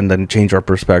said and then change our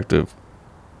perspective.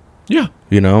 Yeah.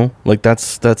 Like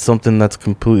that's something that's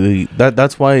completely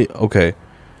that's why, okay,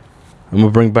 I'm gonna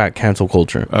bring back cancel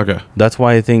culture. Okay. That's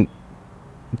why I think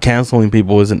canceling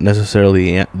people isn't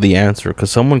necessarily the answer, because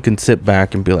someone can sit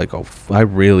back and be like, oh, I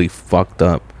really fucked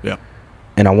up. Yeah.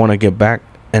 And I want to get back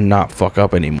and not fuck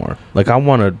up anymore. Like, I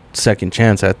want a second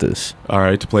chance at this. All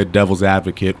right, to play devil's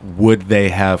advocate, would they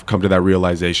have come to that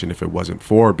realization if it wasn't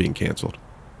for being canceled?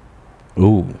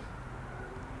 Ooh.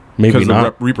 Maybe because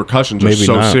not. The repercussions are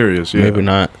so serious. Yeah. Maybe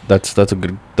not. That's a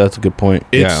good point.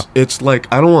 It's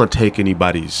like, I don't want to take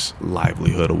anybody's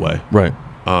livelihood away. Right.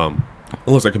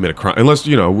 Unless I commit a crime. Unless,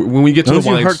 when we get to unless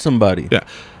the wines, you hurt somebody. Yeah.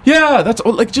 Yeah, that's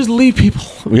like, just leave people.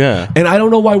 Yeah. And I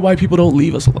don't know why white people don't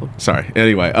leave us alone. Sorry.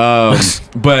 Anyway, but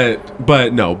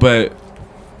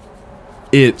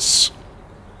it's,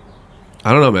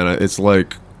 I don't know, man. It's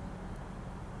like,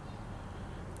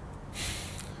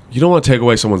 you don't want to take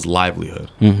away someone's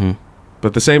livelihood. Mm-hmm. But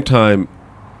at the same time,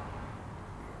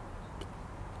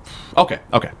 okay.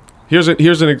 Here's an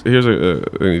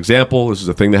example. This is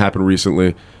a thing that happened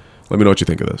recently. Let me know what you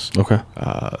think of this. Okay.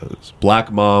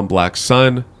 Black mom, black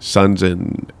son. Son's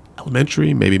in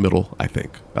elementary, maybe middle, I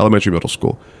think. Elementary, middle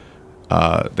school.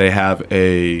 They have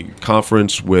a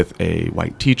conference with a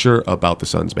white teacher about the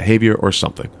son's behavior or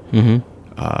something. Mm-hmm.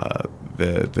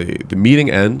 The meeting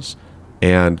ends,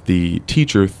 and the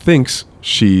teacher thinks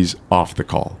she's off the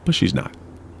call, but she's not.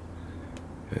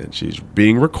 And she's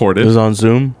being recorded. It was on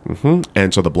Zoom? Mm-hmm.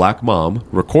 And so the black mom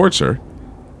records her.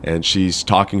 And she's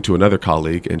talking to another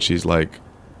colleague, and she's like,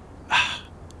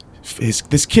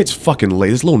 this kid's fucking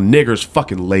lazy. This little nigger's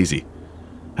fucking lazy.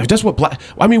 I mean, that's what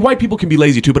white people can be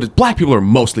lazy too, but black people are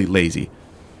mostly lazy.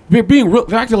 They're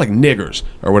acting like niggers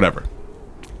or whatever.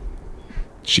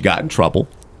 She got in trouble.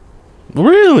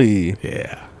 Really?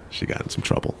 Yeah. She got in some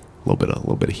trouble. A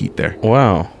little bit of heat there.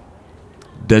 Wow.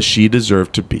 Does she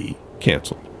deserve to be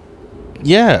canceled?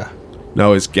 Yeah.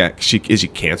 No, is she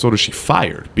canceled or is she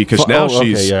fired? Because now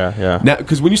she's yeah. Now,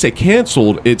 because when you say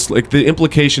canceled, it's like the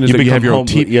implication is that you have your own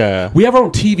TV. Yeah, we have our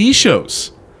own TV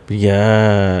shows.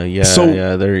 Yeah.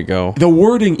 So there you go. The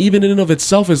wording, even in and of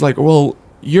itself, is like, well,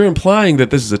 you're implying that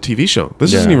this is a TV show.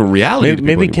 This isn't even reality.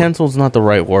 Maybe cancel's not the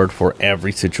right word for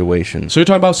every situation. So you're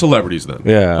talking about celebrities then?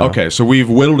 Yeah. Okay, so we've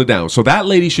whittled it down. So that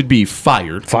lady should be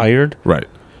fired. Fired? Right.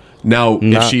 Now,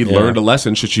 if she learned a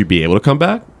lesson, should she be able to come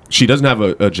back? She doesn't have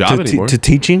a job anymore. To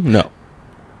teaching? No.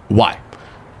 Why?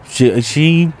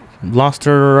 She lost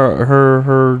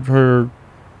her.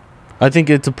 I think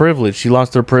it's a privilege. She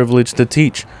lost her privilege to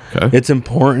teach. Okay. It's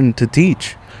important to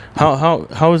teach.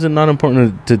 How is it not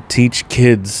important to teach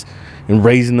kids and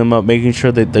raising them up, making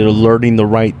sure that they're learning the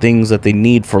right things that they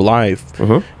need for life?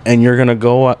 And you're gonna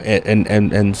go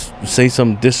and say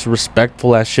some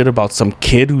disrespectful ass shit about some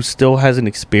kid who still hasn't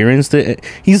experienced it.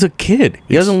 He's a kid.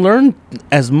 He hasn't learned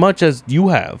as much as you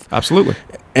have. Absolutely.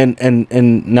 And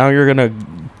now you're gonna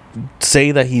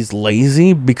say that he's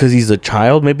lazy because he's a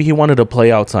child. Maybe he wanted to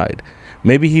play outside.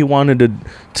 Maybe he wanted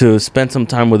to spend some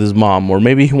time with his mom, or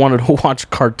maybe he wanted to watch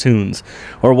cartoons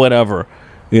or whatever,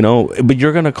 but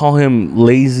you're gonna call him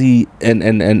lazy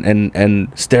and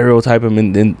stereotype him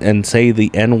and say the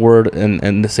N-word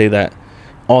and to say that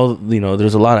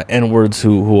there's a lot of N-words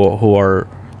who are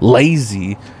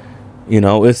lazy.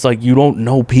 It's like you don't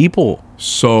know people.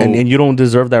 So and you don't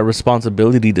deserve that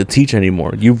responsibility to teach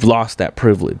anymore. You've lost that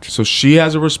privilege. So she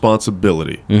has a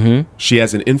responsibility. She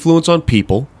has an influence on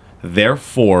people.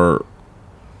 Therefore,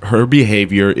 her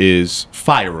behavior is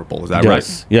fireable. Is that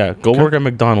right? Yeah. Go work at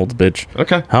McDonald's, bitch.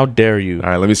 Okay. How dare you? All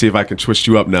right. Let me see if I can twist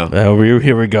you up now.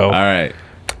 Here we go. All right.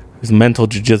 It's mental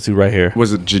jiu-jitsu right here.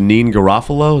 Was it Janine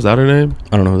Garofalo? Is that her name?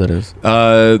 I don't know who that is.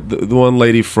 The one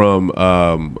lady from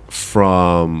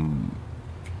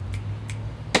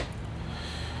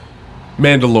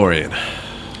Mandalorian.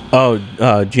 Oh,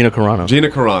 Gina Carano.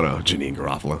 Janine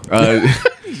Garofalo.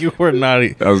 You were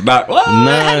naughty. That was not.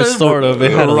 Nah, sort of.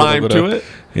 It had a rhyme to it.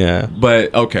 Yeah.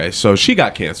 But okay, so she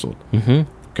got canceled.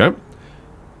 Okay.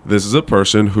 This is a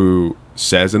person who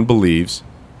says and believes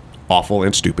awful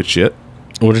and stupid shit.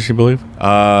 What does she believe?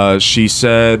 She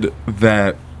said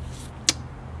that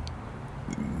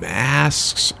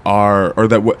masks or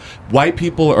that white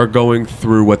people are going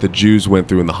through what the Jews went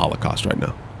through in the Holocaust right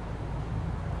now.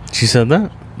 She said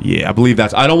that? Yeah, I believe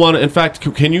that's. I don't want to. In fact,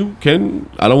 can you?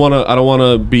 I don't want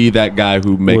to be that guy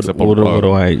who makes up a. What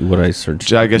do I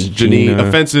search? I guess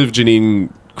offensive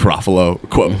Janine Garofalo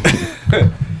quote.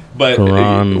 But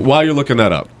while you're looking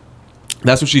that up,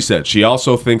 that's what she said. She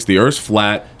also thinks the Earth's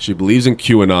flat. She believes in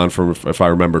QAnon, if I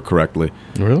remember correctly.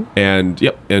 Really? And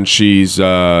yep. And she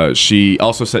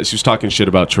also said she was talking shit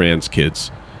about trans kids,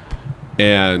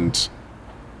 and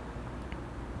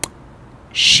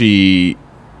she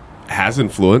has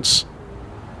influence.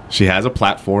 She has a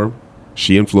platform.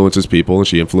 She influences people and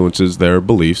she influences their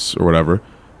beliefs or whatever.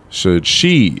 Should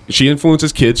she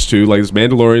influences kids too. Like this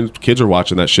Mandalorian, kids are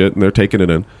watching that shit and they're taking it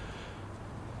in.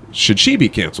 Should she be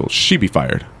canceled? Should she be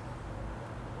fired?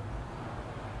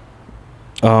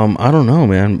 I don't know,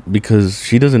 man, because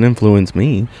she doesn't influence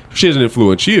me. She doesn't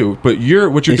influence you, but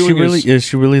what you're doing is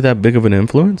she really that big of an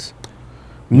influence?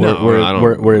 No, I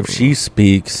don't. Where if she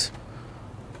speaks.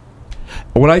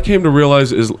 What I came to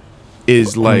realize is like.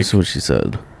 That's what she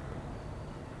said.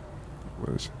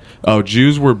 Oh,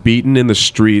 Jews were beaten in the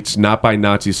streets, not by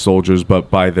Nazi soldiers, but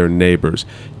by their neighbors,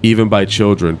 even by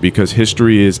children, because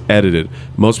history is edited.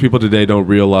 Most people today don't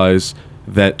realize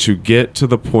that to get to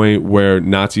the point where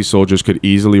Nazi soldiers could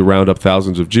easily round up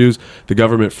thousands of Jews, the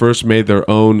government first made their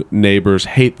own neighbors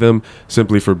hate them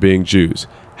simply for being Jews.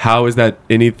 How is that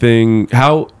any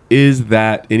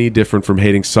different from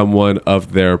hating someone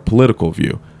of their political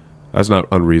view? That's not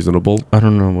unreasonable. I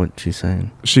don't know what she's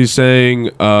saying. She's saying,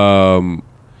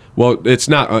 well, it's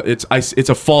not. It's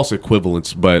a false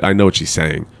equivalence, but I know what she's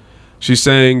saying. She's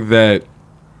saying that,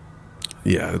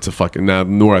 yeah, it's a fucking. Now, the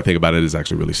more I think about it, it's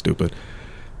actually really stupid.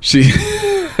 Jews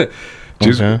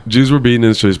were beaten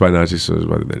in the streets by Nazis, so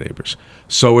by their neighbors.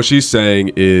 So what she's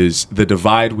saying is the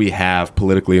divide we have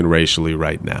politically and racially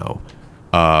right now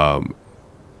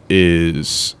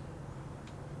is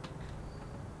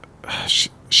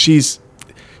she's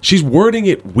wording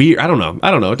it weird. I don't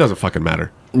know. It doesn't fucking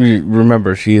matter.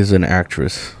 Remember, she is an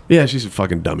actress. Yeah, she's a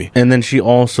fucking dummy. And then she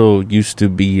also used to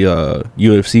be a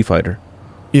UFC fighter.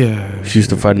 Yeah, she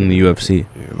used to fight in the UFC.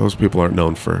 Yeah, those people aren't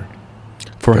known for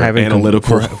having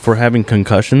analytical for having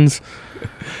concussions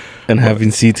and having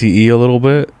CTE a little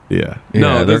bit. Yeah. Yeah,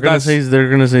 No, they're gonna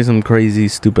say some crazy,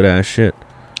 stupid ass shit.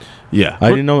 Yeah. I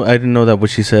didn't know that what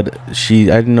she said. I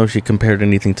didn't know she compared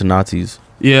anything to Nazis.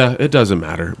 Yeah, it doesn't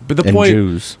matter. But the And point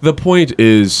Jews. the point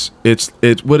is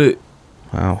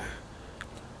Wow.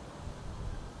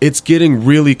 it's getting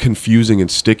really confusing and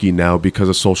sticky now because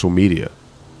of social media.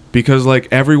 Because like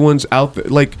everyone's out there,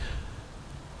 like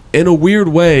in a weird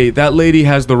way, that lady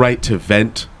has the right to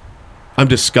vent. I'm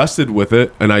disgusted with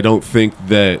it, and I don't think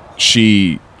that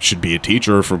she should be a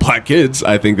teacher for black kids.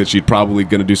 I think that she's probably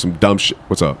gonna do some dumb shit.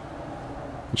 What's up?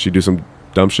 Did she do some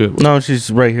dumb shit? No, she's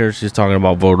right here. She's talking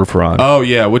about voter fraud. Oh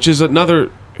yeah, which is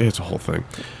another. It's a whole thing.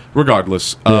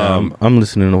 Regardless, Yeah, I'm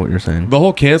listening to what you're saying. the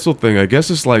whole cancel thing, I guess,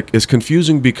 is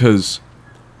confusing because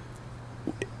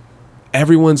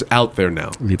everyone's out there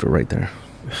now. Leave it right there.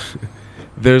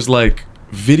 There's like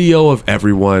video of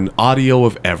everyone, audio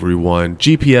of everyone,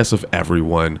 GPS of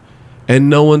everyone, and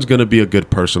no one's going to be a good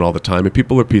person all the time, and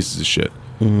people are pieces of shit.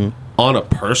 On a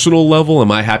personal level,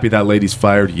 am I happy that lady's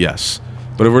fired? Yes.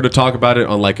 But if we're to talk about it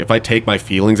on, like, if I take my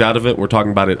feelings out of it, we're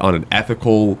talking about it on an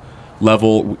ethical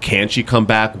level. Can she come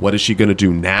back? What is she going to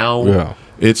do now? Yeah.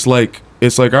 It's like,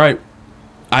 all right,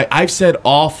 I've said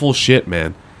awful shit,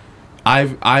 man.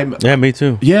 Yeah, me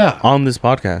too. Yeah. On this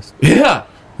podcast. Yeah.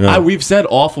 Yeah. We've said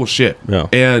awful shit. Yeah.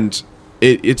 And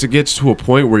it gets to a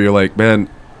point where you're like, man,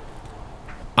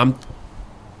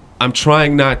 I'm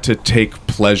trying not to take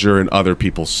pleasure in other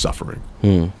people's suffering.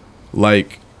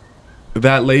 Like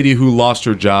that lady who lost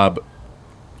her job,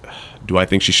 do I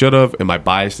think she should have? Am I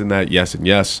biased in that? Yes and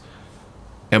yes.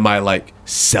 Am I like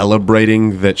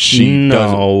celebrating that she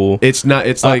No. doesn't? It's not.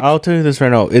 It's like I'll tell you this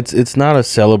right now. It's not a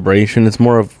celebration. It's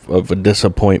more of a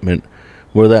disappointment,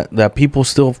 where that people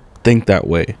still think that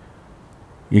way.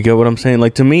 You get what I'm saying?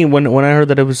 Like, to me, when I heard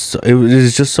that, it was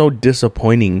just so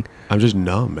disappointing. I'm just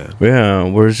numb, man. Yeah,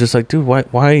 where it's just like, dude,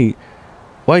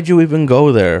 why'd you even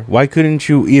go there? Why couldn't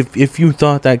you, if you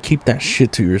thought that, keep that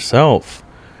shit to yourself?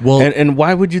 Well, And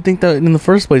why would you think that in the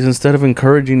first place instead of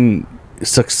encouraging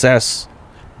success?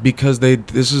 because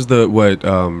this is what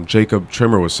Jacob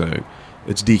Trimmer was saying.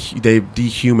 It's they've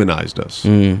dehumanized us.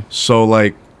 So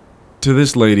like, to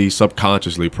this lady,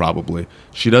 subconsciously probably,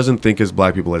 she doesn't think as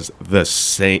black people as the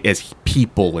same as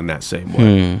people in that same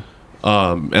way.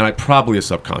 And probably a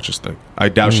subconscious thing. I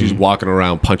doubt she's walking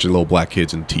around punching little black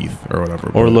kids in the teeth or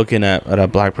whatever. Or looking at a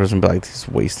black person and be like, he's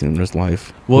wasting his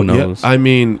life. Well, Who knows? yeah, I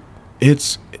mean,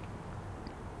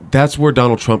 that's where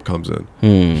Donald Trump comes in.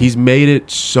 He's made it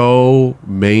so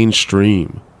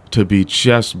mainstream to be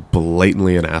just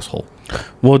blatantly an asshole.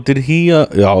 Well, did he?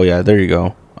 Oh yeah, there you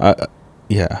go.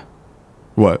 Yeah.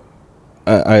 What?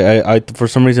 I for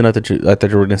some reason I thought you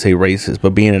were gonna say racist,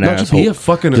 but being an asshole, just be a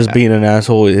fucking being an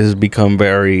asshole has become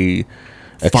very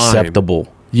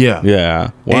acceptable. Yeah.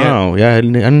 Yeah. Wow. I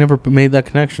never made that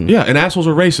connection. Yeah, and assholes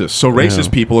are racist. So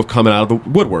racist people have come out of the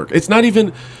woodwork. It's not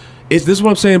even. This is what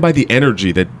I'm saying by the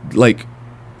energy that, like,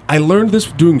 I learned this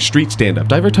doing street stand up.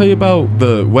 Did I ever tell you about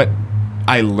what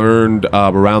I learned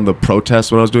around the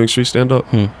protests when I was doing street stand up?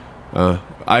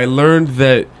 I learned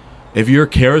that if you're a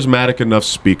charismatic enough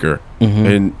speaker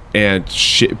and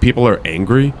people are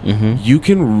angry, you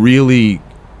can really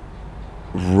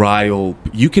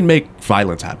you can make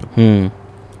violence happen.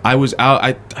 I was out,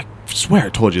 I swear I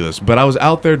told you this, but I was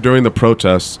out there during the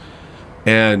protests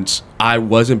and I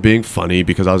wasn't being funny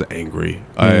because I was angry.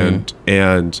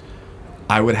 And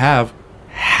I would have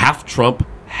half Trump,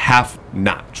 half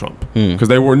not Trump, because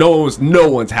no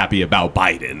one's happy about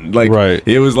Biden. Like, right.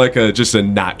 It was like just a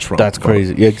not Trump. That's vote.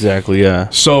 crazy. Yeah, exactly. Yeah.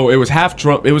 So it was half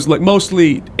Trump. It was like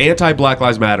mostly anti-Black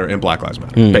Lives Matter and Black Lives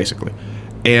Matter, basically.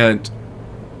 And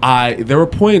there were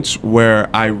points where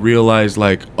I realized,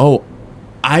 like, oh,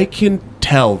 I can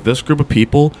tell this group of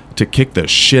people to kick the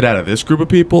shit out of this group of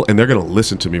people, and they're gonna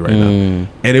listen to me right now.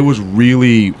 And it was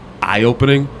really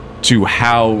eye-opening to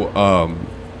how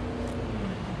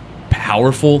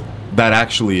powerful that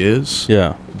actually is.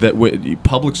 Yeah. That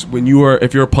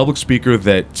if you're a public speaker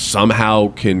that somehow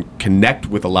can connect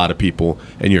with a lot of people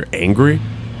and you're angry,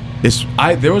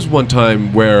 there was one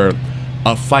time where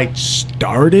a fight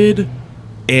started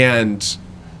and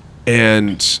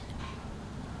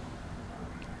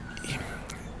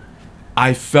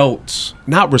I felt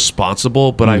not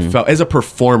responsible, but I felt as a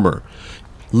performer.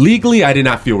 Legally, I did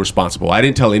not feel responsible. I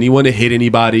didn't tell anyone to hit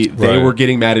anybody. They were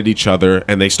getting mad at each other,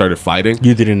 and they started fighting.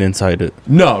 You didn't incite it.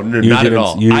 No, not at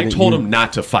all. I told them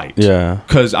not to fight. Yeah,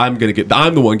 because I'm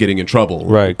the one getting in trouble.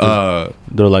 Right.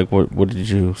 They're like, "What did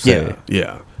you say?"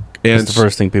 Yeah. And it's the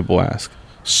first thing people ask.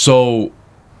 So,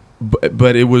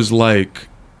 but it was like,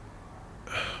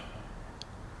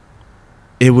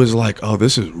 it was like, oh,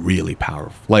 this is really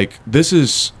powerful. Like, this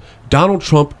is Donald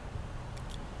Trump.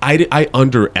 I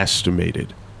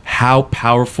underestimated how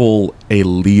powerful a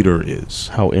leader is.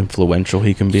 How influential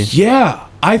he can be. Yeah.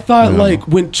 I thought, like,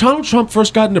 when Donald Trump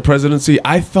first got into presidency,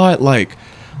 I thought, like,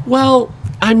 well,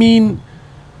 I mean,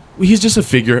 he's just a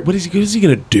figure. What is he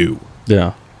going to do?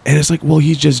 Yeah. And it's like, well,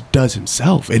 he just does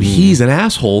himself. And he's an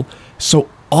asshole. So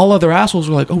all other assholes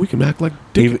were like, oh, we can act like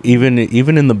dick. Even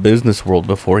in the business world,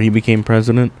 before he became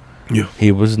president,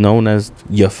 he was known as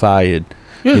 "ya fired."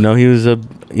 Yeah. You know, he was a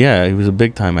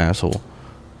big time asshole.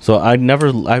 So I've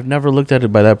never looked at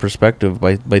it by that perspective,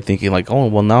 by thinking like, oh,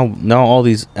 well, now all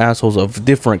these assholes of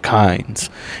different kinds.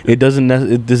 It doesn't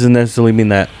necessarily mean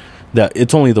that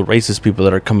it's only the racist people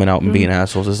that are coming out and being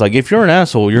assholes. It's like, if you're an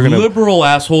asshole, you're gonna... Liberal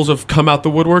assholes have come out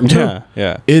the woodwork too.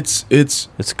 Yeah. It's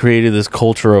created this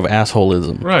culture of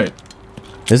assholism. Right.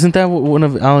 Isn't that one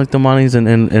of Alec Damani's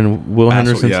and Will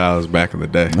Henderson's? Yeah, I was back in the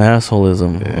day.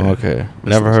 Assholism. Yeah. Okay.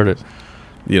 Never heard it.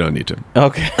 You don't need to.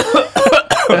 Okay.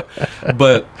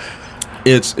 But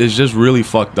it's just really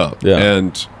fucked up. Yeah.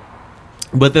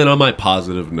 But then on my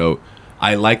positive note,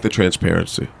 I like the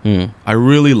transparency. I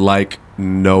really like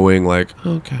knowing, like,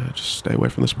 okay, just stay away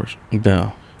from this person.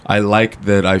 Yeah. I like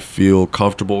that I feel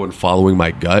comfortable in following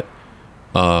my gut.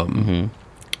 I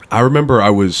remember I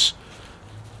was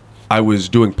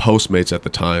doing Postmates at the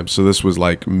time, so this was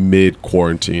like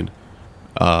mid-quarantine.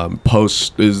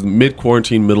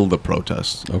 Mid-quarantine, middle of the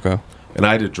protests. Okay. And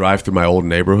I had to drive through my old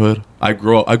neighborhood. I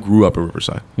grew up in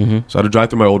Riverside, so I had to drive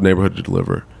through my old neighborhood to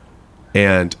deliver.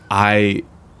 And I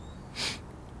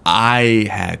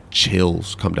had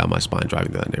chills come down my spine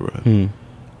driving through that neighborhood.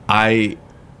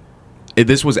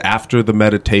 This was after the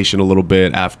meditation a little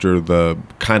bit, after the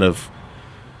kind of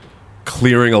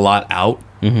clearing a lot out,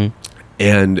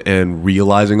 and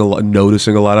realizing a lot,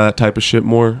 noticing a lot of that type of shit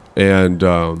more. And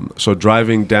so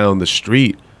driving down the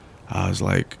street, I was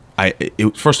like,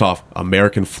 first off,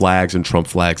 American flags and Trump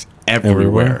flags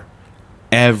everywhere.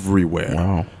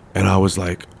 Wow. And I was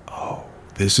like, oh,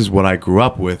 this is what I grew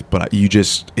up with, but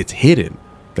it's hidden.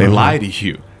 They lie to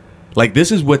you. Like,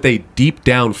 this is what they deep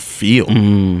down feel.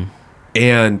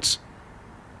 And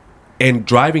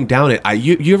driving down it,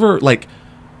 you ever like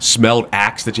smelled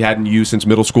Axe that you hadn't used since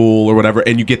middle school or whatever,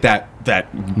 and you get that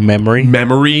memory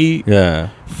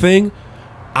thing?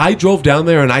 I drove down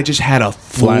there and I just had a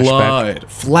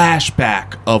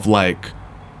flashback of like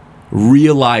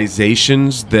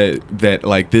realizations that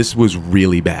like this was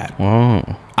really bad. Oh.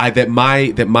 That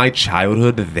my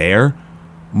childhood there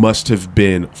must have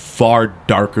been far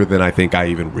darker than I think I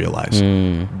even realized,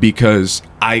 because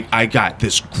I got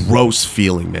this gross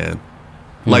feeling, man.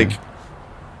 Like,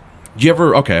 you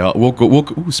ever we'll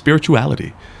go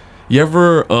spirituality. You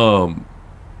ever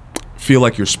feel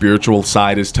like your spiritual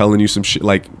side is telling you some shit,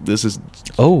 like, this is...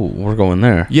 Oh, we're going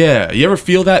there. Yeah. You ever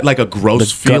feel that? Like a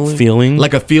gross gut feeling?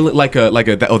 Like a feeling, like a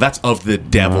that's of the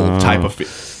devil type of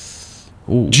feeling.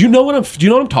 Do you know what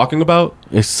I'm talking about?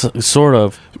 It's sort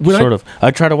of. I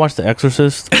tried to watch The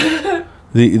Exorcist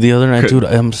the other night, dude.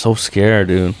 I'm so scared,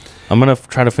 dude. I'm gonna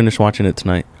try to finish watching it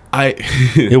tonight.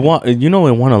 It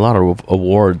won a lot of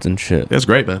awards and shit. That's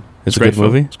great, man. It's a good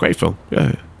movie. It's a great film.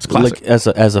 Yeah. It's classic. Like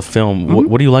as a film,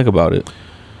 what do you like about it?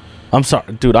 I'm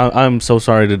sorry, dude. I'm so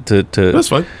sorry to that's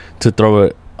fine to throw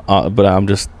it, but I'm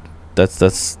just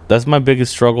that's my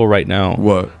biggest struggle right now.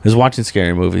 What is watching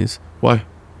scary movies? Why?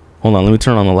 Hold on, let me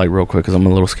turn on the light real quick because I'm a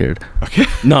little scared. Okay.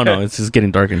 No, it's just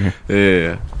getting dark in here.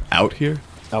 Yeah. Out here.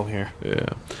 Yeah.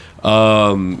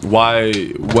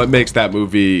 What makes that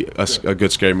movie a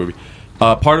good scary movie?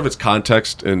 Part of its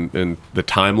context and the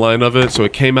timeline of it. So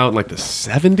it came out in like the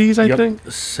 70s, I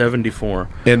think. 74.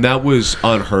 And that was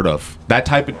unheard of. That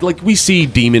type of, like, we see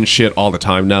demon shit all the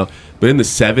time now, but in the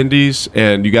 70s,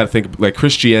 and you got to think, like,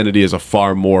 Christianity is a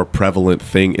far more prevalent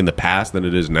thing in the past than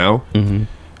it is now.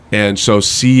 And so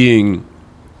seeing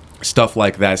stuff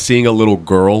like that, seeing a little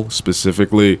girl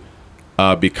specifically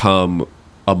become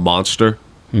a monster,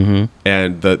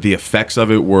 and the effects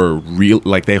of it were real,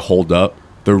 like, they hold up.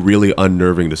 They're really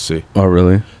unnerving to see. Oh,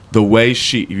 really? The way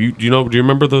do you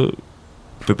remember the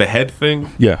head thing?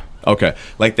 Yeah. Okay.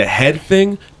 Like, the head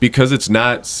thing, because it's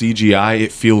not CGI,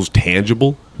 it feels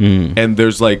tangible. And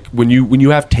there's, like, when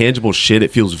you have tangible shit,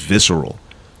 it feels visceral.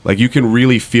 Like, you can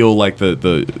really feel like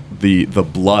the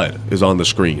blood is on the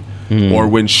screen. Or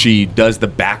when she does the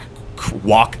back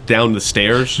walk down the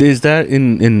stairs. Is that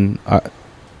in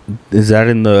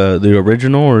the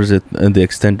original, or is it in the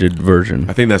extended version?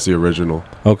 I think that's the original.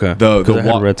 Okay. Because I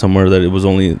had read somewhere that it was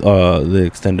only the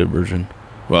extended version.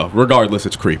 Well, regardless,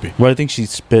 it's creepy. Well, I think she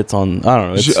spits on... I don't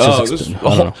know. It's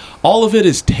all of it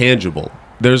is tangible.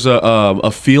 There's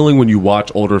a feeling when you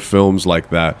watch older films like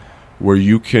that where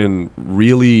you can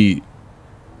really...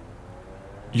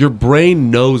 Your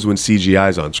brain knows when CGI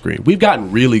is on screen. We've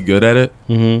gotten really good at it.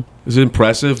 Mm-hmm. It's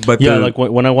impressive, but yeah, like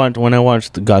when I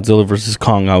watched Godzilla versus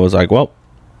Kong, I was like, well,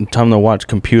 time to watch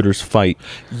computers fight.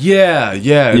 Yeah.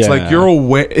 It's like you're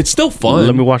aware. It's still fun.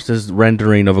 Let me watch this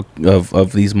rendering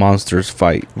of these monsters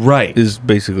fight. Right. Is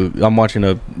basically I'm watching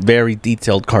a very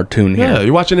detailed cartoon here. Yeah,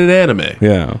 you're watching an anime.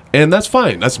 Yeah, and that's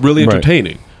fine. That's really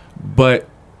entertaining. Right. But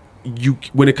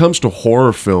when it comes to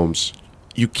horror films,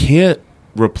 you can't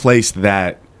replace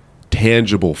that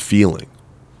tangible feeling.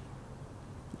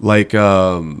 Like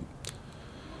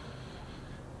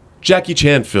Jackie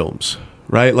Chan films,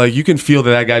 right? Like you can feel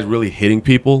that guy's really hitting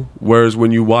people, whereas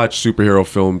when you watch superhero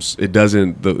films, it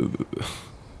doesn't.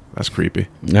 That's creepy.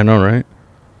 I know, right?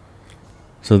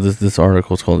 So this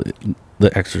article is called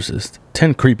 "The Exorcist: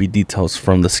 10 Creepy Details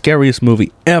from the Scariest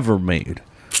Movie Ever Made."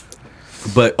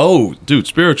 But dude,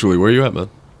 spiritually, where are you at, man?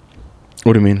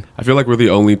 What do you mean? I feel like we're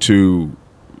the only two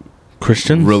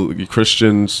Christians.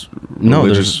 Christians. No,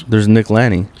 there's Nick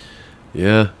Lanny.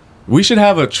 Yeah. We should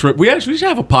have a trip. We should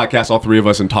have a podcast, all three of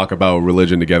us, and talk about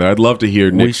religion together. I'd love to hear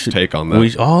Nick's take on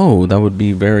that. That would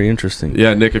be very interesting.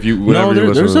 Yeah, Nick, if you...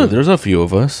 There's a few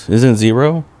of us. Isn't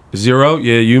Zero? Zero?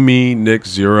 Yeah, you, me, Nick,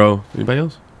 Zero. Anybody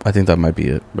else? I think that might be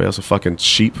it. Anybody else a fucking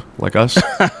sheep like us?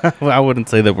 I wouldn't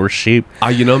say that we're sheep.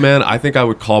 Man, I think I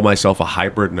would call myself a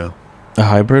hybrid now. A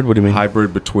hybrid? What do you mean?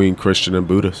 Hybrid between Christian and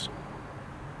Buddhist.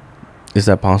 Is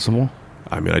that possible?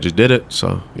 I mean, I just did it,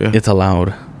 so yeah. It's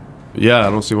allowed. Yeah, I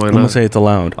don't see why not. I'm gonna say it's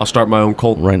allowed. I'll start my own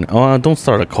cult right now. Oh, don't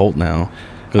start a cult now,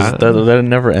 because that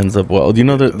never ends up well. Do you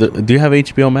know do you have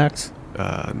HBO Max?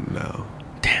 No.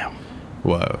 Damn.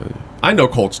 Well, I know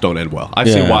cults don't end well. I've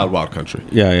seen Wild Wild Country.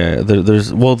 Yeah.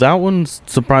 There's that one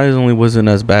surprisingly wasn't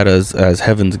as bad as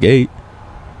Heaven's Gate.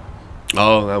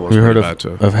 Oh, that was pretty bad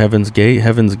too. Of Heaven's Gate.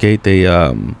 Heaven's Gate. They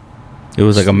it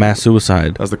was like a mass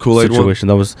suicide. That's the Kool-Aid situation.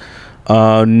 One? That was.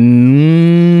 I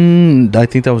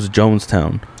think that was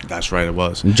Jonestown. That's right, it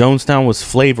was. Jonestown was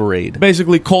Flavor Aid.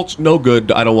 Basically, cults no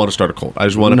good. I don't want to start a cult. I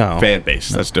just want a fan base.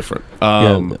 That's different.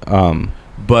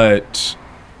 But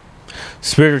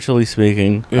spiritually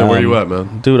speaking, where you at,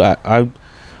 man? Dude, I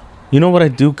you know what I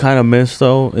do kind of miss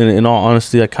though. In all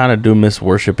honesty, I kind of do miss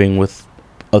worshiping with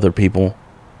other people.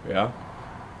 Yeah.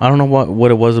 I don't know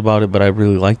what it was about it, but I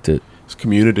really liked it. It's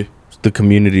community. It's the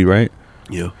community, right?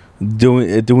 Yeah.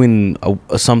 Doing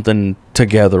something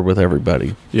together with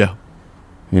everybody. Yeah.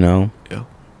 You know? Yeah.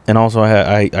 And also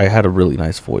I had a really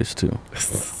nice voice too.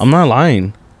 I'm not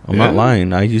lying. I'm not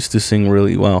lying. I used to sing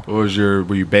really well. What was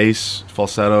were you bass,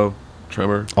 falsetto,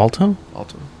 tremor? Alto?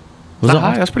 Was that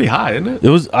high? That's pretty high, isn't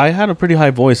it? I had a pretty high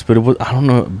voice, but it was, I don't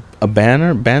know, a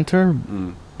banter?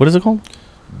 Mm. What is it called?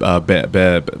 Yeah,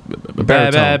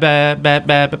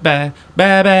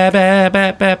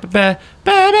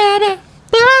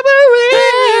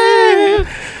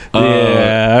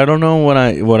 I don't know what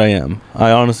I am.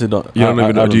 I honestly don't. You don't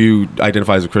even know. Do you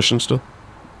identify as a Christian still?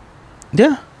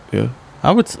 Yeah. Yeah.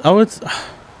 I would.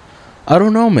 I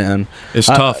don't know, man. It's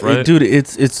tough, right, dude?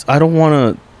 It's. I don't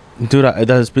want to, dude.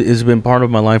 It's been part of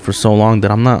my life for so long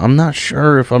that I'm not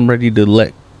sure if I'm ready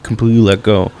to completely let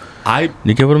go.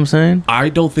 You get what I'm saying? I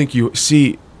don't think you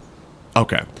see.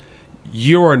 Okay,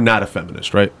 you are not a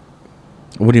feminist, right?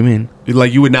 What do you mean?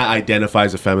 Like, you would not identify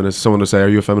as a feminist? Someone would say, "Are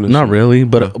you a feminist?" Not really,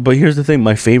 but here's the thing: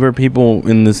 my favorite people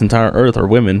in this entire earth are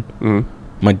women.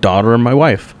 Mm-hmm. My daughter and my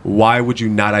wife. Why would you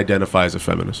not identify as a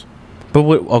feminist? But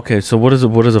what? Okay, so what does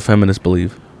a feminist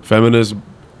believe? Feminism,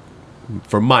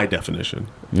 for my definition,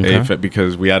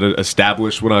 because we had to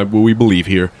establish what we believe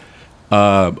here.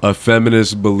 A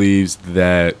feminist believes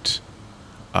that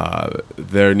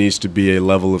there needs to be a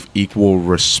level of equal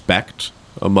respect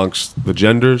amongst the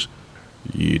genders.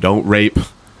 You don't rape,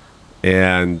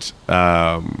 and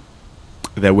that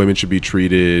women should be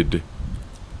treated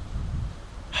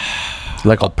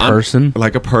like a person,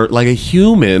 like a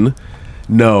human.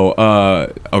 No,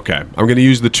 okay. I'm going to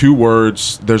use the two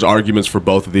words. There's arguments for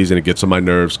both of these, and it gets on my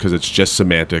nerves because it's just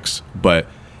semantics. But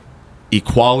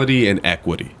equality and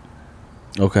equity.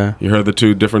 Okay. You heard the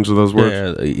two difference of those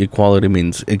words? Yeah, equality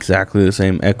means exactly the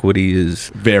same. Equity is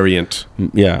variant.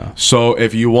 Yeah. So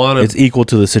if you want to... It's equal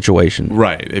to the situation.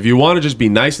 Right. If you want to just be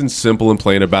nice and simple and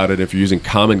plain about it, if you're using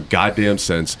common goddamn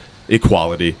sense,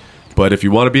 equality. But if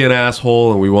you want to be an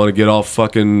asshole and we want to get all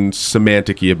fucking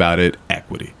semantic-y about it,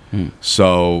 equity.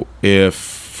 So if,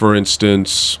 for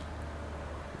instance...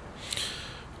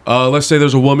 let's say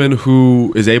there's a woman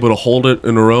who is able to hold it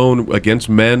in her own against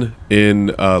men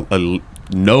in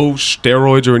no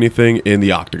steroids or anything in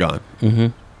the octagon.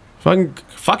 Mm-hmm.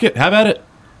 Fuck it, have at it.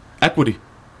 Equity.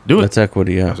 Do it. That's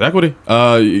equity. Yeah. That's equity.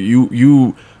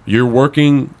 You're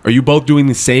working. Are you both doing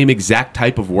the same exact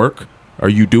type of work? Are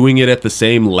you doing it at the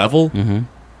same level? Mm-hmm.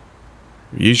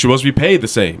 You're supposed to be paid the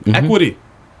same. Mm-hmm. Equity.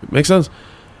 It makes sense.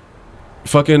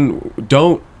 Fucking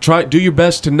do your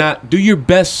best to not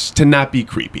be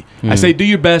creepy. I say do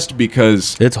your best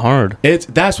because it's hard.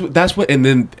 That's what and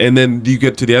then you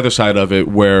get to the other side of it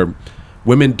where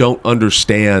women don't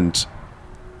understand.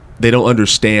 They don't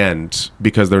understand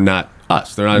because they're not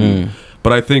us. They're not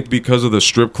but I think because of the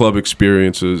strip club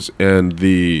experiences and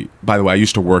by the way, I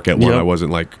used to work at one. I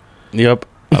wasn't like Yep.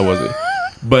 I wasn't.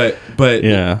 But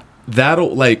yeah.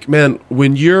 That'll like, man,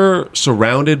 when you're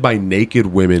surrounded by naked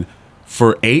women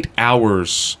for 8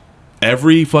 hours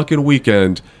every fucking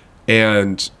weekend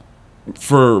and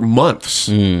for months,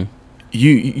 you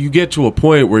get to a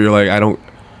point where you're like,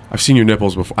 I've seen your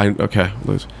nipples before. Okay,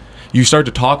 you start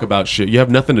to talk about shit. You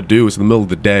have nothing to do. It's in the middle of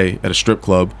the day at a strip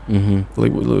club. Mm-hmm.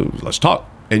 Like, let's talk.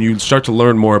 And you start to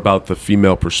learn more about the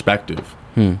female perspective.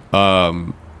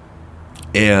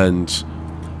 And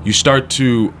you start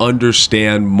to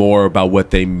understand more about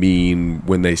what they mean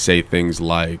when they say things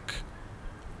like,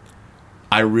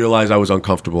 I realized I was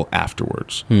uncomfortable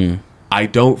afterwards. I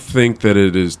don't think that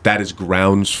that is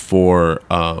grounds for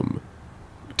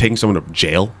taking someone to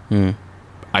jail.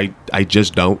 I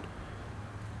just don't.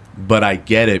 But I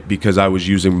get it because I was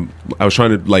trying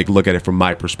to like look at it from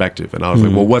my perspective. And I was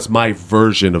like, well, what's my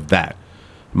version of that?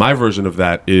 My version of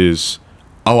that is,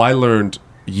 I learned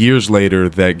years later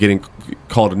that getting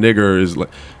called a nigger is like,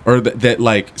 or that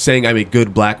like saying I'm a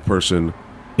good black person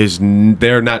is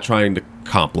they're not trying to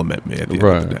compliment me at the end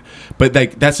of the day. But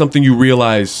like that's something you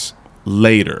realize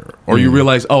later, or you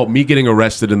realize, me getting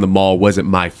arrested in the mall wasn't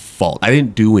my fault. I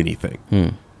didn't do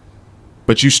anything.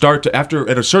 But you start to at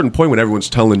a certain point when everyone's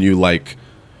telling you like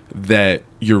that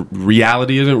your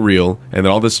reality isn't real and that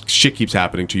all this shit keeps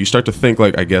happening to you, you start to think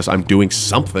like, I guess I'm doing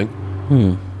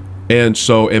something. And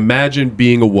so imagine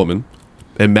being a woman.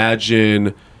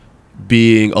 Imagine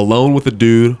being alone with a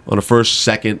dude on a first,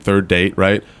 second, third date,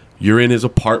 right? You're in his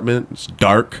apartment. It's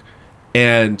dark.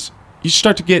 And you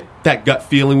start to get that gut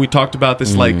feeling. We talked about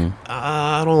this, like,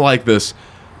 I don't like this.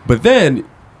 But then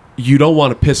you don't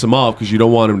want to piss him off because you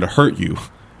don't want him to hurt you.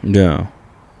 Yeah.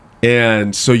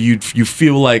 And so you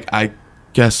feel like, I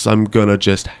guess I'm going to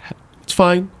just, it's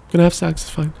fine. I'm going to have sex. It's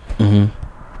fine.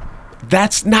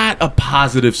 That's not a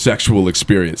positive sexual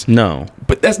experience. No.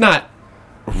 But that's not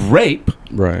rape.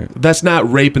 Right. That's not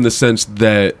rape in the sense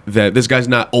that this guy's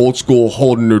not old school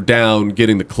holding her down,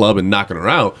 getting the club and knocking her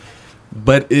out.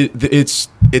 But it's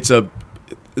a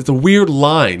weird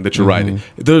line that you're writing.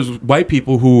 There's white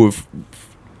people who have,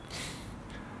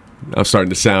 I'm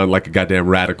starting to sound like a goddamn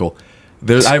radical.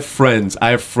 I have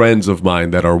friends of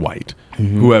mine that are white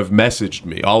who have messaged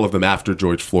me, all of them after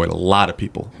George Floyd, a lot of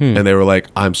people. And they were like,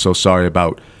 I'm so sorry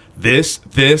about this.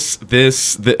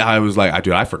 I was like,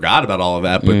 dude, I forgot about all of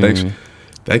that, but thanks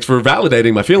for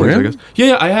validating my feelings, I guess.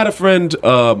 Yeah, I had a friend,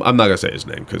 I'm not going to say his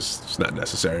name because it's not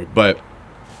necessary, but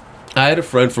I had a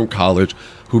friend from college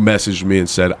who messaged me and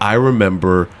said, I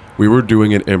remember we were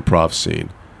doing an improv scene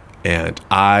and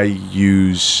I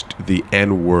used the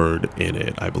N-word in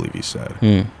it, I believe he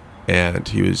said. And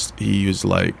he messaged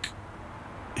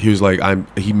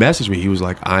me, he was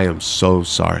like, I am so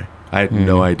sorry. I had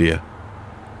no idea.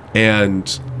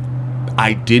 And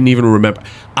I didn't even remember.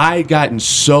 I had gotten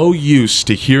so used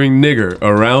to hearing nigger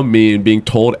around me and being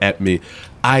told at me,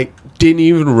 I didn't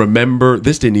even remember.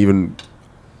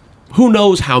 Who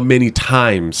knows how many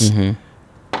times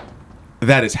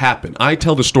that has happened. I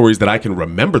tell the stories that I can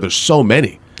remember. There's so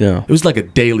many. Yeah. It was like a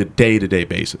day-to-day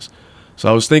basis. So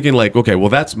I was thinking like, okay, well,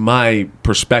 that's my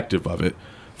perspective of it.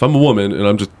 If I'm a woman and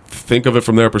I'm just think of it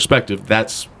from their perspective,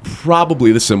 that's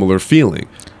probably the similar feeling.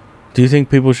 Do you think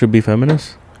people should be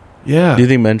feminists? Yeah. Do you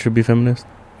think men should be feminists?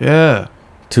 Yeah.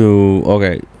 To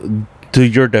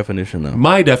your definition though.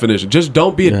 My definition. Just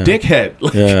don't be a dickhead.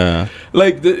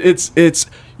 It's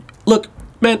look,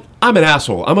 man, I'm an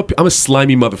asshole. I'm a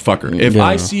slimy motherfucker. If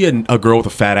I see a girl with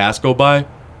a fat ass go by,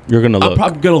 you're gonna look. I'm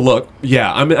probably gonna look.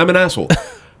 Yeah, I'm an asshole.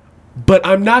 But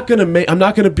I'm not gonna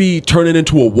be turning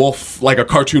into a wolf, like a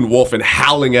cartoon wolf, and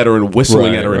howling at her and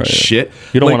whistling at her and shit.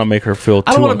 You don't want to make her feel.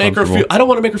 I don't want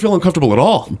to make her feel uncomfortable at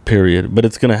all. Period. But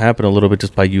it's gonna happen a little bit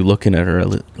just by you looking at her a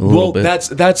little bit.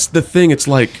 That's the thing. It's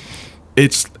like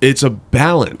it's a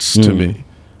balance to me.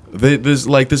 There's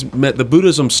like the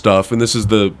Buddhism stuff, and this is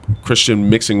the Christian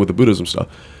mixing with the Buddhism stuff.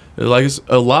 Like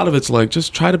a lot of it's like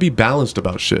just try to be balanced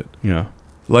about shit. Yeah.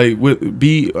 Like what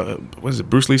is it?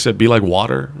 Bruce Lee said, "Be like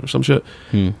water" or some shit.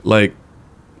 Like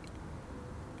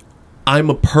I'm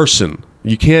a person.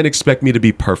 You can't expect me to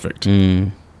be perfect.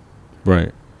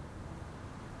 Right.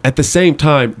 at the same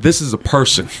time, this is a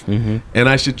person, and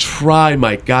I should try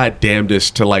my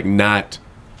goddamnedest to like not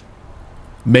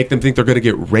make them think they're going to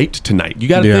get raped tonight. You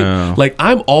got to think, like,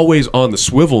 I'm always on the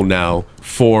swivel now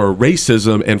for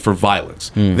racism and for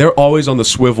violence. They're always on the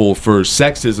swivel for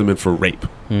sexism and for rape.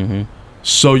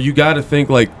 So you got to think,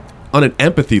 like, on an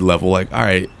empathy level, like, all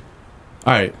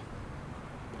right.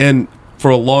 And for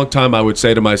a long time, I would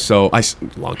say to myself, I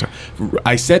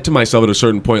said to myself at a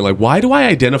certain point, like, why do I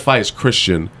identify as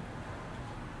Christian,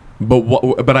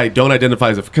 but I don't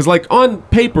identify as because, like, on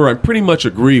paper, I pretty much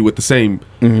agree with the same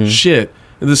shit.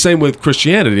 And the same with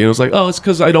Christianity. And it was like, oh, it's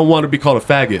because I don't want to be called a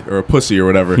faggot or a pussy or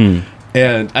whatever.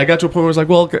 And I got to a point where I was like,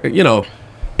 well, you know,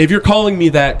 if you're calling me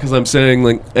that because I'm saying,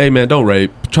 like, hey, man, don't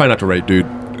rape. Try not to rape, dude.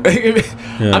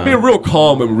 I'm being real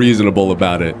calm and reasonable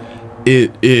about it.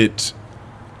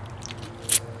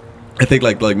 I think,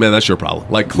 like, man, that's your problem.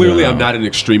 Like, clearly I'm not an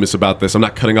extremist about this. I'm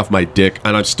not cutting off my dick,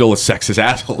 and I'm still a sexist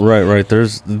asshole. Right.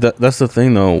 That's the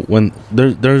thing, though. When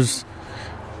there's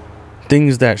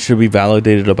things that should be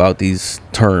validated about these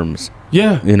terms.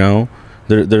 Yeah. You know?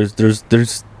 There's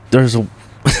a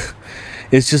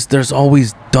it's just there's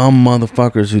always dumb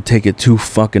motherfuckers who take it too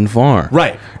fucking far.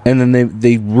 Right. And then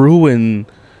they ruin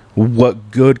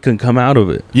what good can come out of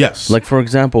it. Yes. Like, for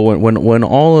example, when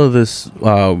all of this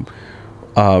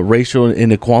racial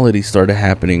inequality started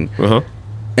happening,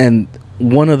 and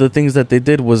one of the things that they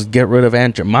did was get rid of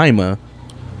Aunt Jemima.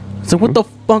 So what the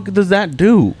fuck does that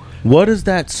do? What does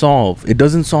that solve? It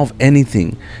doesn't solve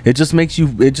anything. It just makes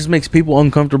people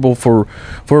uncomfortable for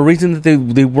a reason that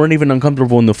they weren't even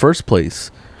uncomfortable in the first place.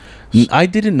 I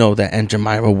didn't know that Aunt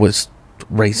Jemima was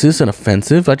racist and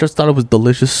offensive. I just thought it was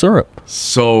delicious syrup.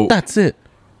 So that's it.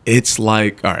 It's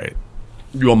like, all right.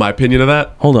 You want my opinion of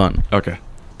that? Hold on. Okay.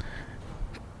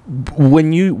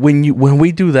 When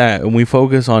we do that and we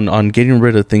focus on getting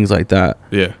rid of things like that,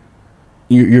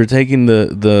 you're taking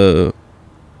the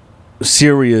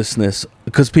seriousness,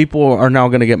 because people are now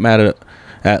going to get mad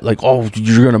at like, oh,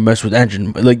 you're going to mess with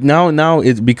engine. Like now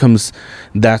it becomes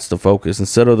that's the focus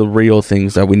instead of the real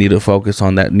things that we need to focus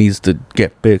on that needs to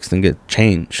get fixed and get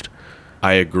changed.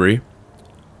 I agree.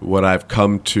 What I've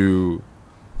come to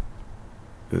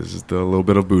is the little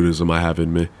bit of Buddhism I have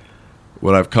in me.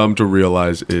 What I've come to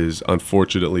realize is,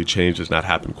 unfortunately, change does not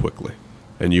happen quickly.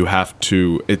 And you have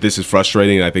to, this is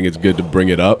frustrating, and I think it's good to bring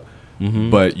it up,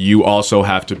 but you also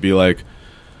have to be like,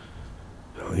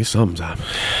 at least something's happening.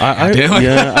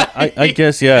 I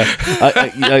guess, yeah.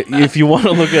 If you want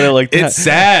to look at it like that. It's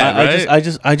sad,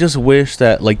 right? I just wish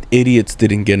that, like, idiots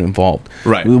didn't get involved.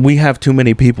 Right. We have too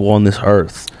many people on this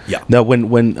earth. Yeah. That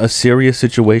when a serious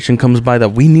situation comes by that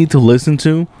we need to listen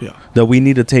to, that we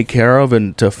need to take care of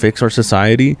and to fix our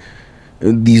society,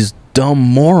 these dumb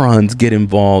morons get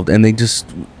involved and they just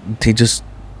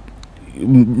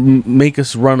make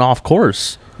us run off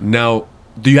course. Now,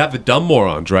 do you have the dumb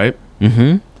morons, right?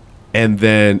 Mm-hmm.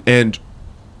 And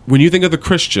when you think of the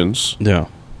Christians,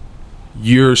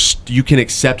 you can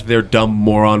accept their dumb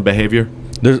moron behavior.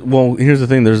 Here's the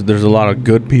thing. There's a lot of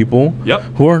good people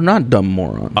who are not dumb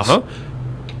morons.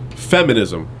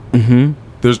 Feminism.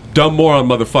 There's dumb moron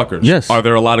motherfuckers. Yes. Are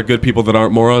there a lot of good people that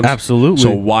aren't morons? Absolutely.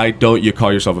 So why don't you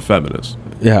call yourself a feminist?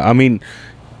 Yeah, I mean,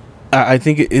 I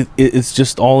think it's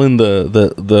just all in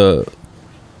the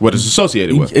what is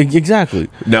associated with. Exactly.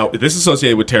 Now, this is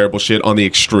associated with terrible shit on the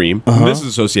extreme. This is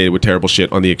associated with terrible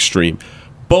shit on the extreme.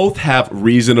 Both have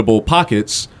reasonable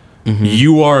pockets.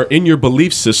 You are in your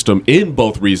belief system in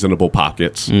both reasonable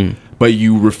pockets, but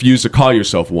you refuse to call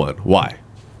yourself one. Why?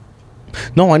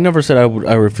 No, I never said I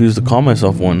refuse to call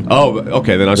myself one. Oh,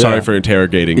 okay. Then I'm sorry for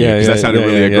interrogating you, because that sounded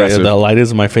really aggressive. The light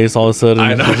is in my face all of a sudden.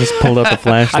 I know. I just pulled out the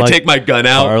flashlight. I take my gun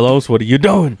out. Carlos, what are you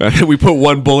doing? We put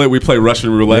one bullet. We play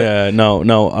Russian roulette. Yeah,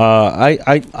 no.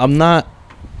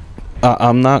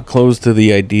 I'm not close to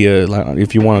the idea. Like,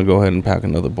 if you want to go ahead and pack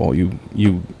another ball,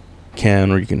 you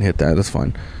can, or you can hit that. That's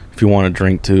fine. If you want to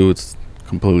drink too, it's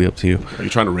completely up to you. Are you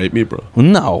trying to rape me, bro?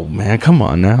 No, man. Come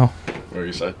on now. What are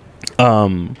you saying?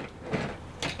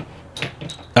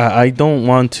 I don't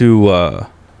want to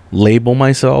label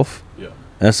myself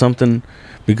as something,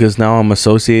 because now I'm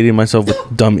associating myself with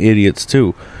dumb idiots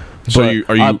too. So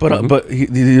are you? But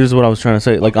here's what I was trying to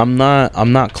say. Like, I'm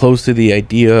not close to the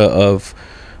idea of.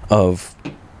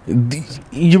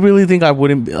 You really think I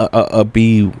wouldn't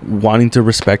be wanting to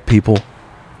respect people?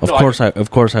 Of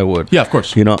course I would. Yeah, of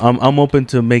course. You know, I'm open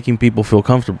to making people feel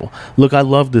comfortable. Look, I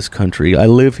love this country. I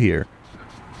live here.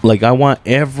 Like, I want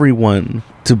everyone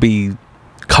to be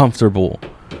comfortable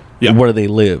where they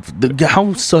live. How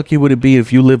sucky would it be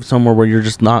if you lived somewhere where you're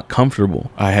just not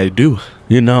comfortable? I do.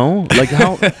 You know, like,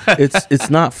 how it's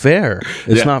not fair.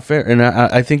 It's not fair, and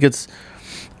I think it's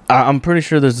I'm pretty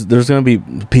sure there's gonna be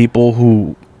people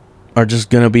who are just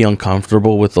gonna be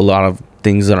uncomfortable with a lot of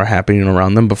things that are happening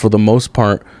around them. But for the most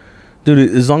part,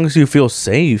 dude, as long as you feel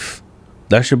safe,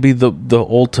 that should be the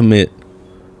ultimate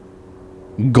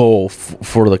goal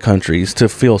for the country, is to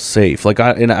feel safe. Like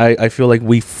I feel like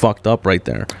we fucked up right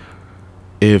there.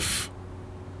 If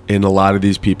in a lot of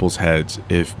these people's heads,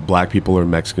 if black people or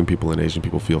Mexican people and Asian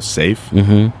people feel safe,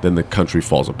 then the country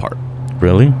falls apart.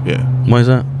 Really? Yeah. Why is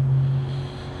that?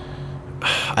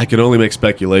 I can only make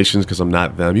speculations because I'm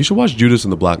not them. You should watch Judas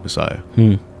and the Black Messiah.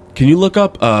 Can you look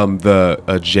up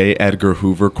the J. Edgar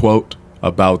Hoover quote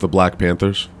about the Black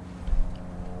Panthers?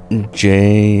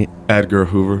 J. Edgar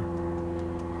Hoover.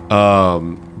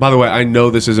 By the way, I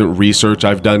know this isn't research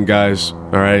I've done, guys.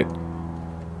 All right.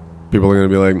 People are going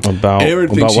to be like, Aaron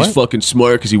thinks he's fucking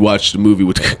smart because he watched a movie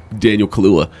with Daniel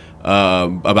Kaluuya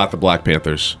about the Black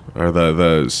Panthers or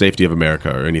the safety of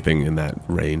America or anything in that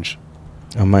range.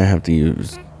 I might have to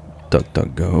use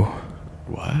DuckDuckGo.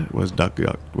 What? What's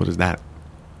DuckDuck? What is that?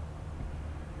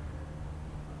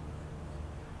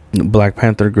 Black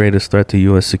Panther greatest threat to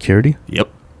U.S. security? Yep.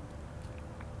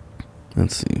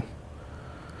 Let's see.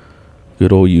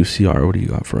 Good old UCR. What do you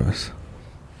got for us?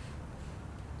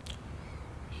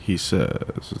 He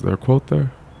says, is there a quote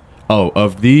there? Oh,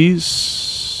 of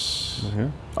these...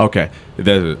 Okay.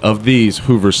 Of these,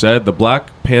 Hoover said, the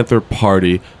Black Panther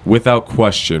Party, without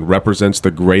question, represents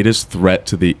the greatest threat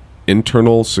to the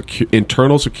internal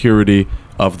security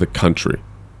of the country.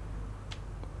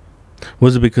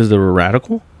 Was it because they were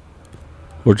radical?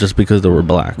 Or just because they were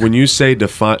black? When you say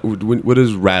define... What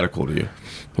is radical to you?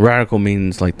 Radical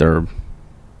means like they're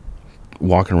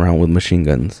walking around with machine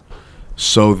guns.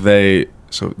 So this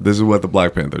is what the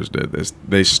Black Panthers did.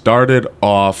 They started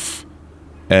off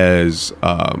as,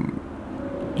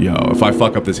 if I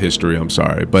fuck up this history, I'm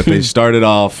sorry, but they started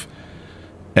off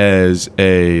as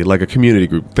a community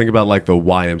group. Think about like the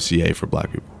YMCA for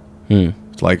black people.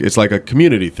 It's like a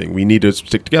community thing. We need to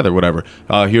stick together, whatever.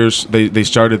 They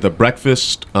started the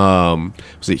breakfast.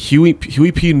 Was it Huey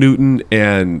P. Newton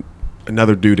and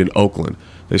another dude in Oakland?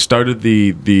 They started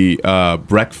the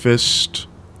breakfast.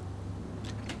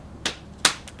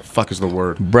 Fuck is the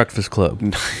word? Breakfast Club.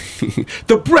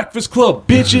 The Breakfast Club,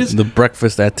 bitches. The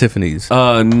breakfast at Tiffany's.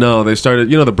 No, they started,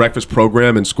 the breakfast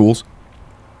program in schools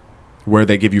where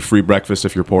they give you free breakfast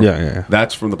if you're poor. Yeah.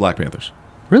 That's from the Black Panthers.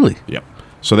 Really? Yep.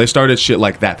 So they started shit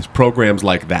like that, programs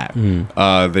like that.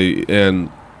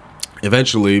 And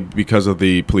eventually, because of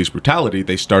the police brutality,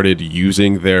 they started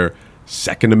using their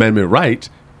Second Amendment right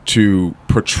to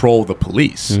patrol the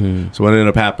police. So what ended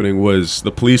up happening was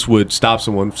the police would stop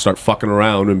someone, start fucking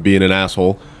around and being an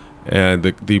asshole, and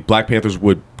the Black Panthers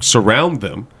would surround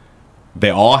them.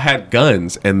 They all had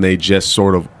guns, and they just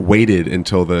sort of waited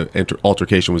until the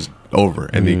altercation was over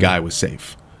and the guy was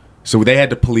safe. So they had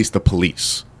to police the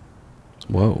police.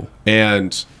 Whoa.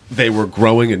 And they were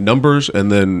growing in numbers,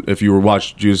 and then if you were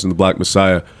watching Judas and the Black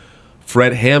Messiah,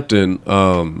 Fred Hampton,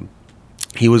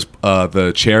 he was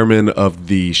the chairman of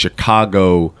the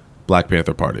Chicago Black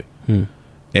Panther Party.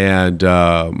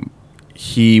 And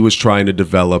he was trying to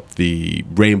develop the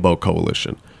Rainbow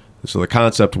Coalition. So the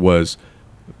concept was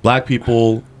black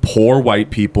people, poor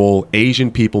white people,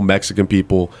 Asian people, Mexican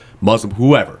people, Muslim,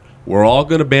 whoever. We're all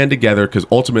going to band together because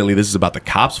ultimately this is about the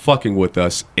cops fucking with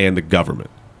us and the government.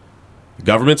 The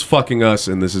government's fucking us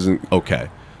and this isn't okay.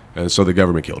 And so the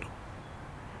government killed him.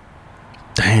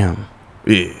 Damn.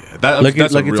 Yeah,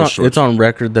 that's a real short. It's on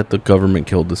record that the government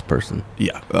killed this person.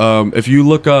 Yeah. If you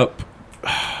look up,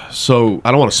 so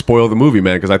I don't want to spoil the movie,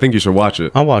 man, because I think you should watch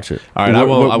it. I'll watch it. All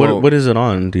right. What is it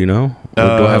on? Do you know? Do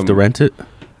I have to rent it?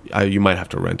 You might have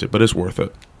to rent it, but it's worth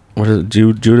it. What is it?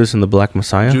 Judas and the Black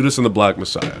Messiah? Judas and the Black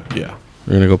Messiah. Yeah.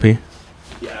 You're gonna go pee?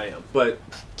 Yeah, I am. But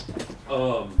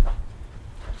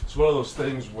it's one of those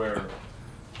things where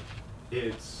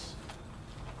it's.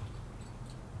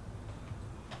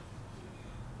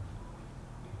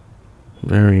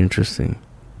 Very interesting.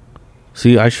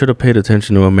 See, I should have paid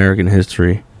attention to American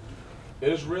history.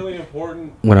 It is really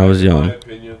important when I was young. In my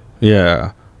opinion.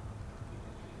 Yeah.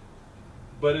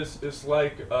 But it's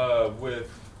like with.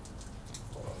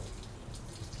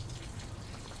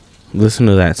 Listen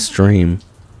to that stream.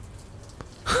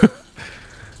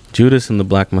 Judas and the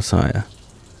Black Messiah.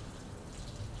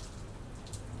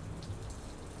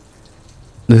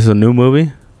 This is a new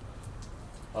movie?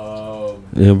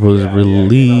 It was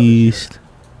released.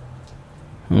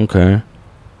 Okay.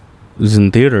 It's in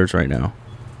theaters right now.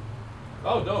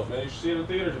 Oh, dope, man. You should see it in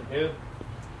theaters, man.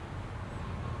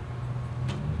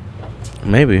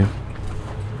 Maybe.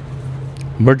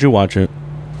 Where'd you watch it?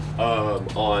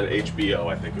 On HBO,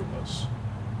 I think it was.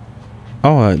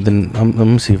 Oh, then let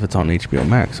me see if it's on HBO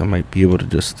Max. I might be able to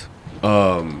just.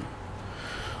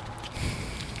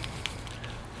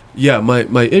 Yeah,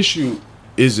 my issue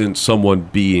isn't someone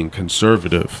being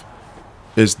conservative.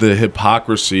 It's the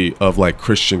hypocrisy of like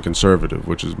Christian conservative,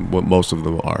 which is what most of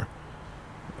them are.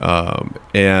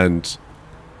 And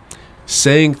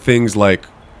saying things like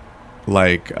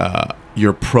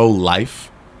you're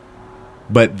pro-life,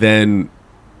 but then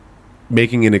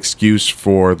making an excuse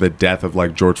for the death of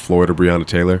like George Floyd or Breonna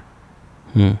Taylor.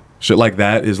 Shit like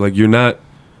that is like, you're not.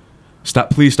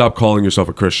 Please stop calling yourself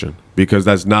a Christian, because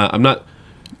that's not. I'm not.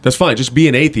 That's fine. Just be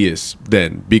an atheist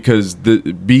then, because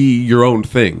be your own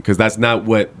thing, because that's not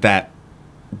what that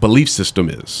belief system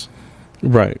is.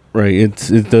 Right.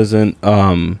 It doesn't.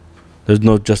 There's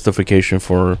no justification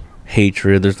for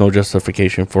hatred. There's no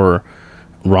justification for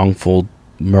wrongful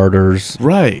murders.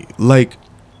 Right. Like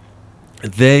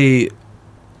they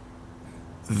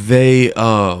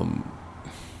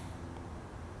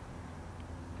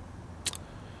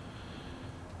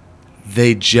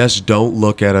just don't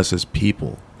look at us as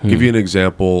people. Give you an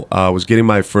example. I was getting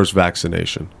my first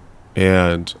vaccination,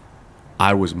 and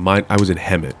I was in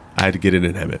Hemet. I had to get it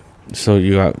in Hemet. So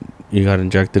you got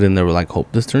injected, and they were like,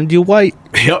 "Hope this turned you white."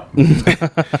 Yep.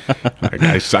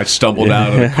 I stumbled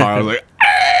out of the car. I was like,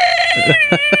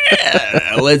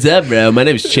 "What's up, bro? My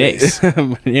name is Chase."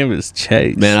 My name is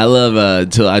Chase. Man, I love. I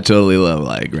totally love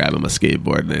like grabbing my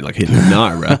skateboard and then like hitting the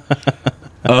gnar, bro.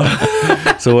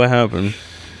 So what happened?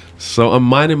 So I'm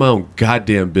minding my own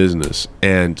goddamn business,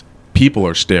 and people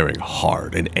are staring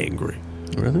hard and angry.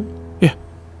 Really? Yeah.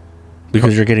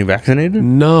 Because you're getting vaccinated?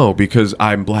 No, because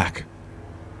I'm black.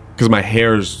 Because my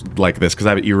hair's like this. Because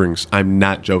I have earrings. I'm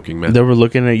not joking, man. They were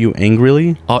looking at you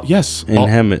angrily? Yes. In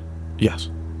Hemet?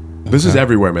 Yes. This is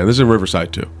everywhere, man. This is in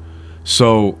Riverside, too.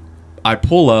 So I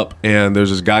pull up, and there's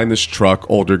this guy in this truck,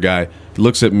 older guy. He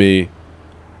looks at me.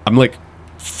 I'm like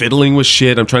fiddling with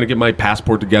shit. I'm trying to get my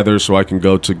passport together so I can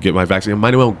go to get my vaccine. I'm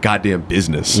minding my own goddamn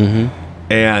business.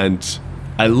 And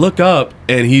I look up,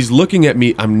 and he's looking at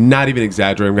me. I'm not even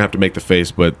exaggerating. I'm going to have to make the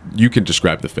face, but you can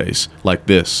describe the face like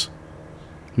this.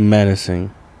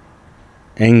 Menacing.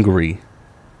 Angry.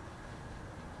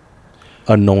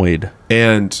 Annoyed.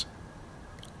 And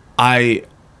I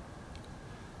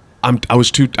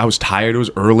was tired. It was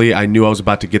early. I knew I was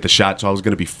about to get the shot, so I was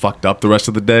going to be fucked up the rest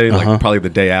of the day, like probably the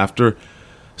day after.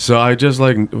 So I just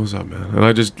like, what's up, man? And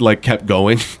I just like kept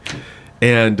going.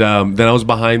 And then I was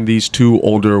behind these two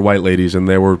older white ladies, and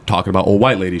they were talking about old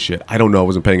white lady shit. I don't know. I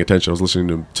wasn't paying attention. I was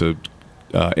listening to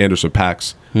Anderson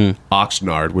 .Paak's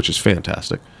Oxnard, which is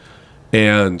fantastic.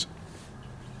 And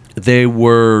they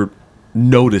were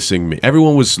noticing me.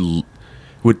 Everyone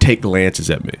would take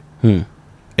glances at me.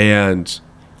 And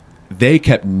they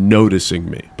kept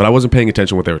noticing me, but I wasn't paying attention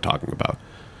to what they were talking about.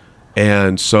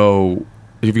 And so,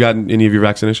 have you gotten any of your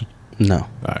vaccination? No. All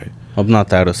right. I'm not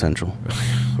that essential.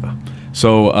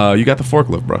 So, you got the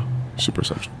forklift, bro. Super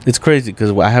essential. It's crazy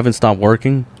because I haven't stopped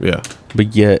working. Yeah.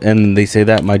 But yet, and they say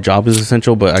that my job is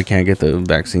essential, but I can't get the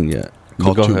vaccine yet.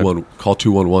 Call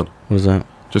 211. What is that?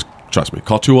 Just trust me.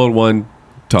 Call 211.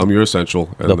 Tell them you're essential.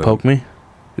 They'll poke me?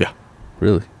 Yeah.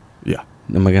 Really? Yeah.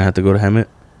 Am I going to have to go to Hemet?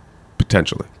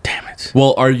 Potentially. Damn it.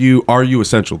 Well, are you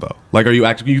essential though? Like, are you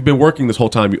actually? You've been working this whole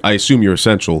time. I assume you're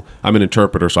essential. I'm an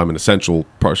interpreter, so I'm an essential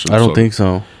person. I don't think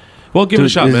so. Well, give it a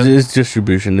shot, man. It's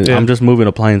distribution. Yeah. I'm just moving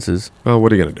appliances. Oh,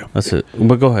 what are you gonna do? That's it.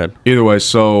 But go ahead. Either way,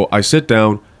 so I sit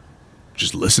down,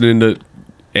 just listening to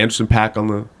Anderson .Paak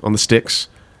on the sticks,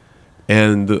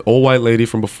 and the old white lady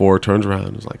from before turns around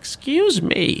and is like, "Excuse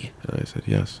me." And I said,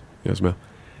 "Yes, ma'am."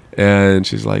 And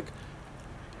she's like,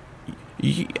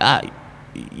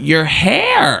 "Your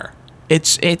hair,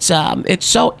 it's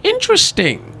so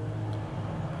interesting."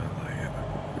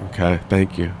 Okay,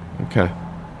 thank you. Okay.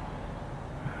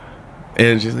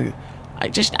 And she's like, I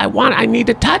need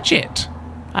to touch it.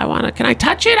 Can I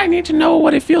touch it? I need to know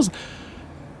what it feels.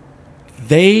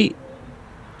 They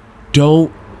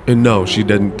don't, and no, she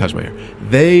didn't touch my hair.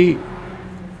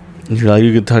 You're like,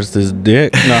 you can touch this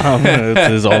dick? No, it's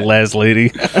this old ass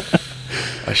lady.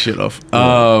 I should have.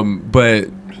 But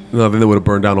no, then they would have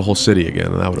burned down a whole city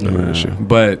again, and that would have been an issue.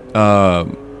 But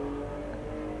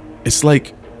it's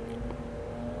like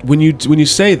when you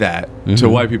say that to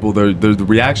white people, the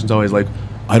reaction's always like,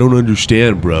 "I don't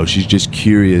understand, bro. She's just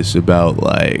curious about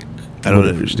like I don't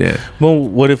understand." Well,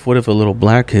 what if a little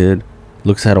black kid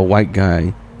looks at a white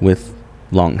guy with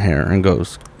long hair and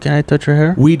goes, "Can I touch your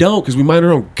hair?" We don't, because we mind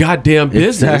our own goddamn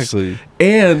business. Exactly.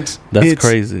 And that's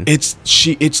crazy.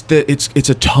 It's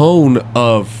a tone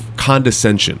of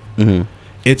condescension.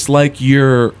 It's like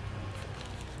you're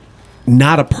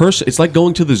not a person. It's like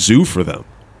going to the zoo for them.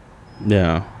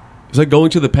 Yeah. It's like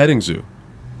going to the petting zoo.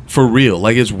 For real.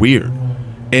 Like, it's weird.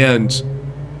 And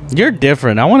you're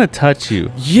different. I want to touch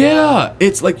you. Yeah.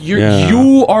 It's like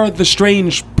you are the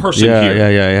strange person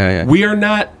here. Yeah. We are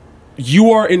not.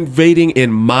 You are invading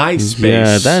in my space.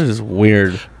 Yeah, that is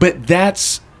weird. But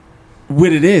that's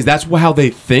what it is. That's how they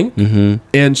think,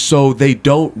 and so they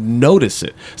don't notice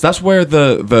it. So that's where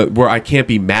where I can't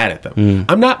be mad at them.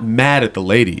 I'm not mad at the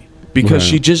lady because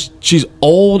she's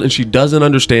old and she doesn't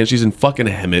understand. She's in fucking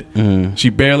Hemet. She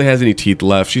barely has any teeth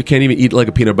left. She can't even eat like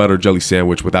a peanut butter jelly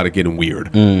sandwich without it getting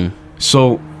weird.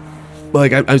 So,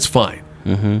 like, it's fine.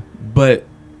 But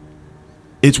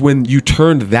it's when you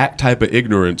turn that type of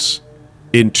ignorance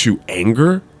into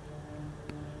anger.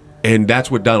 And that's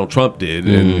what Donald Trump did,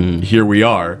 and here we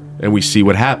are, and we see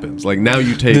what happens. Like, now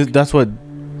you take... That's what...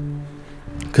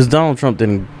 Because Donald Trump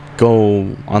didn't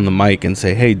go on the mic and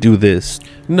say, hey, do this.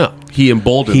 No. He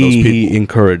emboldened those people. He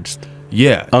encouraged.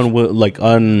 Yeah.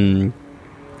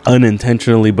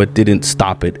 Unintentionally, but didn't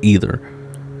stop it either.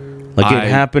 Like, it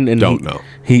happened, and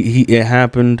it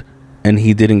happened, and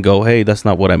he didn't go, hey, that's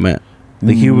not what I meant.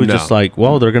 Like, he was just like,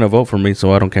 well, they're going to vote for me,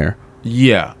 so I don't care.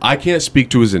 Yeah. I can't speak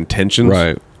to his intentions.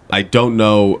 Right. I don't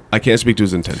know. I can't speak to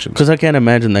his intentions because I can't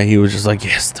imagine that he was just like,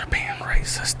 yes, they're being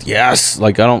racist. Yes,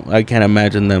 like I can't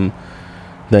imagine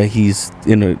that he's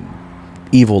in a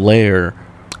evil lair.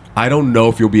 I don't know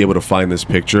if you'll be able to find this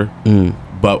picture,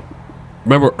 but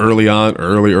remember early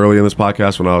in this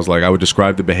podcast when I was like, I would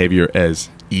describe the behavior as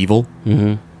evil.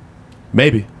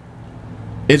 Maybe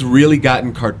it's really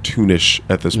gotten cartoonish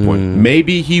at this point.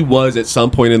 Maybe he was at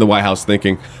some point in the White House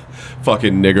thinking,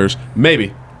 "Fucking niggers."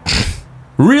 Maybe.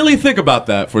 Really think about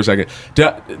that for a second.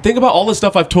 Think about all the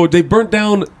stuff I've told. They burnt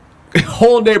down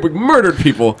whole neighborhood, murdered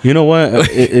people. You know what?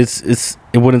 It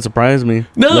wouldn't surprise me.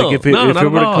 No, like if it were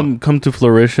to come to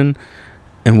fruition,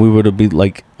 and we were to be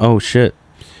like, oh shit,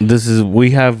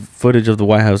 we have footage of the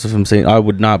White House of him saying, I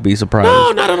would not be surprised.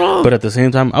 No, not at all. But at the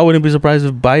same time, I wouldn't be surprised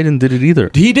if Biden did it either.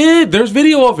 He did. There's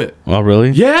video of it. Oh really?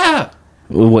 Yeah.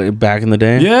 What, back in the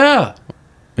day? Yeah.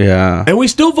 Yeah. And we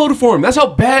still voted for him. That's how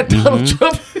bad Donald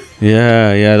Trump is.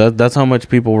 Yeah. That's how much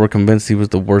people were convinced he was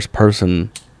the worst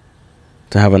person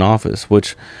to have an office.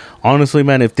 Which, honestly,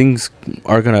 man, if things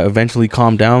are gonna eventually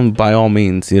calm down, by all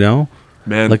means, you know,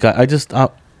 man. Like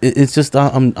it's just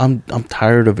I'm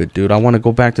tired of it, dude. I want to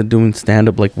go back to doing stand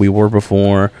up like we were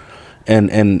before,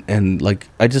 and like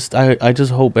I just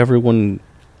hope everyone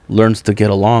learns to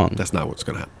get along. That's not what's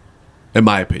gonna happen. In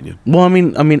my opinion. Well, I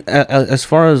mean, as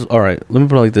far as, all right, let me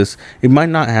put it like this. It might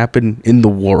not happen in the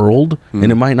world, and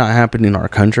it might not happen in our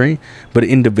country, but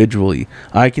individually,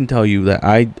 I can tell you that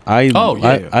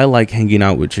I like hanging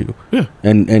out with you. Yeah.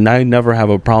 And I never have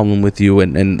a problem with you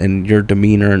and your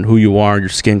demeanor and who you are, your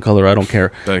skin color, I don't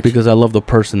care. Thanks. Because I love the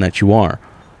person that you are.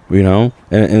 You know,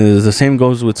 and the same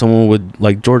goes with someone with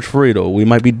like George Friedel. We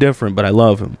might be different, but I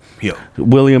love him. Yeah.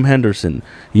 William Henderson.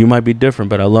 You might be different,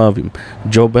 but I love him.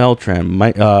 Joe Beltran,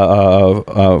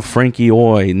 Frankie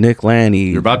Oy, Nick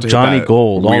Lanny, You're about to Johnny hit that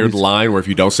Gold. Weird line where if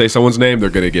you don't say someone's name, they're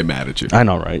gonna get mad at you. I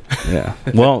know, right? Yeah.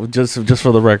 Well, just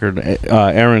for the record,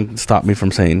 Aaron stopped me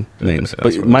from saying names.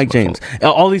 But Mike James,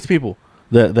 all these people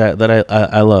that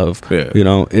I love. Yeah. You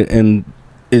know,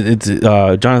 it's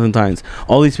Jonathan Tynes,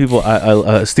 all these people,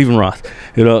 Stephen Roth,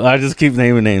 you know, I just keep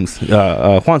naming names,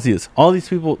 Juan Cias, all these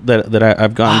people that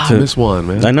I've gotten to. This one,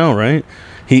 man. I know, right?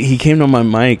 He came to my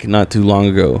mic not too long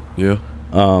ago. Yeah.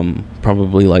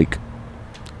 Probably like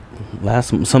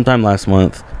sometime last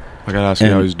month. I gotta ask you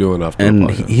how he's doing after.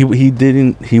 And he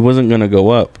wasn't gonna go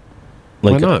up.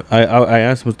 Like, why not? I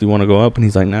asked him, do you want to go up? And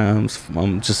he's like, nah,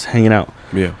 I'm just hanging out.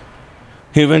 Yeah.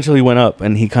 He eventually went up,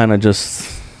 and he kind of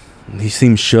just. He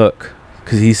seems shook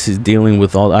because he's dealing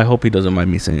with all. I hope he doesn't mind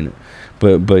me saying it,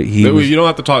 but he. You don't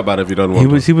have to talk about it if you don't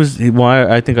want. He was. Well,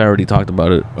 I think I already talked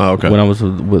about it. Oh, okay. When I was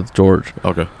with George.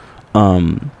 Okay.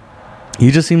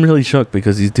 He just seemed really shook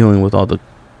because he's dealing with all the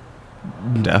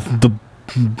death, the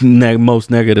most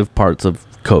negative parts of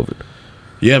COVID.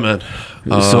 Yeah, man.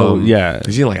 So yeah,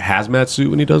 is he in like a hazmat suit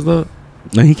when he does that?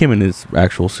 No, he came in his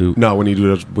actual suit. No, when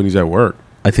he's at work.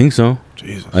 I think so.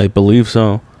 Jesus. I believe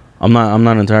so. I'm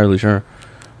not entirely sure,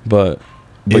 but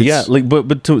yeah, like,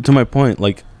 but to my point,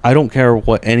 like, I don't care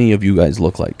what any of you guys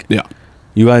look like. Yeah,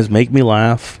 you guys make me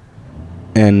laugh,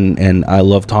 and I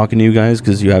love talking to you guys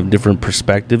because you have different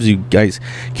perspectives. You guys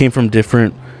came from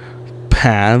different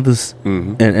paths,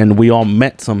 and we all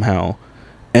met somehow,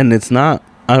 and it's not.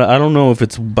 I don't know if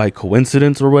it's by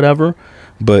coincidence or whatever,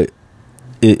 but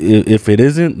if it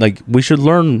isn't, like, we should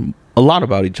learn a lot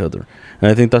about each other. And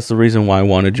I think that's the reason why I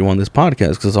wanted you on this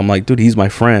podcast, because I'm like, dude, he's my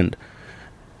friend.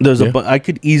 I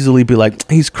could easily be like,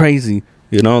 he's crazy,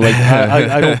 You know, like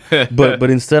I don't.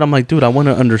 But instead, I'm like, dude, I want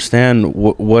to understand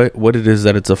what it is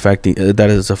that it's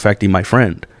affecting my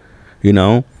friend. You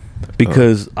know,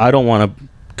 because I don't want to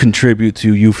contribute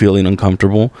to you feeling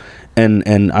uncomfortable,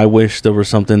 and I wish there was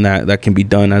something that can be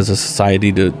done as a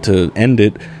society to end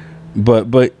it.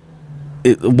 But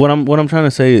what I'm trying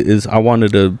to say is I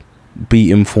wanted to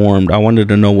be informed. I wanted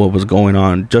to know what was going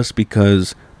on just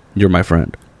because you're my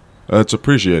friend. It's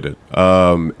appreciated.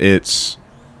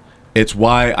 It's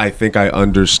why I think I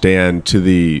understand to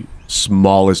the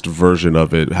smallest version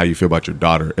of it how you feel about your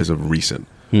daughter as of recent.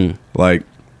 Like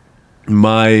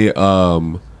my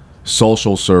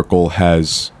social circle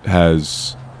has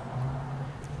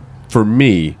for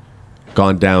me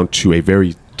gone down to a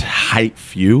very tight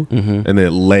few, and then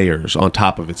it layers on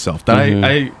top of itself. That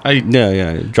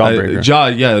jawbreaker.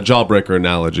 Jawbreaker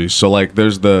analogy. So like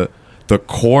there's the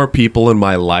core people in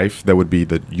my life that would be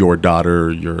your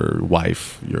daughter, your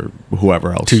wife, your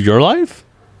whoever else. To your life?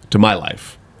 To my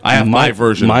life. I have my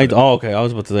version. Oh, okay. I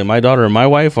was about to say my daughter and my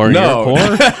wife are your core.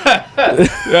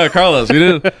 Yeah, Carlos, you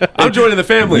didn't. I'm joining the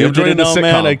family. I'm joining the sitcom.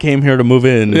 Man, I came here to move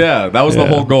in. Yeah, that was the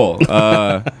whole goal.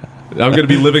 I'm going to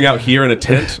be living out here in a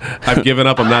tent. I've given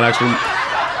up. I'm not actually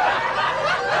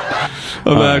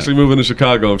moving to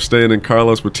Chicago. I'm staying in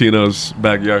Carlos Patino's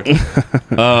backyard.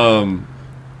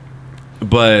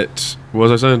 But what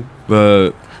was I saying?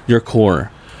 Your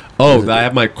core. Oh, I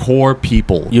have my core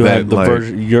people. You have the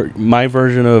version. My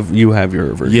version of you have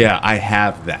your version. Yeah, I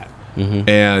have that,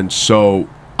 and so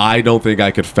I don't think I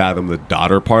could fathom the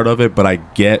daughter part of it, but I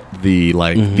get the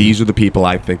these are the people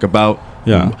I think about.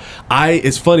 Yeah,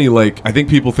 it's funny. Like I think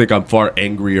people think I'm far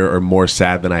angrier or more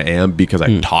sad than I am because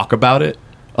I talk about it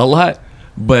a lot,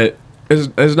 but.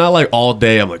 It's not like all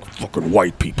day I'm like fucking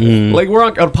white people. Like we're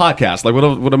on a podcast. Like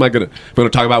what am I gonna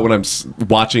talk about when I'm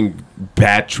watching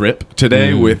Bad Trip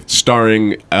today with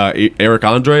starring Eric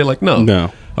Andre? Like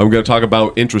no. I'm gonna talk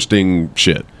about interesting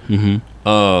shit.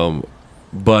 But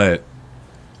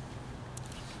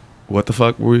what the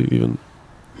fuck were we even?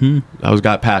 I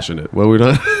got passionate. What were we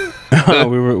doing?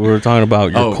 we were talking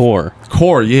about your core.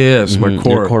 Core, yes, my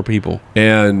core. Your core people.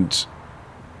 And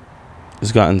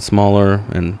it's gotten smaller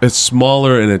and it's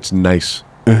nice.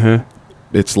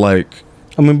 It's like,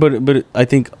 I mean, but I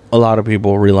think a lot of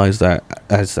people realize that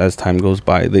as time goes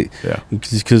by,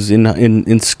 because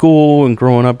in school and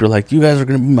growing up, you're like, you guys are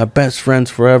gonna be my best friends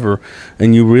forever,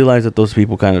 and you realize that those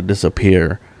people kind of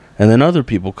disappear, and then other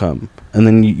people come, and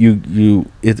then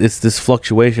it's this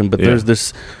fluctuation. But there's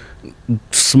this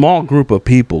small group of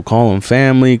people, call them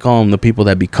family, call them the people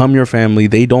that become your family.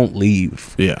 They don't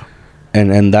leave. Yeah.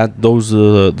 And those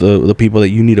are the people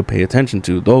that you need to pay attention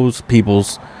to. Those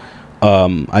people's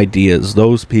ideas,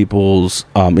 those people's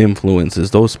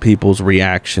influences, those people's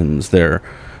reactions. They're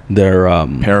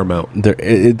paramount.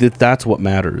 That's what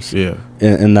matters. Yeah,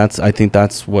 and I think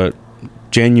that's what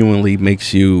genuinely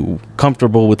makes you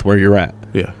comfortable with where you're at.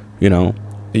 Yeah, you know.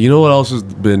 You know what else has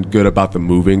been good about the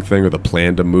moving thing or the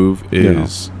plan to move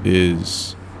is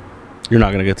you're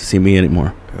not gonna get to see me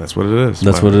anymore. That's what it is.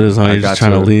 That's what it is. I'm just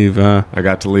trying to leave. I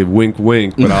got to leave. Wink,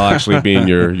 wink. But I'll actually be in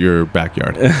your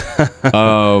backyard.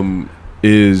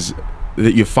 Is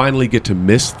that you finally get to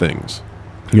miss things?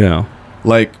 Yeah.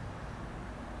 Like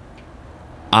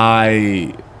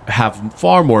I have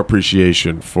far more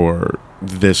appreciation for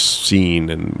this scene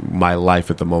and my life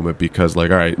at the moment because,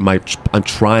 like, all right, I'm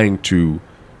trying to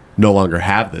no longer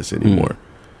have this anymore.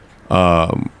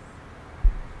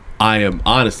 I am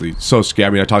honestly so scared. I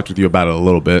mean, I talked with you about it a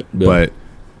little bit, but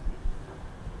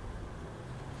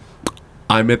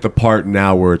I'm at the part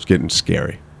now where it's getting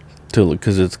scary.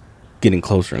 Because it's getting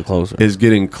closer and closer. It's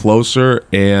getting closer,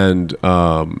 and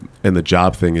the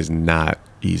job thing is not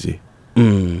easy.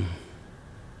 And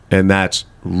that's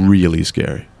really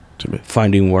scary to me.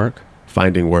 Finding work,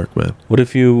 man. What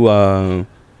if you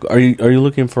are you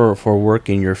looking for work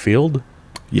in your field?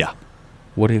 Yeah.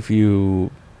 What if you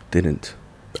didn't?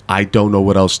 I don't know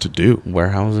what else to do.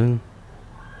 Warehousing?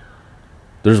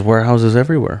 There's warehouses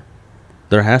everywhere.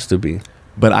 There has to be.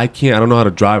 But I don't know how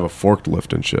to drive a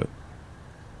forklift and shit.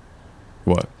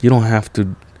 What? You don't have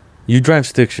to. You drive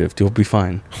stick shift, you'll be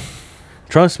fine.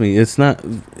 Trust me, it's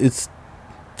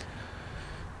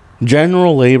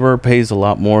general labor pays a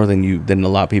lot more than a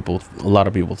lot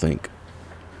of people think.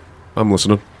 I'm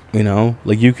listening. You know,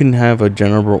 like you can have a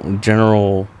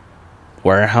general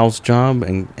warehouse job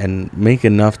and make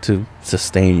enough to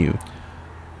sustain you.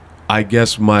 I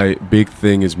guess my big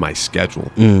thing is my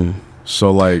schedule.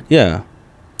 So like, yeah.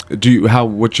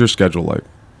 What's your schedule like?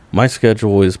 My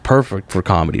schedule is perfect for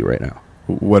comedy right now.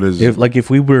 What is if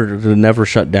we were to never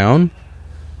shut down,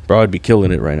 bro, I'd be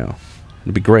killing it right now.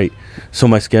 It'd be great. So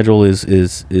my schedule is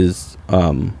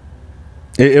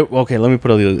okay. Let me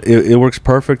put it works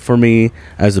perfect for me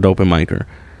as an open micer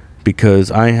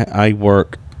because I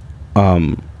work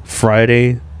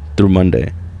Friday through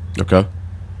Monday. Okay.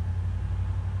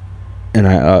 And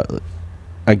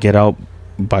I get out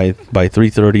by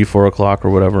 3:30, 4 o'clock or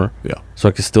whatever. Yeah. So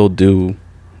I can still do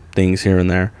things here and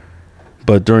there,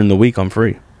 but during the week I'm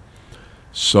free.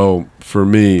 So for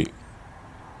me,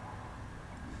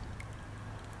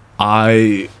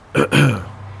 I'm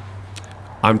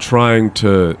trying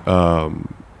to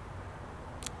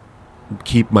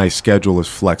keep my schedule as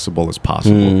flexible as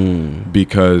possible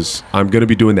because I'm going to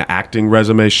be doing the acting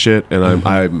resume shit,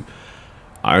 and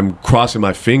I'm crossing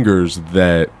my fingers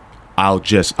that I'll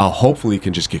hopefully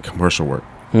can just get commercial work.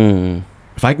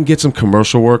 If I can get some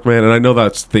commercial work, man, and I know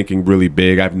that's thinking really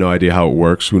big. I have no idea how it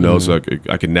works. Who knows? I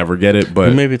could never get it,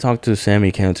 but maybe talk to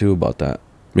Sammy Cantu about that.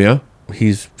 Yeah.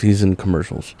 He's in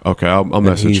commercials. Okay, I'll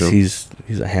message him.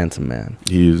 He's a handsome man.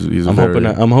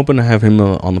 I'm hoping to have him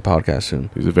on the podcast soon.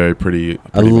 He's a very pretty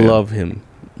I man. love him.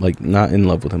 Like, not in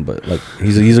love with him, but like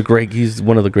he's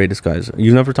one of the greatest guys.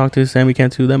 You never talked to Sammy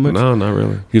Cantu that much? No, not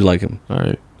really. You like him? All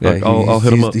right. Yeah, I'll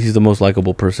hit him up. He's the most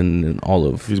likable person in all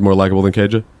of. He's more likable than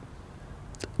KJ.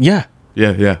 Yeah.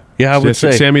 Yeah. I would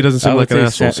say Sammy doesn't seem like an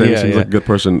asshole. Sammy seems like a good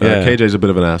person. Yeah. KJ's a bit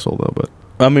of an asshole though, but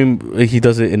I mean, he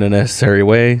does it in a necessary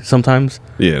way sometimes.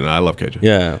 Yeah, no, I love KJ.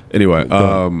 Yeah. Anyway,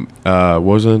 what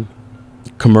was it?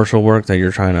 Commercial work that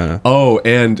you're trying to. Oh,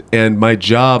 and my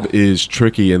job is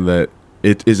tricky in that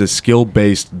it is a skill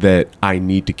based that I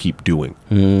need to keep doing.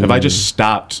 If I just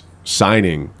stopped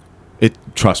signing,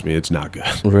 trust me, it's not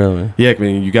good. Really? Yeah, I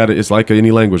mean, you got to. It's like any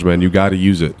language, man. You got to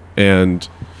use it, and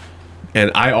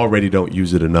I already don't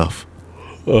use it enough.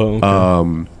 Oh.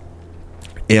 Okay.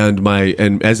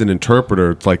 And as an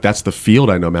interpreter, it's like that's the field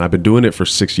I know, man. I've been doing it for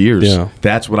 6 years. Yeah.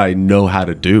 That's what I know how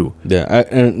to do. Yeah,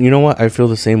 and you know what? I feel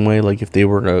the same way. Like if they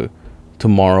were to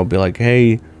tomorrow be like,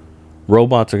 "Hey,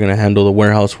 robots are gonna handle the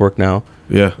warehouse work now.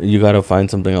 Yeah, you got to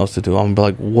find something else to do." I'm gonna be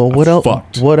like, "Well, what else?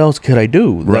 Fucked. What else could I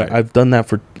do? Right. Like, I've done that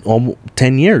for almost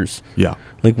 10 years. Yeah.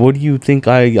 Like, what do you think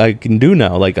I can do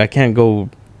now? Like, I can't go.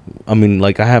 I mean,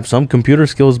 like, I have some computer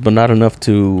skills, but not enough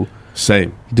to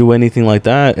do anything like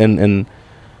that. And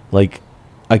like,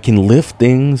 I can lift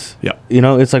things. Yeah. You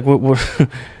know, it's like what where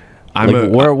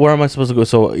am I supposed to go?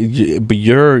 So, but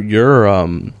you're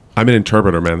I'm an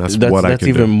interpreter, man. That's what I can do. That's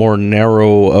even more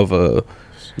narrow of a.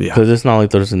 Yeah. Because it's not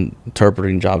like there's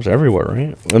interpreting jobs everywhere,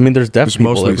 right? I mean, there's deaf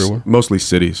people everywhere. Mostly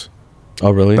cities.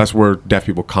 Oh, really? That's where deaf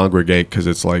people congregate because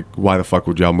it's like, why the fuck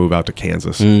would y'all move out to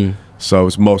Kansas? So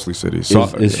it's mostly cities. So,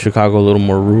 is Chicago a little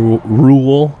more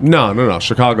rural? No.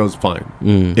 Chicago's fine.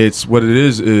 It's what it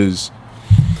is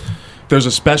there's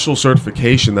a special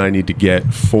certification that I need to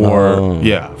get for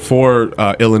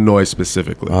Illinois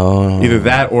specifically. Either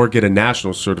that or get a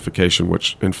national certification,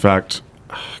 which in fact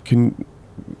can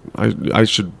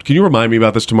you remind me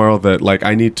about this tomorrow? That like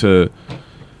I need to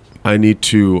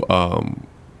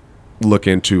look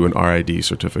into an RID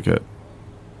certificate.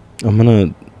 I'm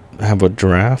gonna have a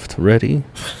draft ready.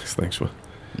 Thanks, man.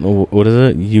 What is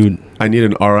it? I need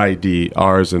an RID.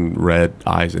 R is in red,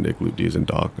 I is in igloo, D is in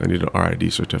dog. I need an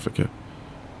RID certificate.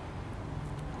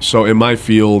 So in my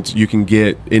field, you can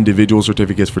get individual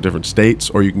certificates for different states,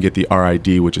 or you can get the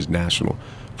RID, which is national.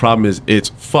 Problem is, it's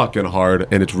fucking hard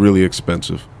and it's really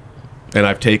expensive. And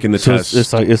I've taken the test.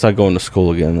 It's like going to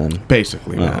school again, then.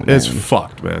 Basically, man. It's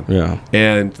fucked, man. Yeah.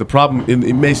 And the problem,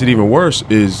 it makes it even worse,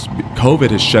 is COVID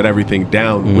has shut everything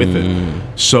down with it.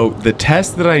 So the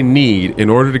test that I need in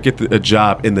order to get a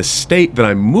job in the state that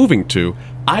I'm moving to,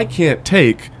 I can't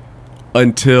take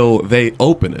until they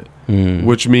open it,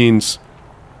 which means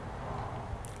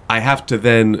I have to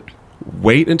then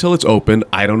wait until it's open.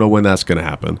 I don't know when that's going to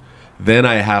happen. Then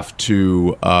I have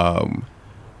to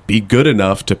be good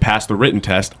enough to pass the written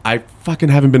test. I fucking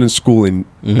haven't been in school in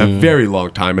a very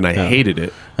long time, and I hated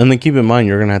it. And then keep in mind,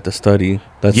 you're gonna have to study.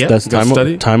 That's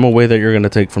time away that you're gonna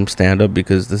take from stand up,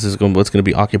 because this is what's gonna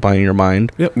be occupying your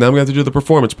mind. Yep. Now I'm gonna have to do the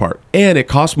performance part, and it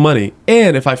costs money.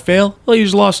 And if I fail, well, you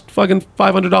just lost fucking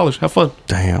 $500. Have fun.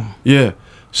 Damn. Yeah.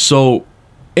 So,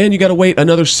 and you got to wait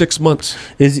another 6 months.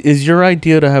 Is your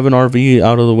idea to have an RV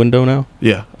out of the window now?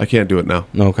 Yeah, I can't do it now.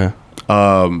 Okay.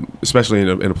 Especially in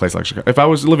a place like Chicago. If I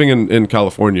was living in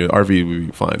California, RV would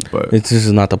be fine, but this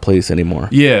is not the place anymore.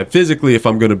 Yeah, physically, if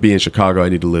I'm going to be in Chicago, I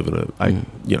need to live in I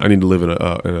need to live in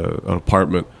an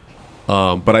apartment.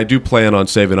 But I do plan on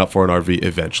saving up for an RV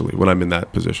eventually when I'm in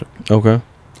that position. Okay.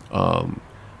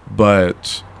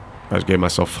 But I just gave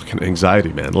myself fucking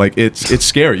anxiety, man. Like it's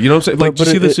scary. You know what I'm saying? Like, do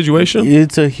you see the situation?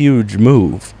 It's a huge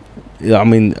move. I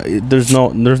mean, there's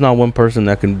not one person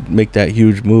that can make that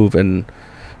huge move and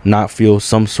not feel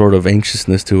some sort of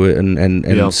anxiousness to it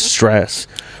and stress.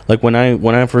 Like when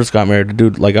I first got married,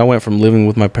 dude, like I went from living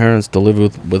with my parents to live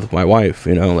with my wife,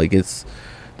 you know, like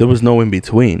there was no in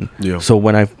between. Yeah. So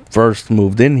when I first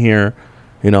moved in here,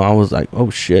 you know, I was like, oh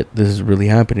shit, this is really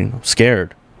happening. I'm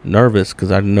scared, nervous,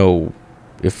 because I didn't know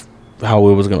how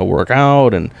it was going to work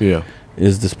out, and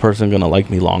is this person going to like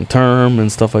me long term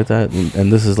and stuff like that.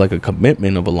 And this is like a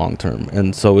commitment of a long term.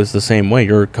 And so it's the same way.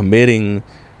 You're committing,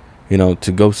 you know,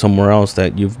 to go somewhere else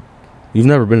that you've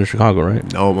never been to Chicago,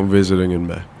 right? No, I'm visiting in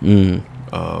May.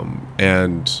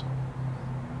 And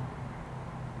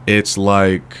it's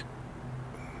like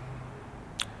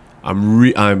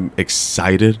I'm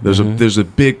excited. There's a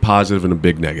big positive and a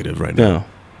big negative right now.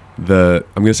 Yeah.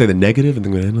 I'm gonna say the negative, and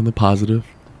then I'm gonna end on the positive.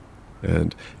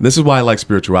 And this is why I like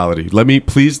spirituality.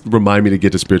 Please remind me to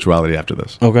get to spirituality after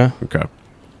this. Okay.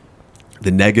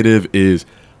 The negative is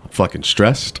I'm fucking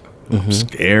stressed. I'm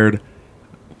scared.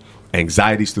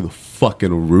 Anxiety's through the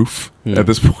fucking roof at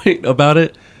this point about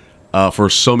it, for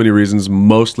so many reasons,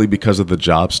 mostly because of the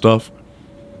job stuff.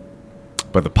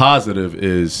 But the positive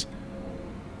is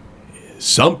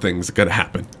something's gonna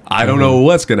happen. I don't know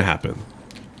what's gonna happen.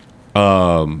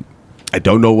 I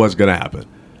don't know what's gonna happen.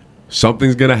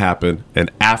 Something's gonna happen, and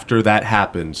after that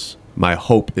happens, my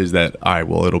hope is that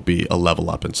it'll be a level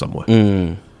up in some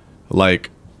way. Like,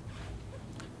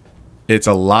 it's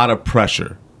a lot of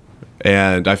pressure.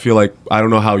 And I feel like, I don't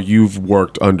know how you've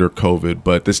worked under COVID,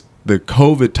 but the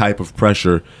COVID type of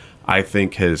pressure, I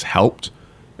think, has helped.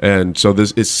 And so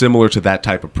this is similar to that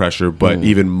type of pressure, but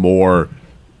even more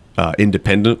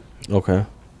independent. Okay.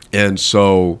 And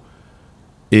so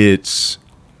it's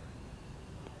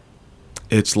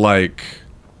like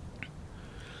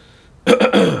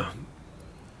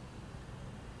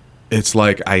it's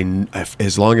like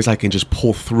as long as I can just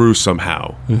pull through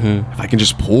somehow, if I can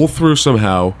just pull through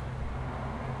somehow,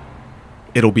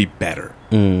 it'll be better.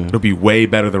 It'll be way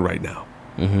better than right now.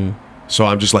 So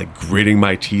I'm just like gritting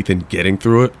my teeth and getting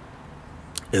through it.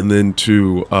 And then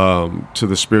to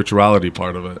the spirituality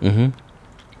part of it,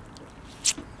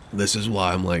 this is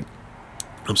why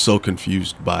I'm so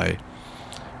confused by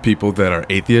people that are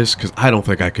atheists, because I don't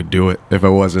think I could do it if I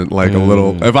wasn't like a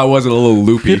little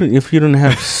loopy. If you don't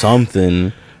have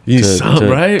something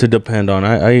to depend on.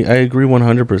 I agree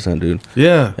 100%, dude.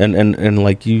 Yeah. And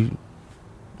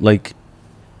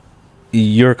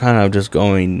you're kind of just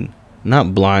going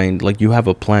not blind, like you have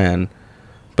a plan,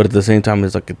 but at the same time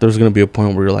it's like there's gonna be a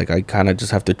point where you're like, I kind of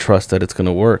just have to trust that it's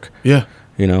gonna work. Yeah.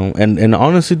 You know, and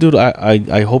honestly, dude,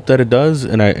 I hope that it does,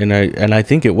 and I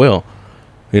think it will.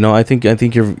 You know, I think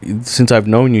you're, since I've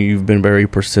known you, you've been very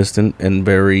persistent and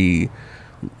very,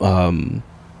 you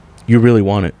really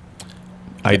want it.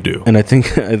 I do. And I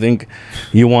think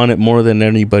you want it more than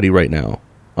anybody right now.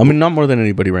 I mean, not more than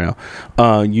anybody right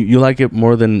now. You like it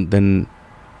more than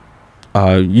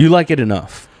you like it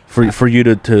enough for you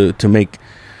to make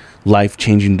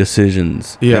life-changing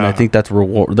decisions. Yeah. And I think that's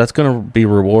going to be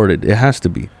rewarded. It has to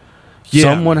be. Yeah.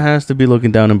 Someone has to be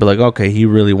looking down and be like, okay, he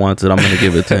really wants it, I'm going to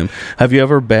give it to him. Have you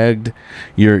ever begged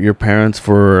your parents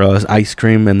for ice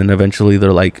cream, and then eventually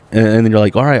they're like, and then you're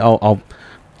like, all right,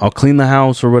 I'll clean the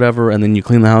house or whatever, and then you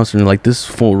clean the house and you're like, this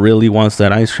fool really wants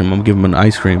that ice cream, I'm giving him an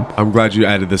ice cream. I'm glad you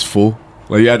added this fool.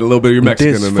 Like, you added a little bit of your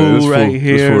Mexican in there. This fool right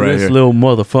here, this little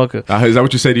motherfucker. Is that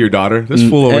what you say to your daughter? This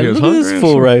fool over here is hungry. This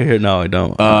fool right here. No, I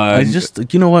don't. I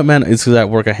just, you know what, man? It's because at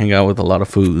work I hang out with a lot of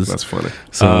foos. That's funny.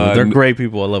 So they're great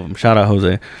people. I love them. Shout out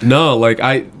Jose. No, like,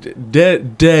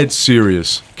 dead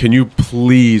serious. Can you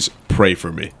please pray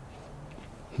for me?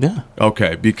 Yeah.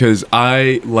 Okay, because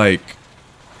I like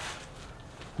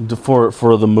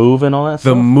for the move and all that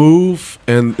stuff. The move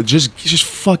and just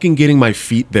fucking getting my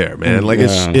feet there, man. Like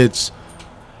it's.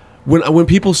 When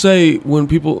people I'm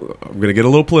gonna get a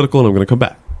little political and I'm gonna come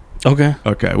back. Okay.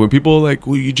 When people are like,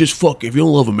 well, you just fuck, if you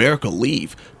don't love America,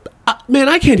 leave. Man,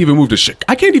 I can't even move to shit.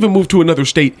 I can't even move to another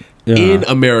state in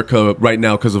America right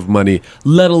now because of money,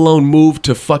 let alone move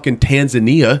to fucking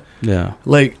Tanzania. Yeah.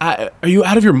 Like, are you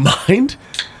out of your mind?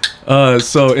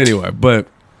 So anyway, but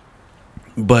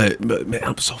man,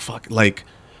 I'm so fucking like,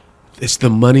 it's the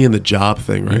money and the job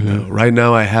thing right now. Right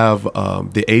now, I have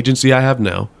the agency I have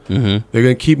now. They're going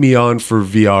to keep me on for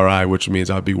VRI, which means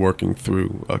I'll be working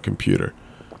through a computer.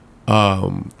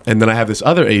 And then I have this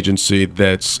other agency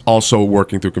that's also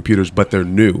working through computers, but they're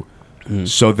new.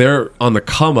 So they're on the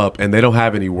come up, and they don't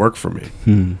have any work for me.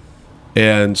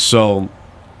 And so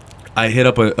I hit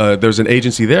up there's an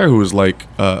agency there who was like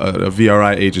a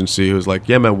VRI agency who was like,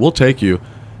 yeah, man, we'll take you,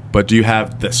 but do you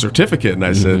have the certificate? And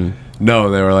I said, no.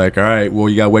 And they were like, all right, well,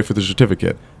 you got to wait for the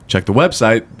certificate. Check the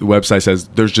website. The website says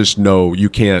there's just no, you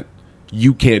can't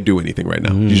do anything right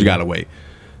now. You just gotta wait.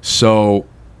 So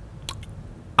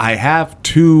I have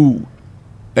 2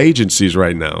 agencies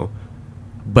right now,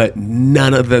 but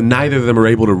neither of them are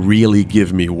able to really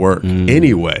give me work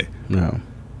anyway. No.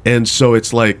 And so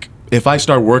it's like, if I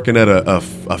start working at a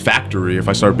factory, if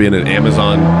I start being an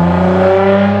Amazon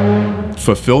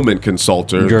fulfillment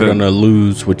consultant, you're gonna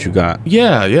lose what you got.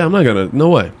 Yeah, I'm not gonna. No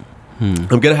way.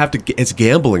 I'm gonna have to. It's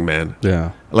gambling, man.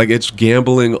 Yeah. Like, it's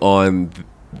gambling on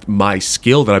my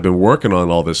skill that I've been working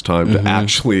on all this time to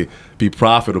actually be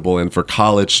profitable and for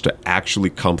college to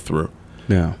actually come through.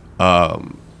 Yeah.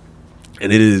 And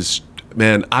it is,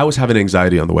 man. I was having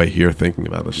anxiety on the way here thinking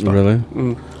about this stuff. Really?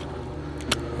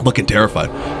 Looking terrified,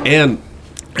 and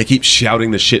I keep shouting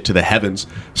the shit to the heavens.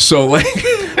 So, like,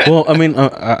 well, I mean,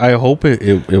 I hope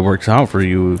it works out for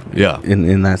you. Yeah.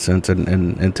 In that sense,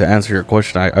 and to answer your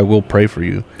question, I will pray for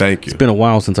you. Thank you. It's been a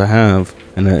while since I have,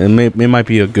 and it might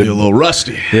be a good. You're a little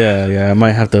rusty. Yeah, I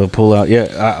might have to pull out.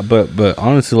 Yeah, but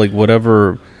honestly, like,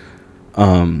 whatever.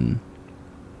 Yeah,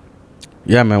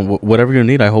 man. Whatever you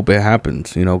need, I hope it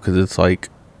happens. You know, because it's like,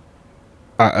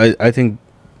 I think.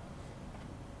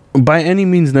 By any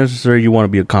means necessary, you want to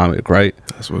be a comic, right?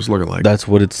 That's what it's looking like. That's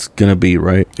what it's gonna be,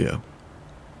 right? Yeah.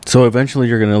 So eventually,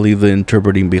 you're gonna leave the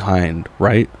interpreting behind,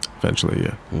 right? Eventually,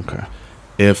 yeah. Okay.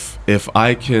 If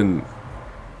I can,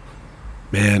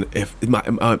 man, if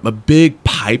a big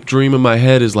pipe dream in my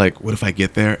head is like, what if I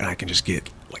get there and I can just get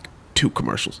like 2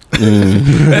 commercials,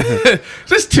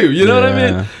 just 2? You know what I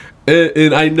mean?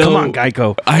 And I know. Come on,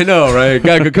 Geico. I know, right?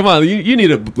 Geico, come on. You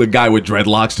need a guy with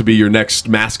dreadlocks to be your next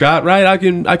mascot, right? I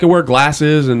can wear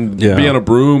glasses and be on a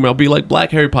broom. I'll be like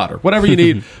Black Harry Potter. Whatever you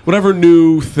need, whatever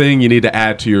new thing you need to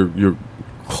add to your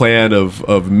clan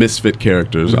of misfit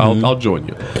characters, I'll join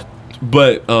you.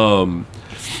 But no,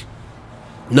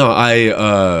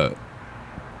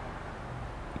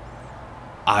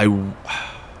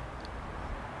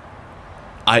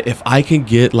 if I can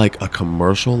get like a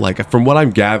commercial, like from what I'm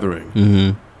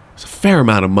gathering, it's a fair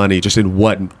amount of money just in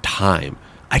what time.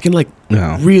 I can like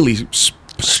really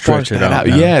stretch that out.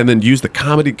 Yeah, and then use the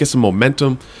comedy, get some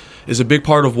momentum. Is a big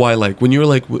part of why, like, when you're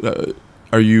like,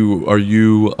 are you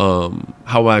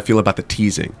how I feel about the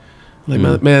teasing?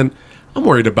 Like, man, I'm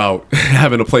worried about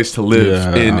having a place to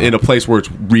live in a place where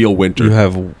it's real winter. You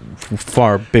have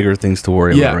far bigger things to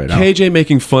worry about right now. KJ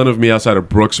making fun of me outside of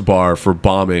Brooks Bar for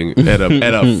bombing at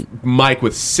a mic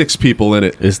with 6 people in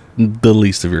it is the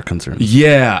least of your concerns.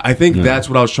 Yeah, I think that's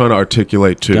what I was trying to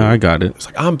articulate too. Yeah, I got it. It's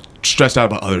like, I'm stressed out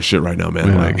about other shit right now,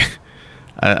 man.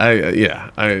 Yeah.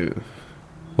 Like,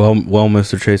 Well,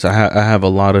 Mr. Chase, I have a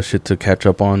lot of shit to catch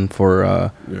up on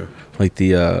for like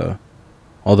the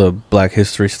all the Black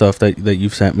History stuff that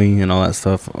you've sent me and all that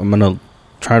stuff. I'm gonna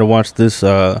try to watch this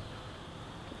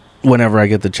whenever I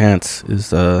get the chance.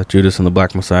 Is Judas and the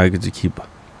Black Messiah? Because you keep.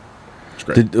 It's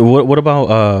great. What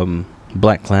about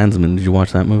Black Klansman? Did you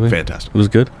watch that movie? Fantastic. It was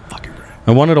good. Fucking great.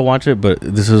 I wanted to watch it, but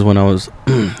this is when I was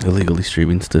illegally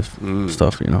streaming stuff.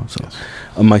 You know, so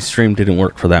my stream didn't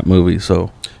work for that movie.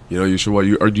 So you know, you should.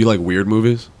 Do you like weird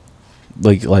movies?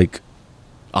 Like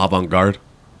Avant-Garde.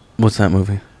 What's that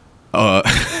movie? The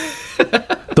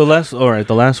last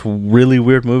really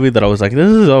weird movie that I was like, this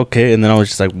is okay, and then I was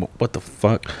just like, what the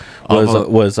fuck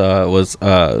was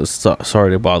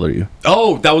Sorry to Bother You.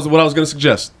 Oh, that was what I was gonna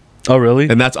suggest. Oh, really?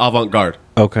 And that's Avant-Garde.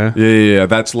 Okay. Yeah.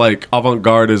 That's like,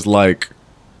 Avant-Garde is like,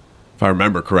 if I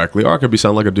remember correctly, or I could be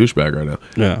sounding like a douchebag right now.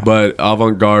 Yeah. But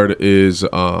Avant-Garde is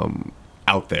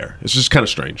out there. It's just kind of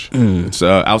strange. It's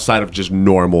outside of just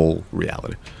normal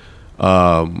reality.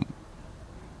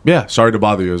 Yeah, Sorry to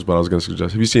Bother You is what I was going to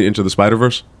suggest. Have you seen Into the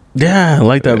Spider-Verse? Yeah, I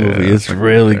like that movie. It's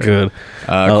really good.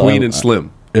 Queen and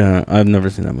Slim. Yeah, I've never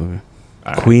seen that movie.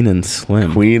 Queen and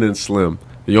Slim. Queen and Slim.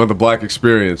 You want the Black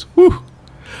experience. Woo.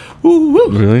 Woo, woo.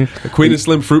 Really? The Queen and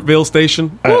Slim Fruitvale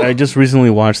Station. I just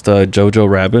recently watched Jojo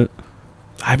Rabbit.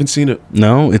 I haven't seen it.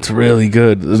 No, it's really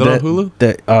good. Is it on Hulu?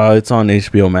 It's on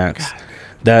HBO Max.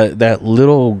 That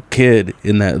little kid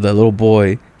in that little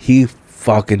boy, he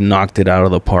fucking knocked it out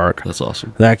of the park. That's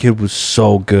awesome. That kid was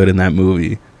so good in that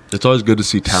movie. It's always good to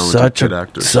see talented kid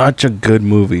actors. Such a good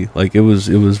movie. Like, it was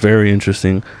very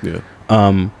interesting. Yeah.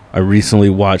 I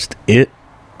recently watched It.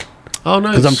 Oh,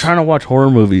 nice. Because I'm trying to watch horror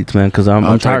movies, man. Because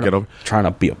I'm tired of trying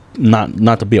to be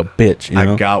not to be a bitch. You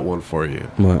know? I got one for you.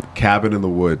 What? Cabin in the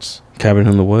Woods. Cabin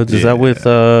in the Woods. Is that with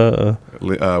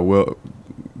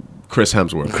Chris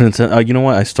Hemsworth? You know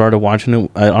what? I started watching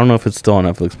it. I don't know if it's still on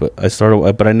Netflix, but I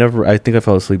started. But I think I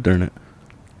fell asleep during it.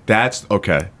 That's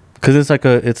okay. Because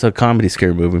it's a comedy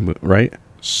scary movie, right?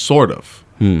 Sort of.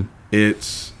 It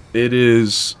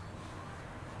is.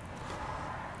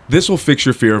 This will fix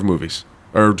your fear of movies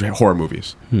or horror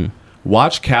movies.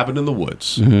 Watch Cabin in the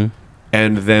Woods,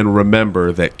 and then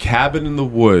remember that Cabin in the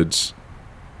Woods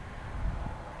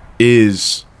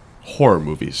is horror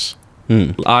movies.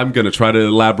 I'm going to try to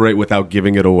elaborate without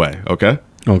giving it away, okay?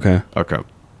 Okay. Okay.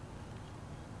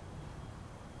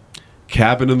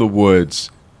 Cabin in the Woods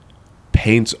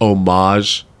paints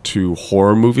homage to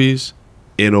horror movies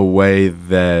in a way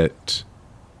that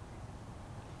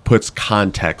puts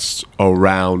context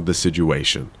around the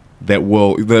situation that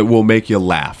will make you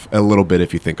laugh a little bit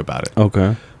if you think about it.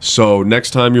 Okay. So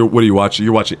next time what are you watching?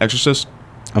 You're watching Exorcist?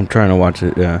 I'm trying to watch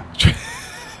it, yeah.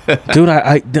 Dude,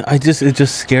 I just it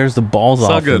just scares the balls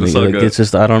off of me. It's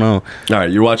just I don't know. All right,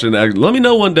 you're watching. Let me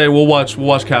know one day. We'll watch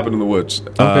Cabin in the Woods.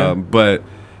 Okay. But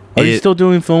are you still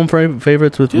doing film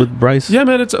favorites with Bryce? Yeah,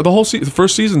 man. It's the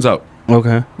first season's out.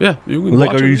 Okay. Yeah, you can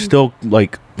watch are you still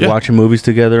watching movies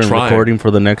together and recording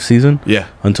for the next season? Yeah.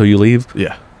 Until you leave?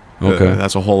 Yeah. Okay.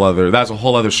 That's a whole other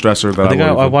stressor. That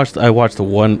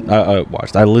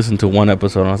I listened to one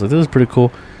episode and I was like, this is pretty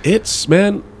cool.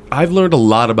 I've learned a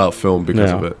lot about film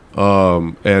because of it.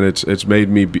 And it's made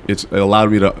me it's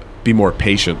allowed me to be more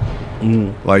patient.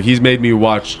 Like he's made me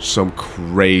watch some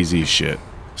crazy shit.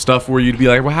 Stuff where you'd be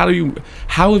like, well,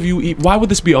 why would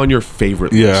this be on your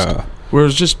favorite list? Where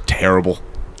it's just terrible.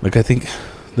 Like I think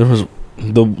there was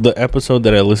the episode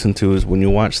that I listened to is when you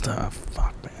watched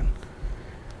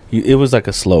it was like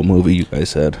a slow movie, you guys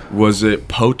said. Was it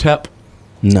Potep?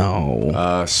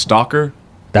 No. Stalker?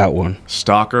 That one.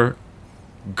 Stalker?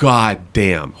 God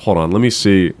damn. Hold on, let me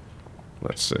see.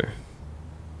 Let's see.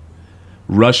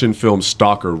 Russian film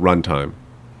Stalker runtime.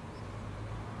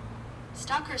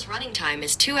 Stalker's running time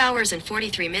is 2 hours and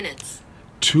 43 minutes.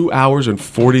 2 hours and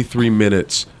 43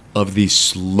 minutes of the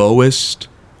slowest,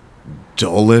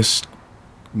 dullest,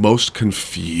 most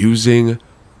confusing,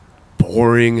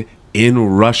 boring in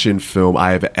Russian film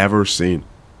I have ever seen.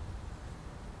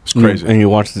 It's crazy. And you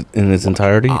watched it in its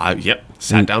entirety? Yep.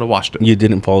 Sat down and watched it. You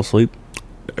didn't fall asleep?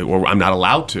 I'm not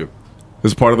allowed to.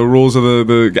 This is part of the rules of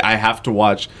the I have to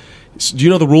watch. Do you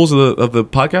know the rules of the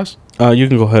podcast? You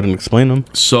can go ahead and explain them.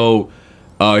 So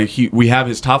we have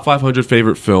his top 500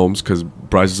 favorite films because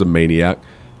Bryce is a maniac.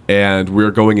 And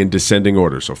we're going in descending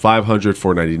order. So 500,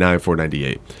 499,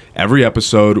 498. Every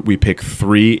episode, we pick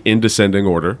 3 in descending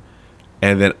order.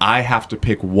 And then I have to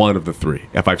pick one of the 3.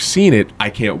 If I've seen it,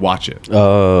 I can't watch it.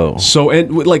 Oh. So,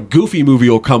 and like Goofy movie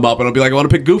will come up, and I'll be like, I want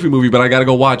to pick Goofy movie, but I got to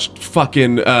go watch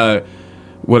fucking,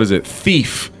 what is it,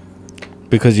 Thief.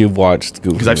 Because you've watched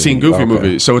Goofy. Because I've seen Goofy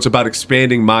movie. So it's about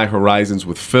expanding my horizons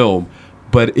with film.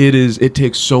 But it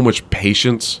takes so much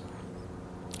patience.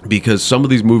 Because some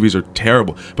of these movies are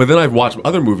terrible. But then I've watched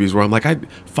other movies where I'm like,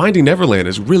 Finding Neverland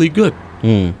is really good.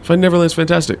 Finding Neverland's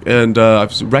fantastic. And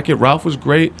Wreck-It Ralph was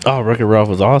great. Oh, Wreck-It Ralph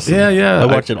was awesome. Yeah. I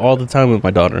watch it all the time with my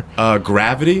daughter.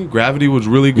 Gravity was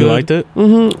really good. You liked it?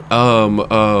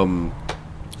 Mm-hmm.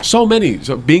 So many.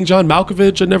 So Being John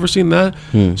Malkovich, I'd never seen that.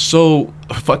 So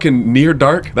fucking Near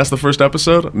Dark, that's the first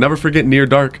episode. Never forget Near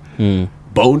Dark.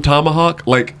 Bone Tomahawk.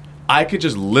 Like, I could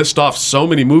just list off so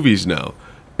many movies now.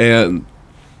 And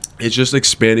it's just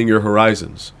expanding your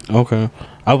horizons. Okay.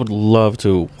 I would love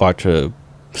to watch a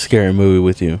scary movie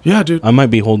with you. Yeah, dude. I might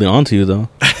be holding on to you, though.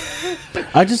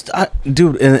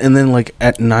 Dude, and then like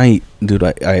at night, dude,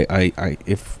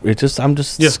 I'm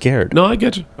just scared. No, I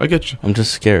get you. I'm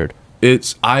just scared.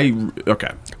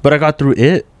 Okay. But I got through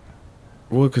it.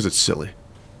 Well, because it's silly.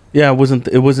 Yeah, it wasn't.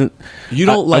 You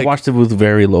don't I watched it with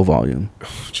very low volume.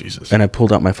 Oh, Jesus. And I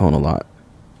pulled out my phone a lot.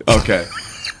 Okay.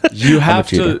 You have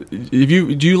to. Do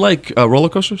you like roller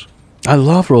coasters? I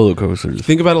love roller coasters.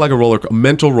 Think about it like a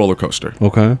mental roller coaster.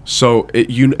 Okay. So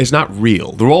it's not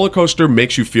real. The roller coaster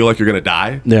makes you feel like you're gonna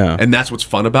die. Yeah. And that's what's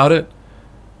fun about it.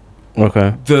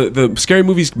 Okay. The scary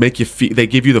movies make you they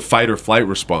give you the fight or flight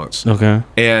response. Okay.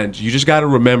 And you just got to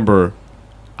remember,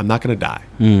 I'm not gonna die.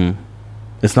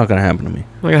 It's not gonna happen to me.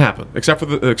 Not gonna happen, except for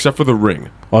the Ring.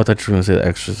 Oh, I thought you were gonna say The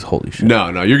Exorcist. Holy shit. No,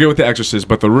 you're good with The Exorcist,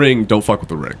 but the Ring, don't fuck with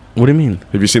the Ring. What do you mean?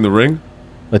 Have you seen the Ring?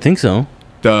 I think so.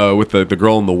 With the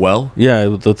girl in the well. Yeah,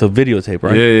 with the videotape,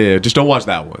 right? Yeah. Just don't watch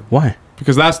that one. Why?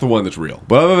 Because that's the one that's real.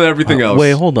 But other than everything else,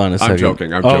 wait, hold on a second. I'm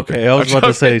joking. Okay, I was about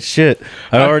to say shit.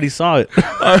 I already saw it.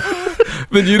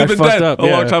 Then you'd have been dead a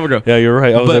long time ago. Yeah, you're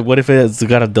right. I was like, what if it's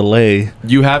got a delay?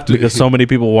 You have to, because so many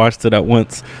people watched it at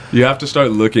once. You have to start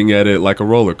looking at it like a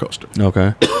roller coaster.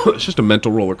 Okay. It's just a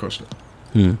mental roller coaster.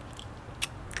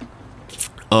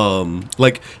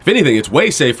 Like if anything, it's way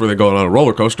safer than going on a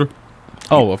roller coaster.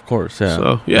 Oh, of course, yeah.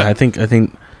 So yeah, I think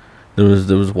there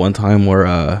was one time where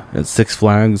at Six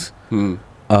Flags,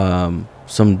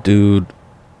 some dude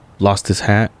lost his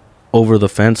hat over the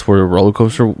fence where a roller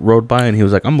coaster rode by, and he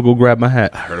was like, "I'm gonna go grab my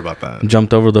hat." I heard about that.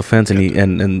 Jumped over the fence, and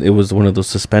and it was one of those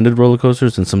suspended roller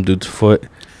coasters, and some dude's foot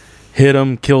hit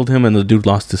him, killed him, and the dude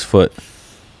lost his foot.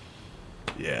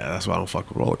 Yeah, that's why I don't fuck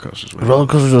with roller coasters, man. Roller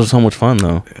coasters are so much fun,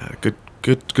 though. Yeah,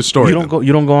 good story.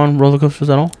 You don't go on roller coasters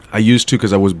at all? I used to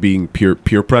because I was being peer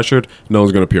pressured. No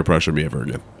one's gonna peer pressure me ever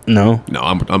again. No. No,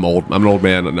 I'm old. I'm an old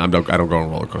man, and I don't go on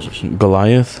roller coasters.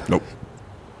 Goliath? Nope.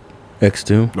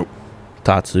 X2? Nope.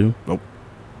 Tatsu? Nope.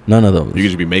 None of those. You could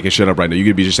just be making shit up right now. You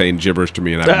could be just saying gibberish to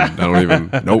me, and I don't even.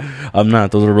 Nope. I'm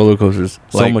not. Those are roller coasters.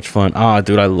 So Like- much fun.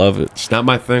 Dude, I love it. It's not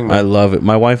my thing, man. I love it.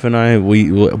 My wife and I,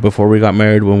 we before we got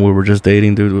married, when we were just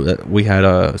dating, dude, we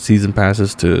had season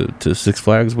passes to Six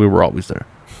Flags. We were always there.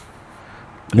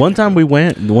 One time we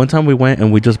went,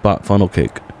 and we just bought funnel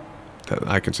cake.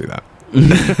 I can see that.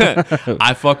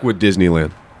 I fuck with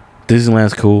Disneyland.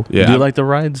 Disneyland's cool. Yeah. Do you like the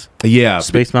rides? Yeah.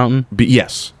 Space Mountain?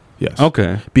 Yes.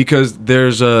 Okay. Because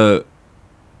it's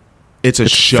a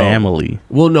show. Family.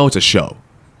 Well, no, it's a show.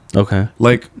 Okay.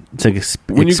 Like it's like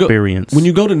experience. When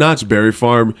you go to Knott's Berry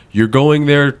Farm, you're going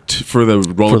there for the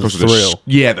roller coaster. the thrill.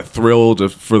 The thrill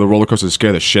for the roller coaster to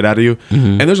scare the shit out of you.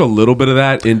 And there's a little bit of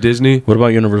that in Disney. What about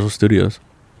Universal Studios?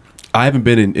 I haven't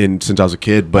been in since I was a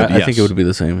kid, but I think it would be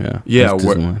the same. Yeah. Yeah, It's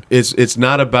Disneyland. it's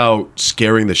not about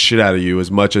scaring the shit out of you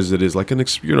as much as it is like you're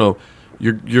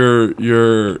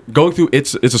going through.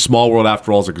 It's a small world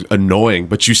after all. It's like annoying,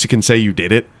 but you can say you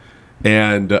did it.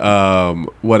 And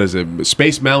what is it?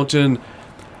 Space Mountain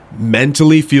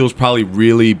mentally feels probably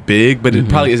really big, but it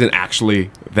probably isn't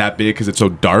actually that big because it's so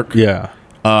dark. Yeah.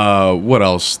 What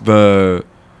else? The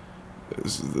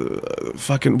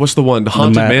fucking what's the one? The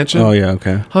Haunted Mansion. Oh yeah.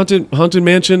 Okay. Haunted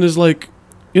Mansion is like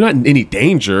you're not in any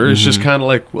danger. It's just kind of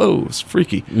like whoa, it's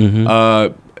freaky.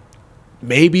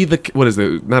 Maybe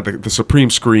the Supreme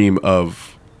Scream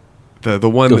of the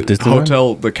one Of Disneyland?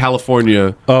 hotel, the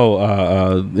California.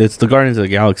 It's the Guardians of the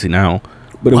Galaxy now,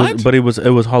 but What? it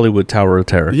was Hollywood Tower of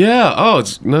Terror. Yeah. Oh,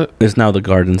 it's not. It's now the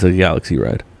Guardians of the Galaxy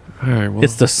ride. All right. Well,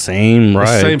 It's the same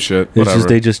ride. same shit, It's whatever. just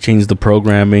they just changed the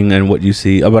programming and what you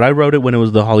see. But I rode it when it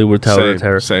was the Hollywood Tower of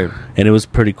Terror. Same. And it was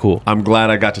pretty cool. I'm glad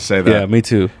I got to say that. Yeah, me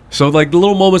too. So like the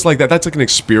little moments like that, that's like an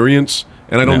experience,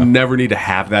 and I don't Yeah. never need to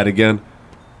have that again.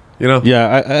 You know?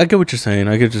 Yeah, I get what you're saying.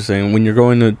 When you're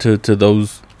going to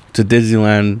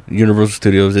Disneyland, Universal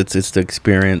Studios, it's the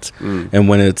experience, and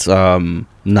when it's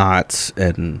Knott's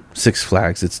and Six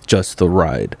Flags, it's just the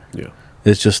ride. Yeah.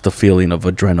 It's just the feeling of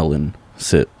adrenaline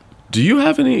sit. Do you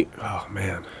have any? Oh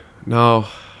man, no.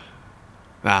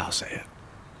 I'll say it.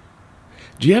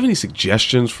 Do you have any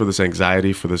suggestions for this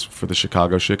anxiety for the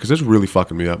Chicago shit? Because it's really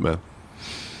fucking me up, man.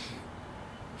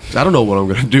 I don't know what I'm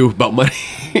gonna do about money.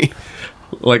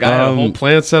 Like I had a whole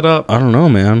plan set up. I don't know,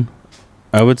 man.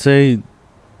 I would say,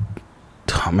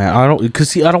 I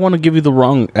don't want to give you the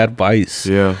wrong advice.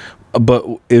 Yeah. But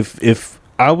if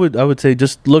I would say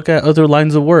just look at other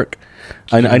lines of work.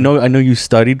 I know you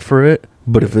studied for it,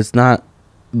 but if it's not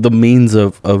the means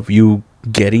of you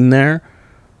getting there,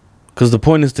 because the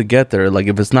point is to get there. Like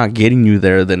if it's not getting you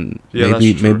there, then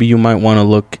maybe you might want to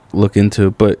look into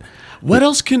it. But what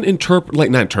else can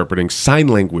sign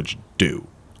language do?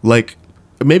 Like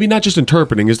maybe not just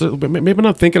interpreting. Maybe I'm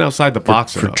not thinking outside the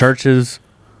box for enough. churches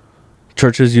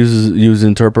use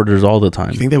interpreters all the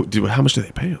time. You think they do? How much do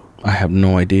they pay them? I have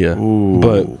no idea. Ooh.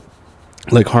 But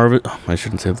like Harvard, I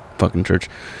shouldn't say fucking church.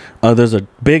 There's a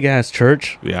big ass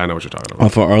church Yeah, I know what you're talking about.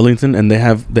 off of Arlington, and they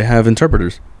have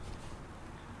interpreters.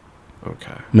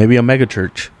 Okay. Maybe a mega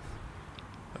church.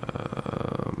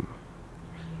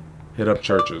 Hit up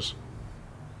churches.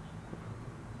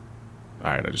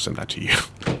 All right, I just sent that to you.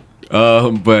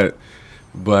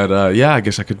 But yeah, I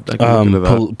guess I could look into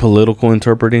that. Political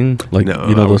interpreting, like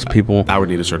those people. I would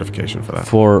need a certification for that.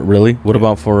 For really, what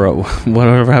about for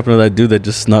whatever happened to that dude that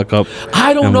just snuck up?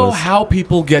 I don't and know was- how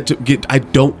people get. I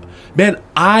don't. Man,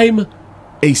 I'm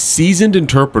a seasoned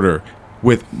interpreter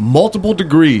with multiple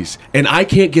degrees, and I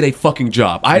can't get a fucking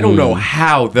job. I don't know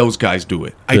how those guys do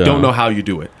it. I Yeah. don't know how you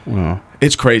do it.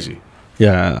 It's crazy.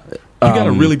 Yeah, You got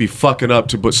to really be fucking up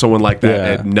to put someone like that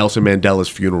yeah. at Nelson Mandela's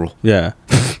funeral. Yeah.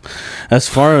 As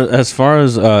far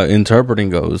as interpreting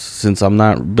goes, since I'm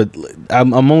not, but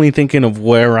I'm only thinking of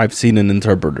where I've seen an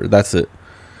interpreter. That's it.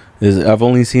 I've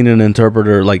only seen an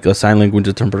interpreter, like a sign language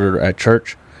interpreter, at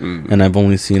church, and I've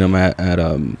only seen them at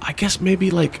I guess maybe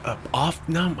like off.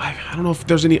 No, I don't know if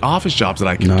there's any office jobs that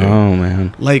I can do. No,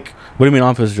 man. Like, What do you mean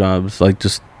office jobs? Like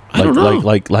just I don't know.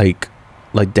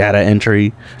 like data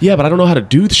entry. yeah, but I don't know how to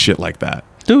do shit like that.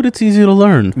 Dude, it's easy to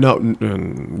learn. No,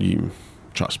 you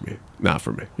trust me. Not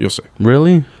for me. You'll see.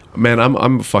 Really? Man, I'm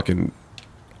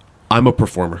a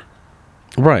performer.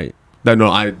 Right.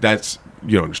 That's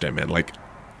you don't understand, man. Like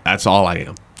that's all I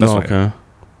am. That's what I am.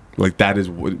 Like that is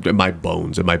my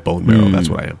bones and my bone marrow. That's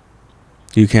what I am.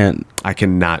 You can't. I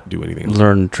cannot do anything else.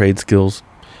 Learn trade skills.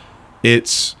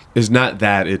 It's not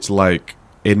that. It's like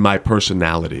in my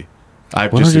personality. Why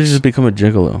don't you just become a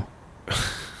gigolo?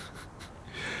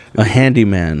 A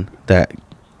handyman that,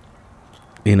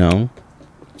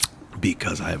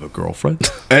 because I have a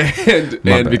girlfriend,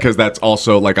 and because that's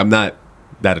also like I'm not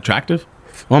that attractive.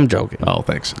 Well, I'm joking. Oh,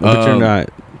 thanks. But you're not.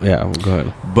 Yeah, well, go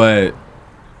ahead. But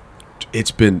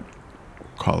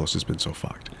Carlos has been so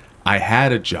fucked. I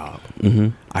had a job.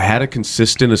 Mm-hmm. I had a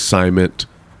consistent assignment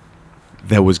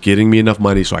that was getting me enough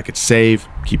money so I could save,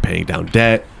 keep paying down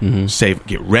debt, save,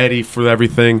 get ready for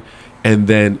everything. And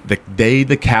then the day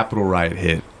the Capitol riot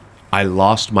hit, I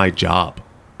lost my job.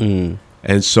 And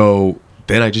so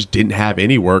then I just didn't have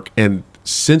any work. And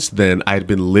since then, I had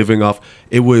been living off.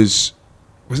 It was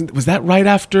that right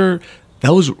after?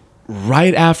 That was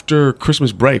right after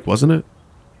Christmas break, wasn't it?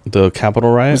 The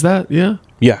Capitol riot? Was that? Yeah.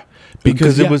 Yeah.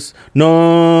 Because it was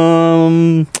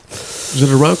Was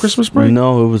it around Christmas break?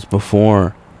 No, it was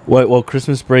before. Well,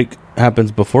 Christmas break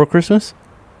happens before Christmas?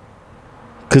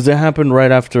 Because it happened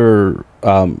right after.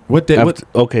 What day?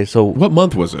 Okay, so what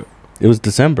month was it? It was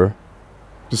December.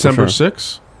 December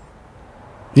 6th?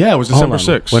 Yeah, it was December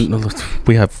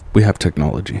 6th. We have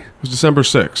technology. It was December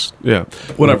 6th. Yeah.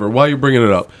 Whatever. While you're bringing it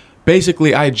up,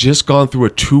 basically, I had just gone through a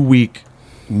 2-week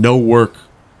no work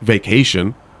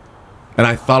vacation, and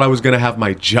I thought I was going to have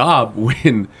my job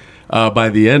when by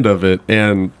the end of it.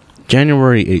 And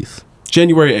January 8th.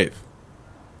 January 8th.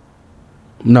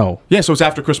 No. Yeah, so it's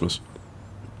after Christmas.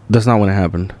 That's not when it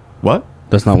happened. What?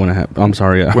 That's not when it happened. I'm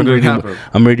sorry. When did it happen?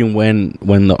 I'm reading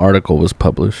when the article was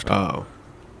published. Oh.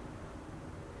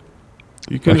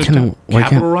 You could have done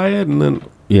Capitol riot and then...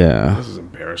 Yeah. This is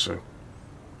embarrassing.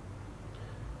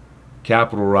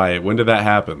 Capitol riot. When did that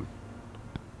happen?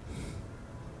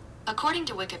 According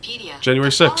to Wikipedia,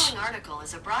 January 6th. The following article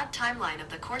is a broad timeline of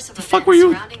the course of events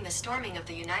surrounding the storming of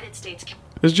the United States.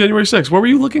 It's January 6th. What were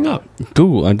you looking up?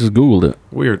 Google. I just Googled it.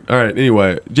 Weird. All right.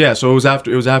 Anyway, yeah. So it was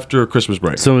after Christmas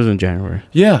break. So it was in January.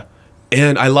 Yeah,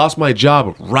 and I lost my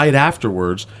job right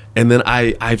afterwards, and then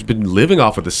I've been living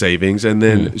off of the savings, and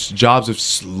then jobs have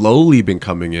slowly been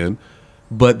coming in,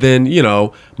 but then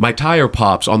my tire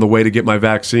pops on the way to get my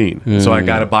vaccine, so I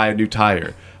got to buy a new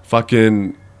tire.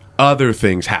 Fucking other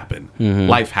things happen.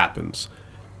 Life happens,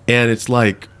 and it's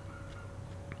like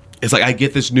I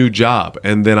get this new job,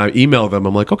 and then I email them.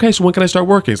 I'm like, okay, so when can I start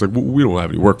working? It's like, we don't have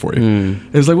any work for you.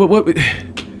 It's like, what?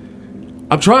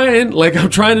 I'm trying. Like, I'm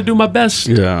trying to do my best.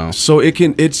 Yeah. So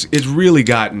it's really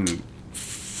gotten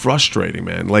frustrating,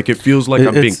 man. Like, it feels like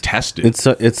I'm being tested.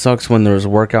 It sucks when there's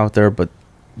work out there, but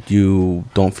you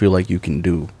don't feel like you can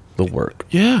do the work.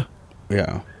 Yeah.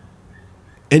 Yeah.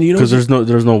 And because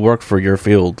there's no work for your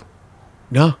field.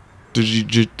 No,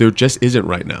 there just isn't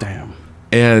right now. Damn.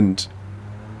 And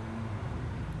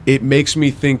it makes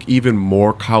me think even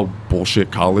more how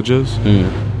bullshit college is.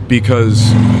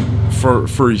 Because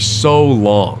for so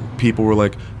long, people were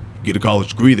like, get a college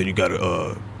degree, then you got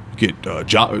to get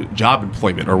job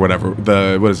employment or whatever.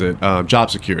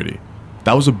 Job security.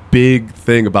 That was a big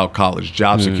thing about college,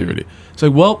 job security. It's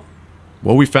like, well,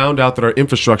 we found out that our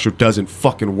infrastructure doesn't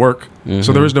fucking work,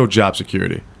 so there is no job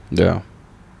security. Yeah.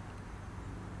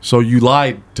 So you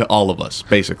lied to all of us,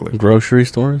 basically. Grocery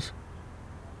stores?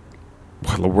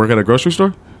 Work at a grocery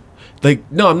store?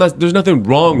 Like, no, I'm not. There's nothing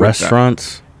wrong with that.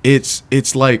 Restaurants?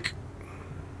 It's like,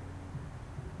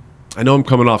 I know I'm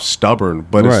coming off stubborn,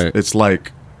 but it's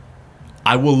like,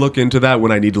 I will look into that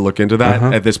when I need to look into that.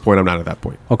 At this point, I'm not at that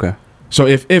point. Okay. So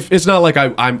if it's not like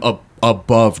I'm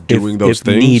above doing those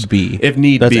things. If need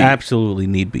be. That's absolutely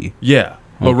need be. Yeah.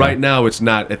 But right now, it's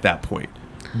not at that point.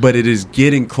 But it is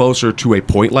getting closer to a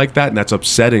point like that, and that's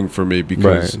upsetting for me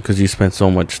because you spent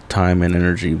so much time and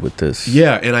energy with this.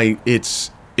 Yeah, and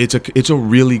it's a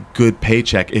really good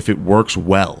paycheck if it works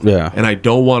well. Yeah, and I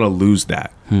don't want to lose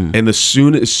that. And as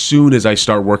soon as I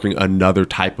start working another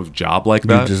type of job like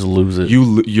that, you just lose it.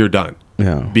 You're done.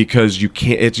 Yeah, because you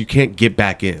can't get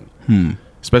back in.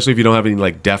 Especially if you don't have any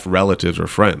like deaf relatives or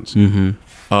friends.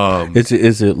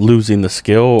 Is it losing the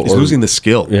skill? It's losing the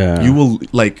skill. Yeah, you will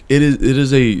like it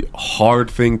is a hard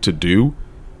thing to do,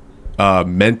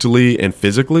 mentally and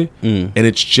physically, and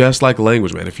it's just like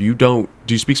language, man. If you do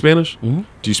you speak Spanish? Do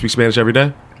you speak Spanish every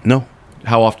day? No.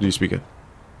 How often do you speak it?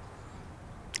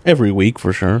 Every week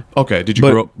for sure. Okay. Did you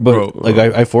grow?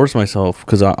 I force myself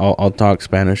because I'll talk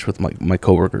Spanish with my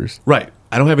coworkers. Right.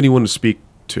 I don't have anyone to speak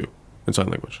to in sign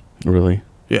language. Really?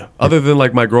 Yeah. Other than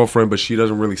like my girlfriend, but she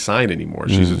doesn't really sign anymore.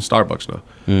 She's at Starbucks now.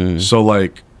 So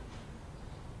like,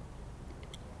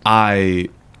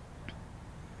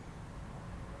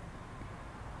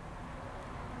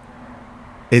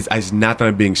 It's not that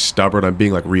I'm being stubborn. I'm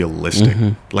being like realistic.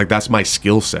 Like that's my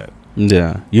skill set.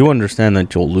 Yeah, you understand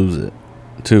that you'll lose it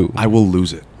too. I will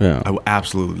lose it. Yeah, I will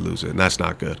absolutely lose it, and that's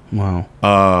not good. Wow.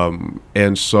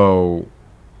 And so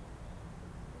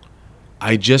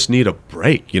I just need a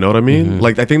break. You know what I mean?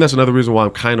 Like I think that's another reason why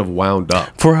I'm kind of wound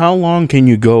up. For how long can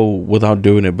you go without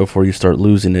doing it before you start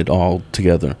losing it all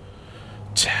together?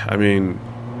 I mean,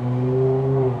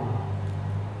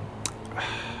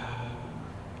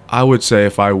 I would say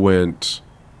if I went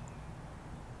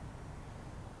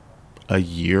a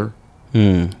year,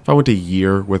 if I went a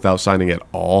year without signing at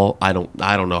all, I don't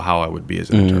know how I would be as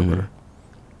an interpreter.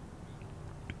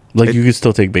 Like you could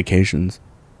still take vacations.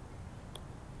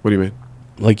 What do you mean?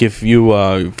 Like if you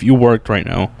worked right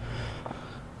now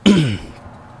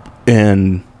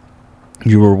and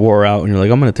you were wore out and you're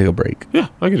like, I'm gonna take a break. Yeah,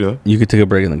 I could do that. You could take a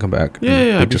break and then come back.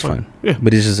 Yeah, but just fine. Yeah,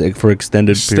 but it's just like for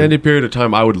extended period of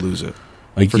time, I would lose it.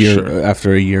 A year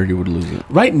after a year, you would lose it.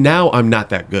 Right now, I'm not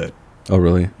that good. Oh,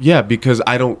 really? Yeah, because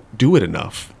I don't do it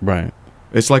enough. Right.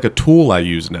 It's like a tool I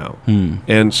use now,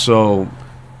 and so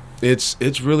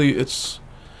it's really.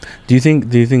 Do you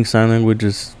think sign language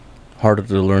is harder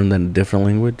to learn than a different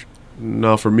language?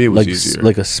 No, for me it was easier.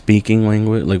 Like a speaking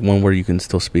language, like one where you can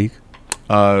still speak.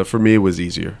 For me, it was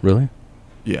easier. Really?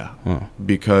 Yeah. Oh.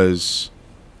 Because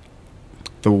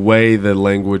the way the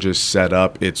language is set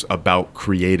up, it's about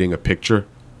creating a picture.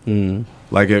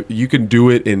 Like you can do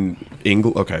it in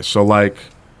English. Okay, so like,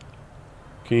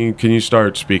 can you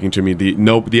start speaking to me?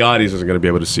 The audience isn't going to be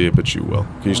able to see it, but you will.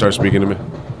 Can you start speaking to me?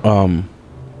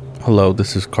 Hello,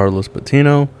 this is Carlos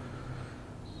Patino.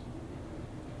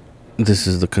 This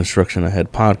is the Construction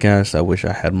Ahead podcast. I wish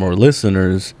I had more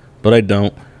listeners, but I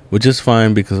don't, which is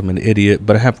fine because I'm an idiot.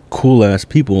 But I have cool ass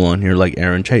people on here like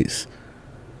Aaron Chase.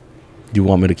 Do you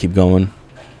want me to keep going?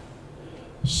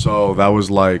 So that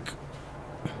was like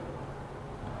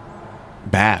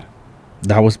bad.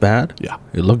 That was bad? Yeah.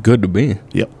 It looked good to me.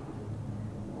 Yep.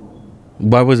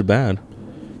 Why was it bad?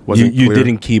 Wasn't you clear.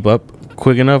 didn't keep up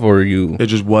quick enough, or you? It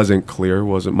just wasn't clear.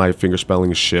 Wasn't my finger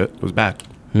spelling is shit. It was bad,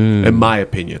 in my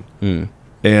opinion.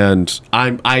 And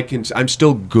I'm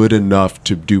still good enough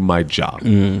to do my job.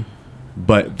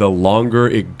 But the longer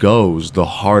it goes, the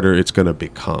harder it's gonna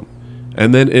become.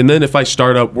 And then if I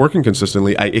start up working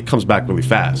consistently, it comes back really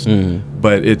fast.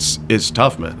 But it's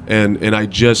tough, man. And I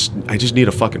just need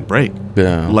a fucking break.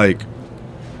 Yeah. Like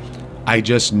I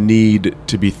just need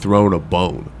to be thrown a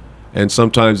bone. And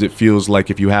sometimes it feels like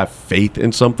if you have faith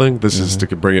in something, this is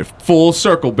to bring it full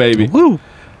circle, baby. Woo.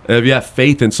 If you have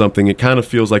faith in something, it kind of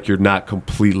feels like you're not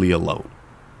completely alone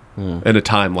in a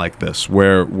time like this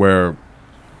where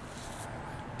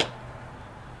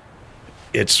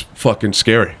it's fucking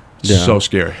scary. Yeah. So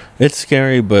scary. It's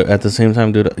scary, but at the same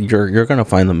time, dude, you're gonna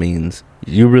find the means.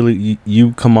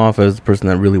 You come off as the person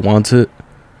that really wants it,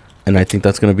 and I think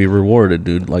that's gonna be rewarded,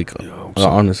 dude. Like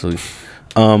honestly,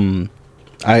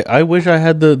 I wish I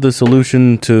had the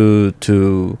solution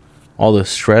to all the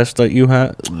stress that you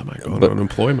had. I might go into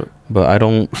unemployment, but I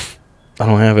don't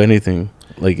have anything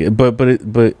like it.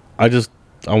 But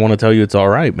I want to tell you it's all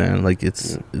right, man. Like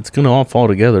it's gonna all fall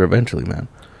together eventually, man.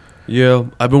 Yeah,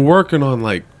 I've been working on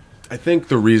like. I think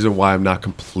the reason why I'm not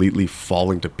completely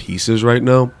falling to pieces right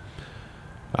now,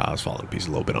 I was falling to pieces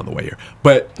a little bit on the way here,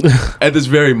 but at this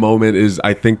very moment is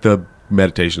I think the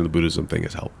meditation of the Buddhism thing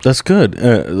has helped. That's good.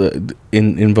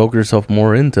 Invoke yourself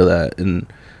more into that,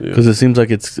 and because it seems like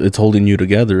it's holding you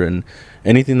together, and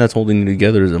anything that's holding you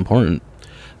together is important.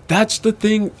 That's the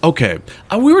thing. Okay,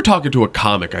 we were talking to a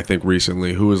comic I think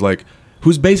recently who's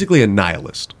basically a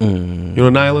nihilist. You know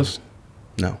a nihilist?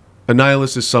 No. A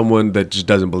nihilist is someone that just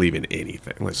doesn't believe in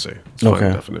anything. Let's see. Find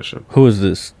the definition. Who is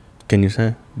this? Can you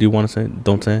say? Do you want to say?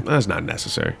 Don't say. That's not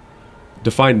necessary.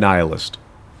 Define nihilist.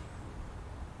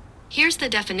 Here's the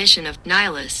definition of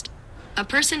nihilist. A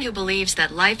person who believes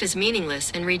that life is meaningless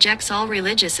and rejects all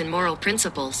religious and moral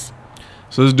principles.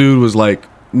 So this dude was like,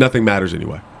 nothing matters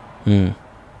anyway.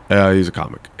 He's a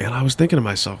comic. And I was thinking to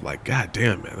myself, like, God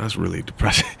damn, man, that's really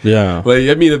depressing. Yeah. Like,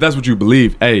 I mean, if that's what you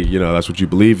believe, hey, that's what you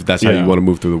believe. That's how you want to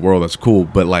move through the world. That's cool.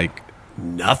 But, like,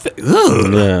 nothing.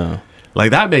 Ugh. Yeah.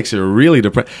 Like, that makes it really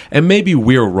depressing. And maybe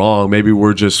we're wrong. Maybe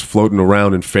we're just floating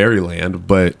around in fairyland.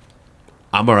 But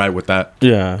I'm all right with that.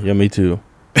 Yeah, me too.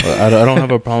 I don't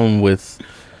have a problem with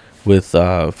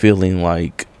feeling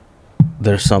like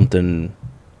there's something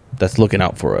that's looking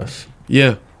out for us.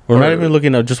 Yeah. Or not even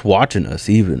looking at, just watching us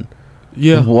even.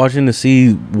 Yeah. Watching to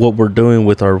see what we're doing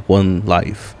with our one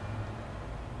life.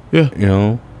 Yeah. You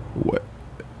know?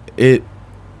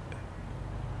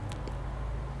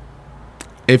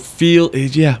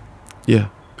 Yeah.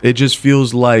 It just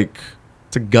feels like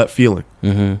it's a gut feeling.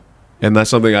 Mm-hmm. And that's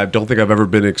something I don't think I've ever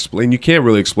been explained. You can't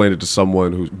really explain it to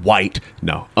someone who's white.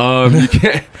 No.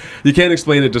 You can't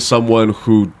explain it to someone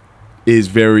who is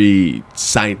very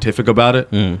scientific about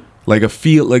it. Like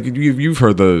you've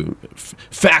heard the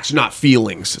facts, not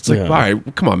feelings. It's like, all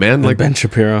right, come on, man. Like Ben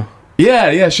Shapiro.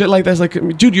 Yeah, shit like that. It's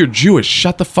like, dude, you're Jewish.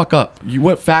 Shut the fuck up. You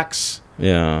what facts?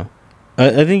 Yeah.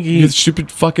 I think You have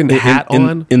stupid fucking hat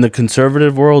on. In the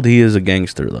conservative world, he is a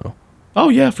gangster, though. Oh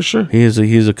yeah, for sure. He is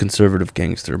a conservative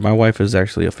gangster. My wife is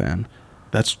actually a fan.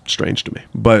 That's strange to me,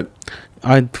 but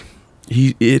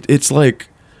it's like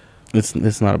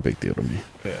it's not a big deal to me.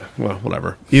 Yeah, well,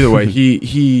 whatever. Either way,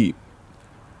 he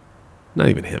not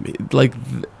even him. Like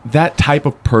that type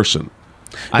of person.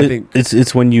 I think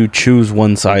it's when you choose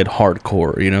one side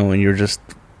hardcore, you know, and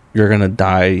you're gonna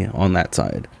die on that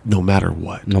side, no matter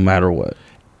what.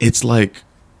 It's like,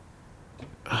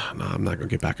 no, I'm not gonna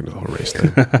get back into the whole race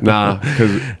thing. Nah,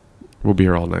 because we'll be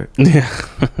here all night. Yeah.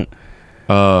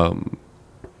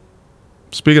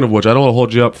 Speaking of which, I don't want to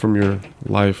hold you up from your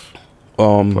life.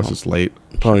 Plus it's late.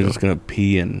 Probably just gonna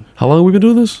pee. And how long have we been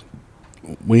doing this?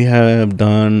 We have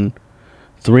done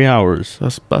 3 hours.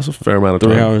 That's a fair amount of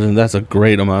time. 3 hours, and that's a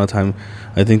great amount of time.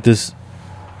 I think this.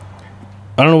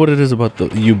 I don't know what it is about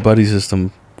you buddy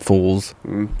system fools,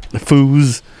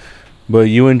 but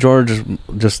you and George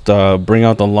just bring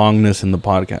out the longness in the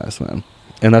podcast, man,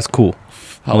 and that's cool.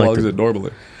 How long is it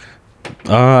normally?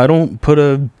 I don't put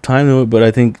a time to it, but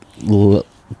I think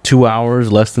 2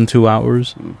 hours, less than 2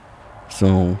 hours.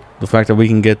 So the fact that we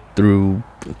can get through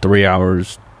 3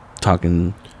 hours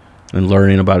talking and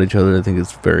learning about each other, I think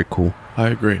is very cool. I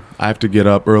agree. I have to get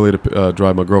up early to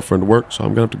drive my girlfriend to work, so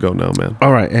I'm gonna have to go now, man.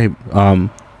 All right, hey,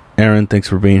 Aaron, thanks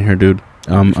for being here, dude.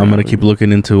 I'm gonna keep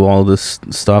looking into all this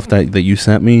stuff that you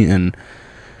sent me, and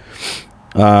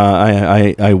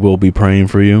I will be praying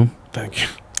for you. Thank you.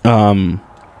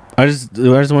 I just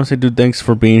want to say, dude, thanks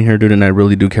for being here, dude, and I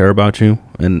really do care about you,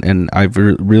 and I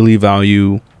really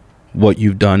value what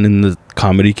you've done in the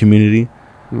comedy community.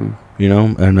 You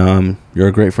know, and you're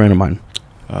a great friend of mine.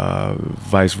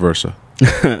 Vice versa.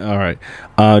 All right.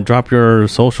 Drop your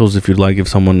socials if you'd like, if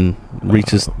someone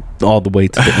reaches all the way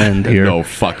to the end here. No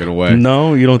fucking way.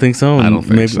 No, you don't think so? I don't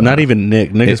think so. Not even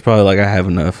Nick. Nick is probably like, I have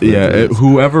enough. Yeah,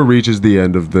 whoever reaches the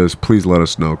end of this, please let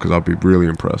us know, because I'll be really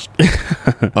impressed.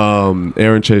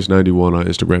 Aaron Chase 91 on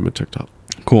Instagram and TikTok.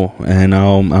 Cool. And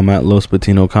I'm at Los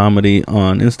Patino Comedy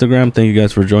on Instagram. Thank you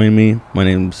guys for joining me. My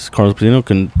name's Carlos Patino.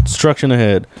 Construction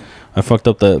ahead. I fucked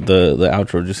up the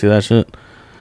outro. Did you see that shit?